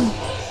down.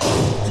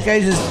 This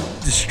guy's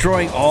just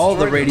destroying all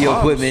the radio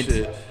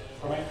equipment.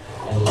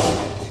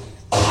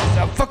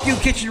 Fuck you,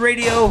 kitchen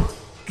radio.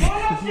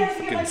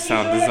 Fucking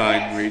sound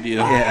design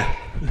radio. Yeah.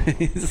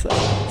 He's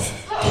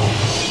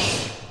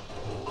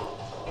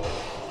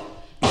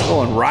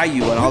going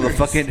Ryu on all the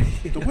fucking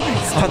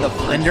on the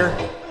blender,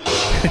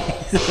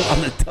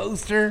 on the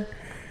toaster.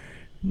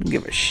 Don't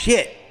give a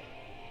shit.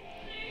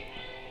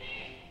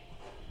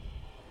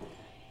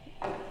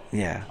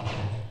 Yeah.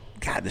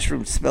 God, this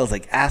room smells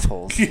like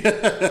assholes.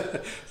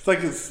 It's like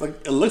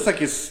it looks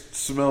like it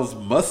smells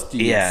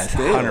musty. Yeah, it's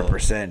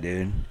 100%,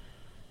 dude.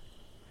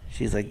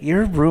 She's like,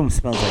 your room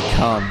smells like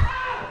cum.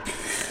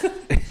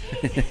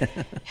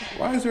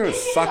 Why is there a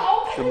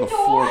sock on the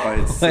floor by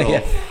itself?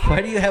 Yeah.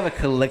 Why do you have a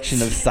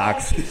collection of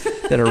socks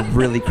that are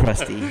really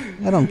crusty?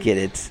 I don't get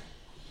it.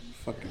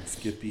 Fucking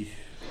Skippy.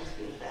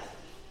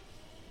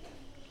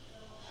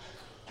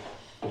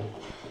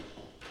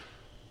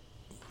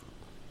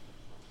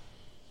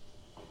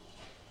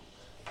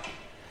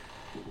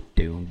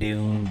 Doom,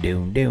 doom,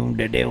 doom, doom,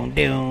 doom,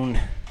 doom.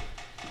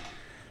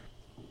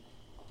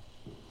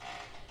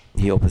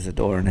 He opens the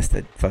door and it's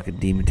that fucking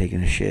demon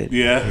taking a shit.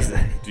 Yeah. He's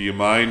like, do you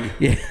mind?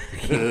 Yeah.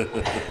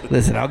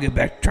 Listen, I'll get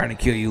back trying to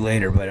kill you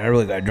later, but I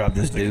really gotta drop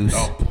this deuce.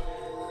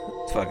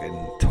 It's fucking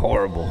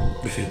horrible.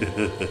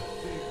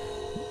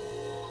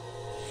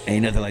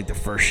 Ain't nothing like the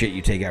first shit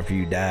you take after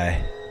you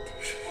die.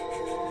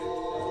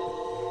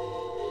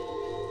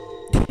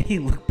 He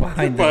looked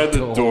behind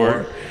the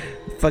door.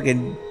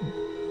 Fucking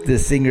the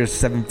singer's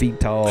 7 feet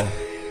tall.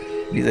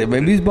 He's like,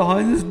 maybe he's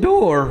behind this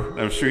door.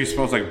 I'm sure he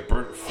smells like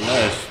burnt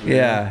flesh. Man.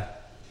 Yeah.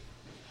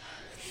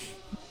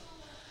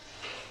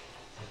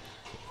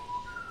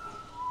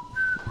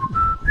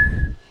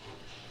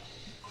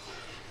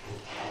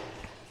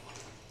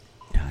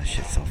 Oh, this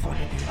shit's so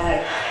funny, dude.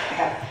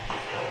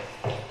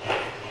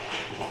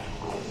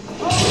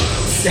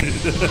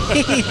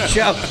 He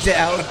jumped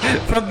out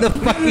from the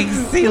fucking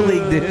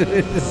ceiling,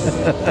 dude.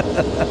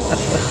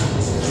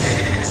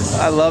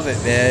 I love it,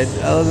 man.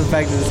 I love the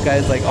fact that this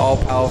guy's like all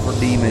powerful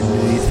demon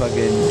and he's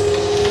fucking.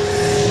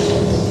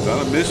 He's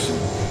on a mission.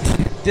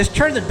 Just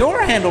turn the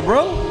door handle,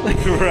 bro.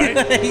 Right?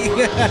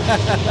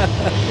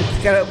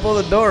 It's gotta pull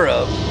the door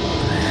up.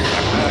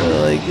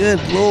 Like, good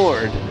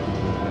lord.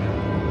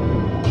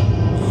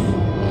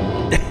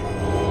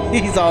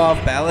 He's all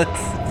off balance.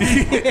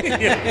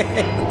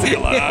 Yeah, took a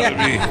lot out of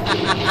me.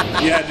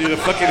 Yeah, dude, a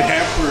fucking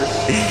hamper.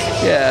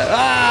 Yeah.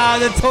 Ah,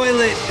 the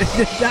toilet.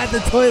 Not the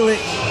toilet.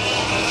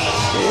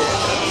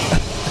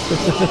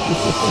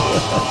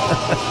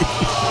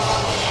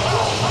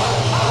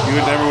 You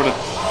would never would have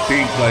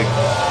think like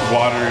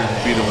water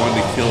would be the one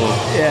to kill a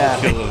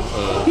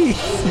monster.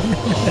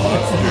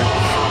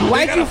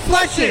 Why'd you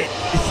flush it?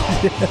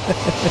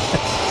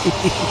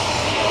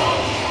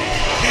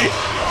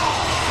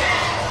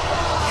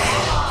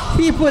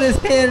 He put his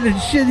hand in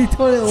shitty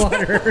toilet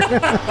water.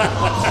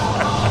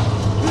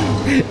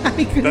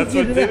 That's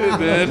what did it,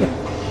 man.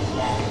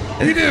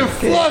 You didn't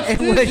flush,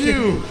 did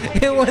you?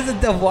 It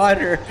wasn't the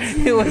water.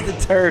 It was the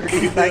turd.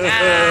 He's like,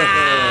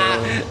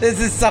 this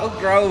is so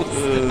gross.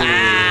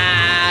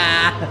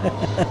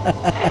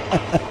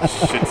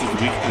 Shit's his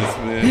weakness,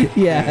 man.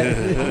 Yeah.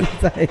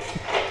 It's like,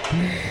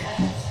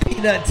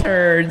 peanut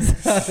turds.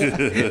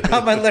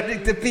 I'm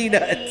allergic to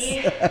peanuts.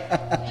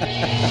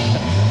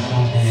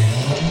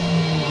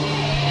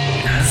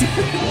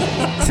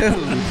 Dude,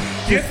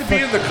 you have to be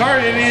in the car,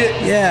 idiot.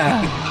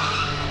 Yeah.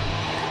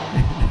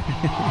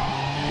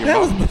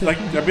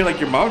 I'd be like,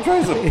 your mom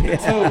drives a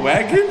pinto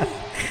wagon?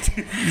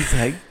 He's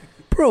like,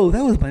 bro,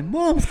 that was my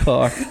mom's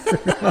car.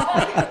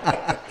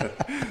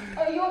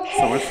 Are you okay?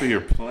 So much for your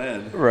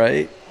plan.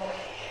 Right.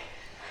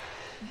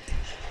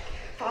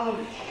 Follow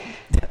me.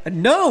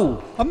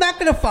 No, I'm not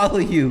going to follow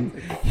you.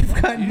 You've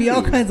gotten me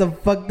all kinds of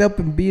fucked up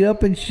and beat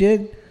up and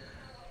shit.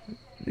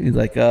 He's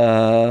like,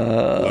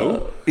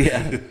 Hello?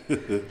 Yeah.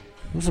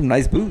 Those some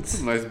nice boots.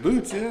 Some nice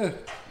boots, yeah.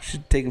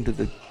 Should take him to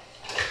the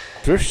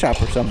thrift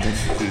shop or something.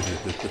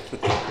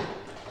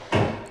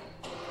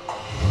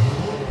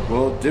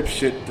 Well,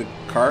 dipshit, the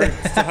car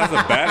still has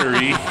a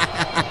battery.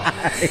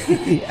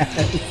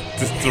 Yes.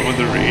 Just throwing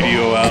the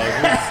radio out.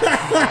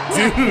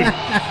 Dude,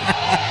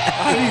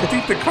 how do you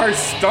think the car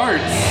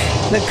starts?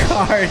 The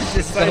car is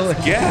just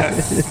Besides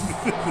gas.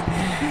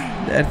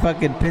 That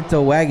fucking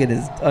Pinto wagon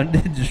is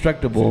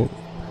indestructible.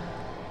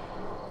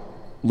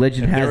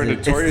 Legend has They were it.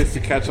 notorious to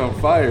catch on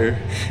fire.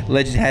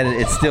 Legend had it.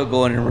 It's still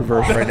going in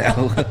reverse right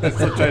now. I'm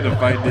still trying to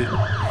find it.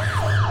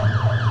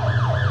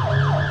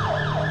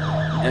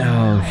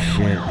 Oh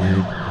shit,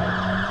 dude.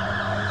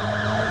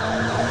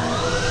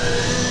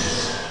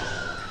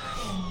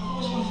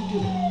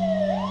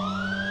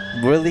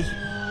 Really?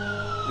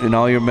 In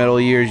all your metal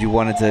years, you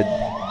wanted to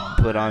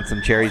put on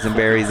some cherries and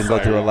berries and go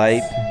through a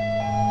light?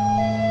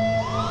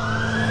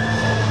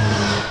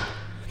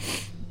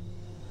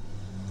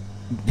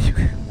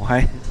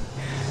 Why?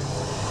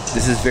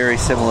 This is very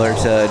similar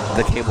to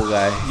the Cable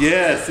Guy.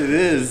 Yes, it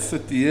is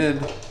at the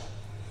end.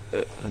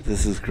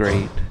 This is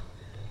great.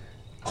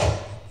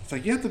 It's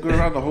like you have to go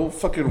around the whole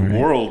fucking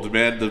world,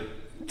 man, to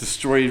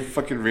destroy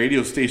fucking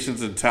radio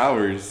stations and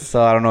towers.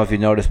 So I don't know if you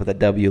noticed what that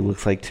W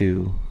looks like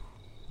too.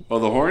 Oh,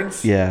 the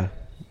horns? Yeah.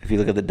 If you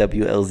look at the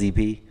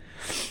WLZP,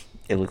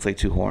 it looks like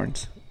 2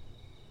 horns.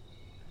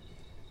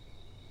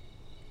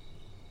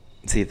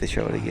 See if they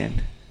show it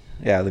again.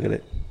 Yeah, look at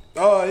it.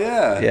 Oh,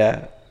 yeah.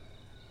 Yeah.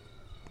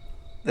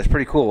 That's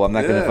pretty cool. I'm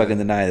not going to fucking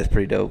deny it. That's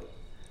pretty dope.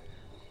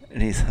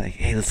 And he's like,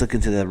 hey, let's look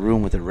into that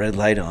room with the red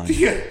light on.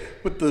 Yeah,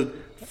 with the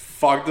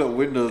fogged up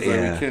windows that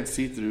Yeah. we can't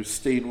see through.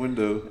 Stained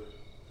window.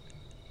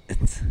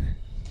 It's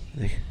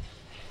like,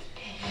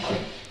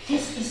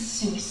 This is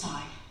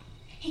suicide.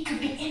 He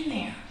could be in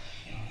there.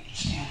 You don't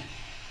understand.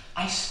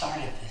 I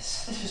started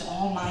this. This is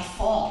all my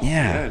fault.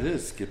 yeah. It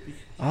is, Skippy.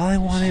 All I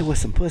wanted was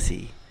some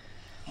pussy.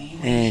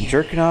 And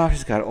jerking off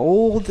just got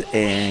old,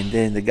 and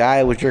then the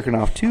guy was jerking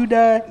off too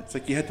died. It's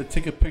like you had to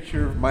take a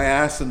picture of my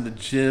ass in the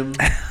gym.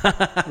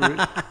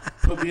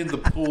 Put me in the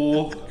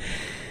pool.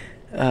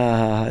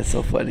 It's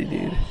so funny,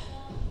 dude.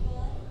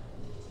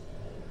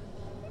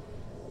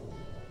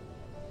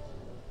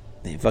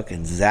 They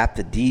fucking zapped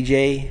the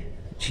DJ.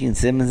 Gene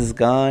Simmons is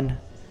gone.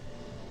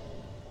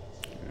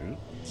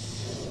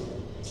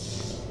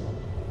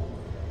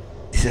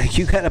 He's like,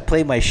 you gotta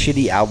play my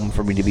shitty album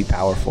for me to be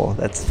powerful.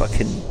 That's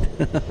fucking.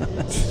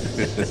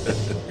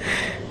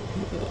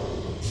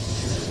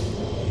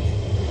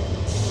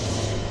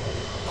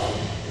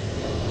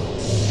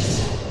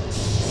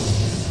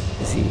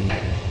 Is he?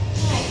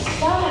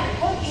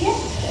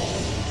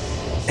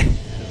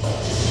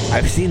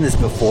 I've seen this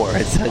before.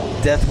 It's a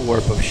death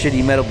warp of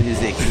shitty metal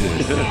music. I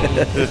don't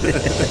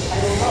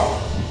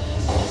know.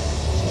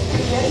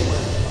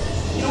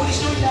 You know what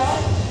he's doing now?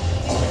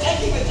 He's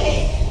protecting the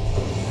tape.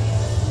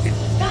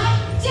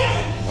 God damn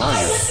it! Wow,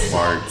 you're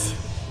smart.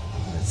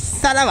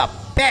 Son of a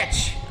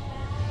bitch!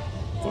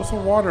 Throw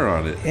some water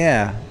on it.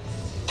 Yeah.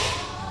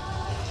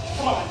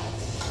 Come on.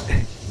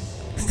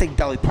 Let's take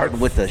Dolly Parton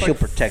with us. She'll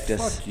protect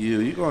us. Fuck you.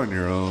 You go on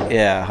your own.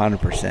 Yeah,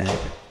 100%.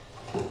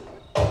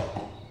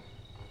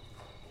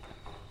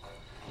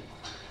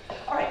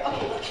 All right,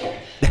 okay, look here.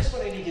 This is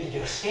what I need you to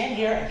do. Stand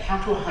here and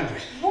count to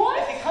 100. What?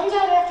 If it comes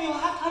out after, you'll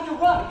have time to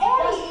run.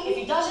 If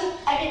he doesn't,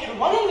 I need you to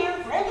run in here,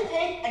 grab the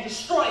tape, and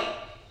destroy it.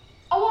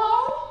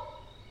 Alone?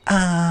 What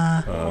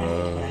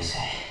I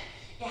say.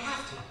 You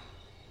have to.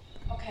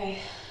 Okay.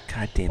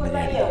 God damn What it,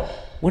 about Eddie. you?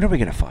 When are we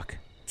gonna fuck?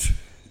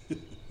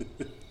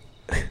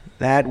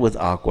 That was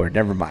awkward.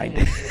 Never mind.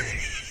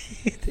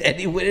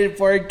 Eddie went in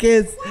for a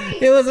kiss.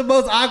 It was the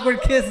most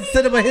awkward kiss in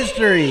cinema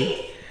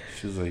history.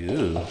 She was like,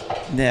 ew.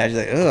 Yeah, she's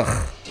like,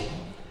 ugh.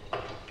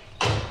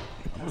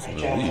 I was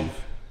gonna leave.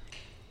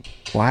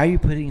 Why are you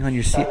putting on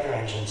your seat? Stop your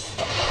engines.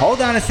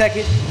 Hold on a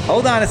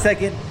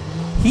second.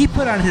 He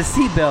put on his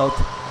seatbelt.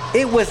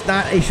 It was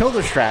not a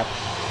shoulder strap.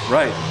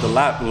 Right.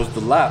 It was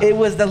the lap. It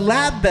was the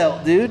lap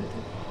belt, dude.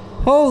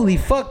 Holy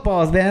fuck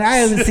balls, man. I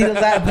haven't seen a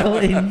lap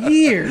belt in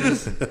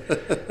years.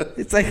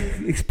 It's like,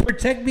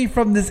 protect me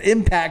from this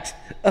impact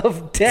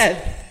of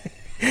death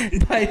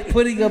by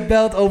putting a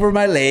belt over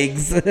my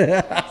legs. Still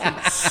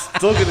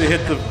gonna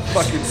hit the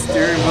fucking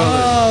steering wheel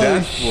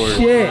and dashboard.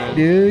 Shit,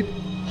 dude.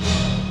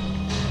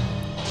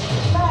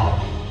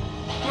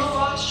 You're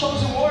Rod's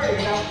chosen warrior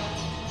now.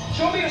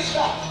 Show me your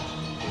stuff.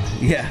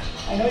 Yeah.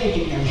 I know you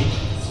can hear me.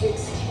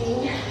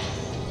 16,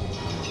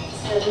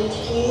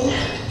 17.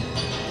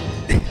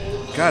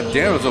 God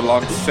damn, it was a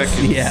long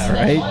second. Yeah,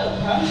 right?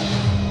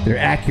 They're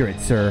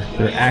accurate, sir.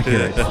 They're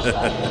accurate.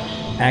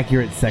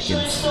 Accurate Sure it's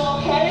seconds. still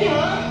okay,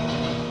 huh?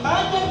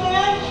 Huh, big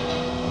man?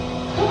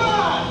 Come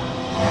on!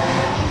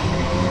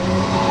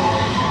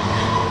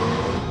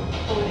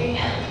 40,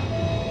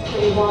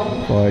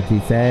 41.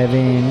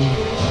 47.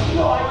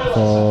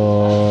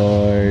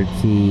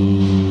 40.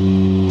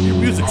 Your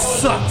music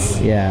sucks.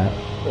 Yeah.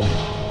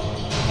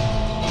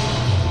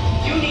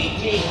 You need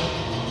me.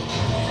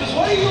 Because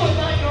what are you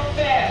without your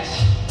fans?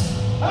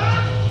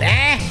 Huh?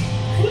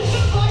 Who's to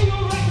buy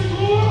your record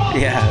more?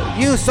 Yeah.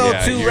 You sold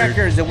Yeah, 2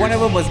 records and one of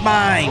them was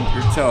mine.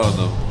 You're telling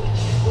them.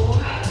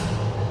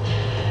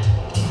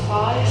 5.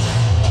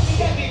 Come and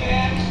get me,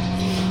 man.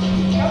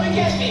 Come and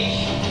get me.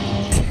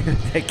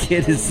 That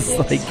kid is just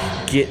like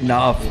getting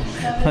off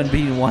on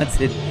being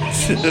wanted. What are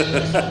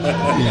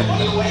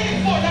you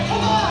waiting for? Now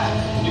come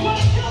on! You want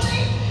to kill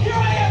me? Here I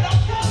am, now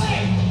kill me!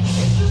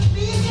 It's just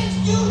me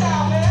against you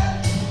now, man!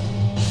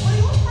 What are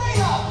you afraid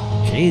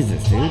of?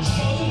 Jesus, dude.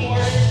 Chosen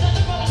warrior,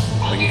 nothing but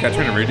a Like, you gotta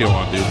turn the radio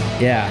on, dude.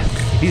 Yeah.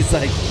 He's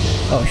like,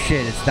 oh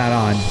shit, it's not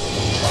on.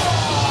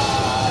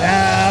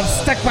 I'm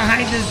stuck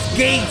behind this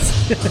gate.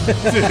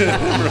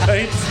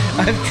 Right?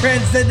 I've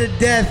transcended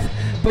death,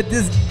 but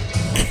this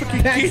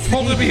He's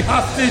holding me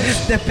hostage.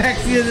 the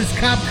backseat of this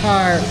cop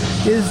car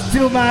is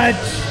too much.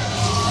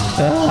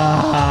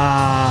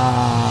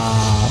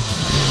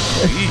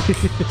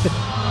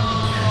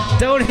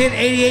 Don't hit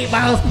 88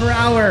 miles per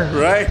hour.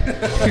 Right?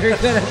 You're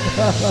gonna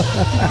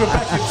Go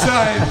back in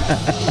time.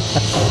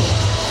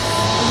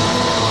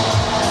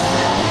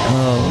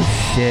 Oh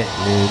shit,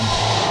 dude.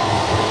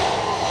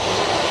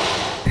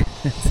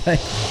 It's like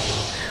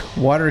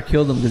water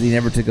killed him because he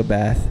never took a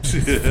bath.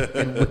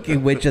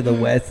 Wicked Witch of the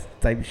West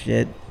type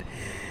shit.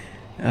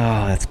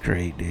 Oh, that's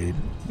great, dude.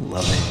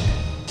 Love it.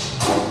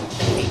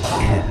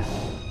 Yeah.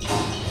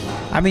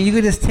 I mean, you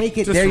could just take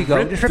it. Just there you go.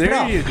 rip- Just rip it there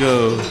off. you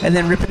go. And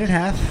then rip it in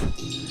half.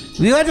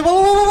 You have to,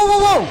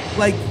 whoa.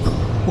 Like,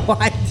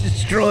 why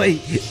destroy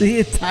the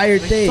entire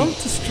thing? Don't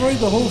destroy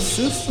the whole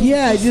system.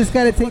 Yeah, I just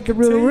got to take the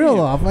reel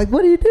off. Like,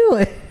 what are you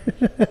doing?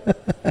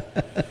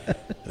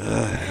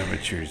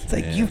 Amateurs, It's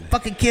like, you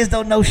fucking kids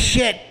don't know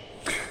shit.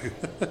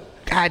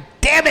 God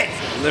damn it.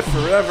 Live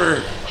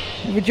forever.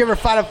 Haven't you ever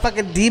fought a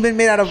fucking demon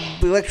made out of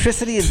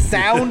electricity and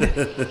sound?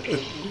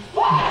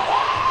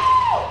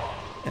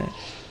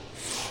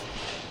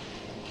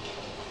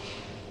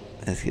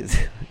 That's good.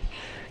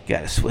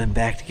 Gotta swim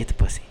back to get the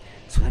pussy.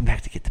 Swim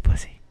back to get the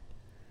pussy.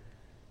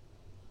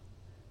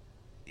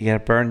 You gotta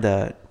burn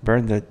the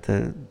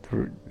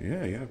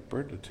Yeah,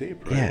 burn the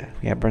tape, right?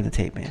 Yeah, burn the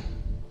tape, man.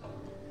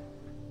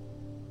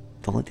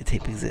 Don't let the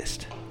tape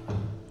exist.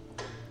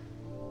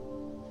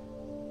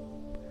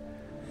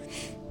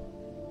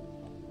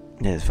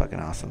 This is fucking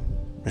awesome.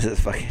 This is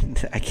fucking...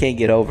 I can't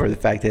get over the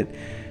fact that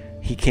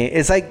he can't.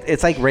 It's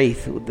like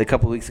Wraith a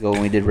couple weeks ago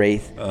when we did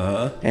Wraith.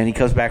 And he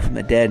comes back from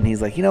the dead and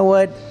he's like, you know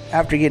what?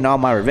 After getting all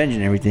my revenge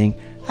and everything,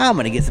 I'm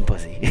gonna get some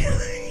pussy.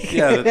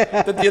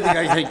 That the other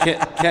guy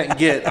can't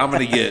get. I'm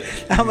gonna get.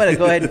 I'm gonna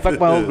go ahead and fuck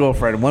my old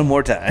girlfriend one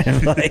more time.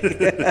 Like,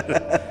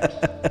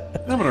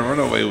 I'm gonna run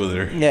away with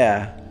her.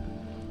 Yeah.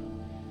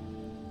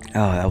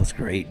 Oh, that was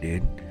great,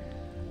 dude.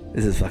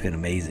 This is fucking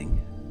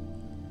amazing.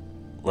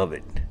 Love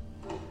it.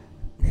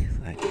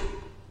 Like,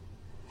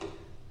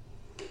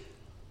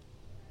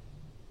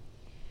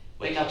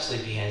 wake up,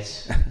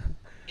 sleepyheads.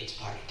 It's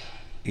party time.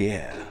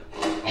 yeah.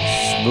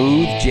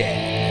 Smooth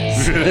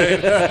jazz.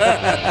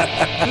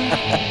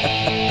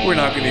 We're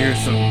not gonna hear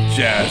some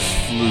jazz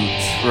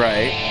flutes,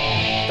 right?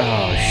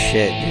 Oh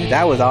shit, dude,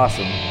 that was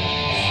awesome.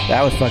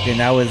 That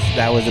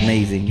was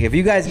amazing. If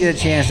you guys get a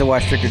chance to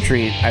watch Trick or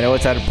Treat, I know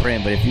it's out of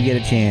print, but if you get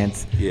a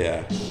chance,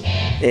 yeah,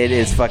 it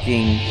is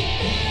fucking.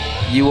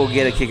 You will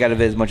get a kick out of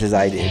it as much as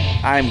I did.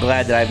 I'm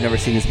glad that I've never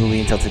seen this movie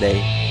until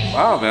today.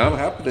 Wow, man, I'm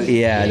happy to.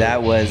 Yeah,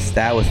 that was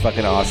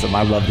fucking awesome.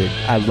 I loved it.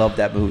 I loved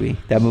that movie.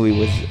 That movie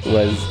was.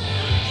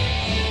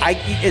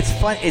 It's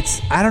fun.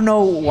 I don't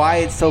know why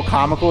it's so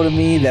comical to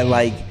me that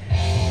like.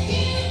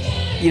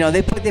 You know,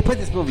 they put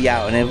this movie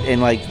out,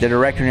 and like the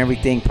director and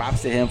everything,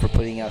 props to him for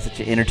putting out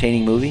such an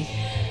entertaining movie,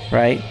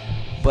 right?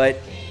 But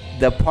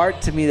the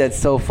part to me that's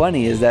so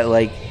funny is that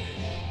like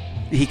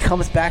he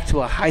comes back to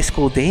a high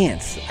school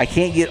dance. I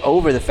can't get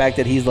over the fact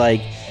that he's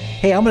like,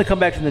 "Hey, I'm gonna come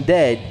back from the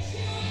dead."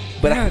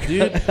 But yeah,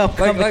 dude,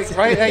 like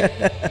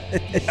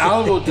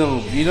Alamo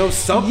Dome, you know,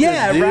 something.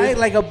 Yeah, dude. right,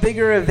 like a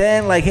bigger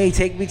event. Like, hey,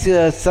 take me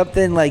to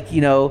something like,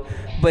 you know.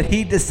 But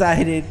he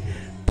decided,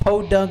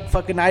 Podunk,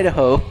 fucking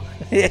Idaho.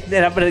 And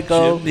then I'm gonna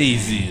go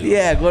gymnasium.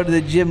 Yeah, go to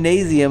the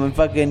gymnasium and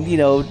fucking, you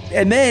know,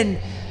 and then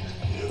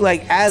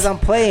like as I'm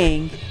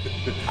playing,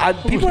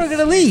 people are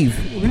gonna leave.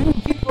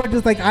 People are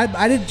just like,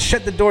 I didn't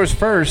shut the doors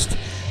first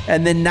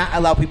and then not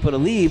allow people to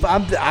leave.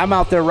 I'm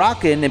out there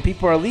rocking and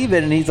people are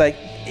leaving, and he's like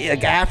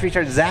after he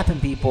starts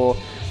zapping people,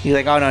 he's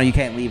like, oh no, you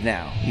can't leave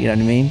now. You know what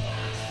I mean?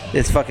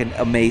 It's fucking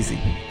amazing.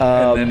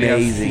 And then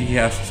amazing. He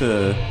has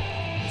to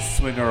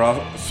swing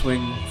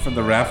from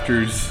the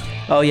rafters.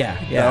 Oh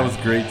yeah. That was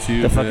great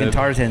too. The fucking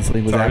Tarzan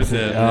swing was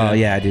absolutely. Oh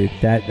yeah, dude,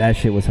 that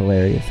shit was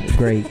hilarious.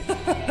 Great.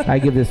 I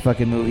give this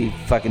fucking movie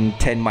fucking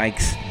 10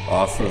 mics,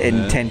 awesome, and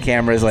man. 10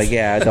 cameras. Like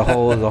yeah, the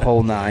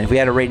whole nine. If we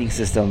had a rating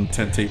system,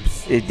 10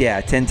 tapes.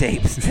 10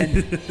 tapes,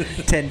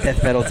 10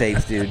 death metal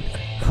tapes, dude.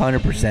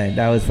 100%.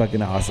 That was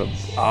fucking awesome.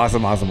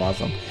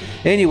 Awesome.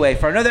 Anyway,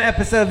 for another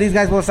episode of These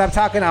Guys Won't Stop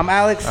Talking, I'm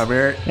Alex. I'm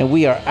Eric, and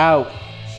we are out.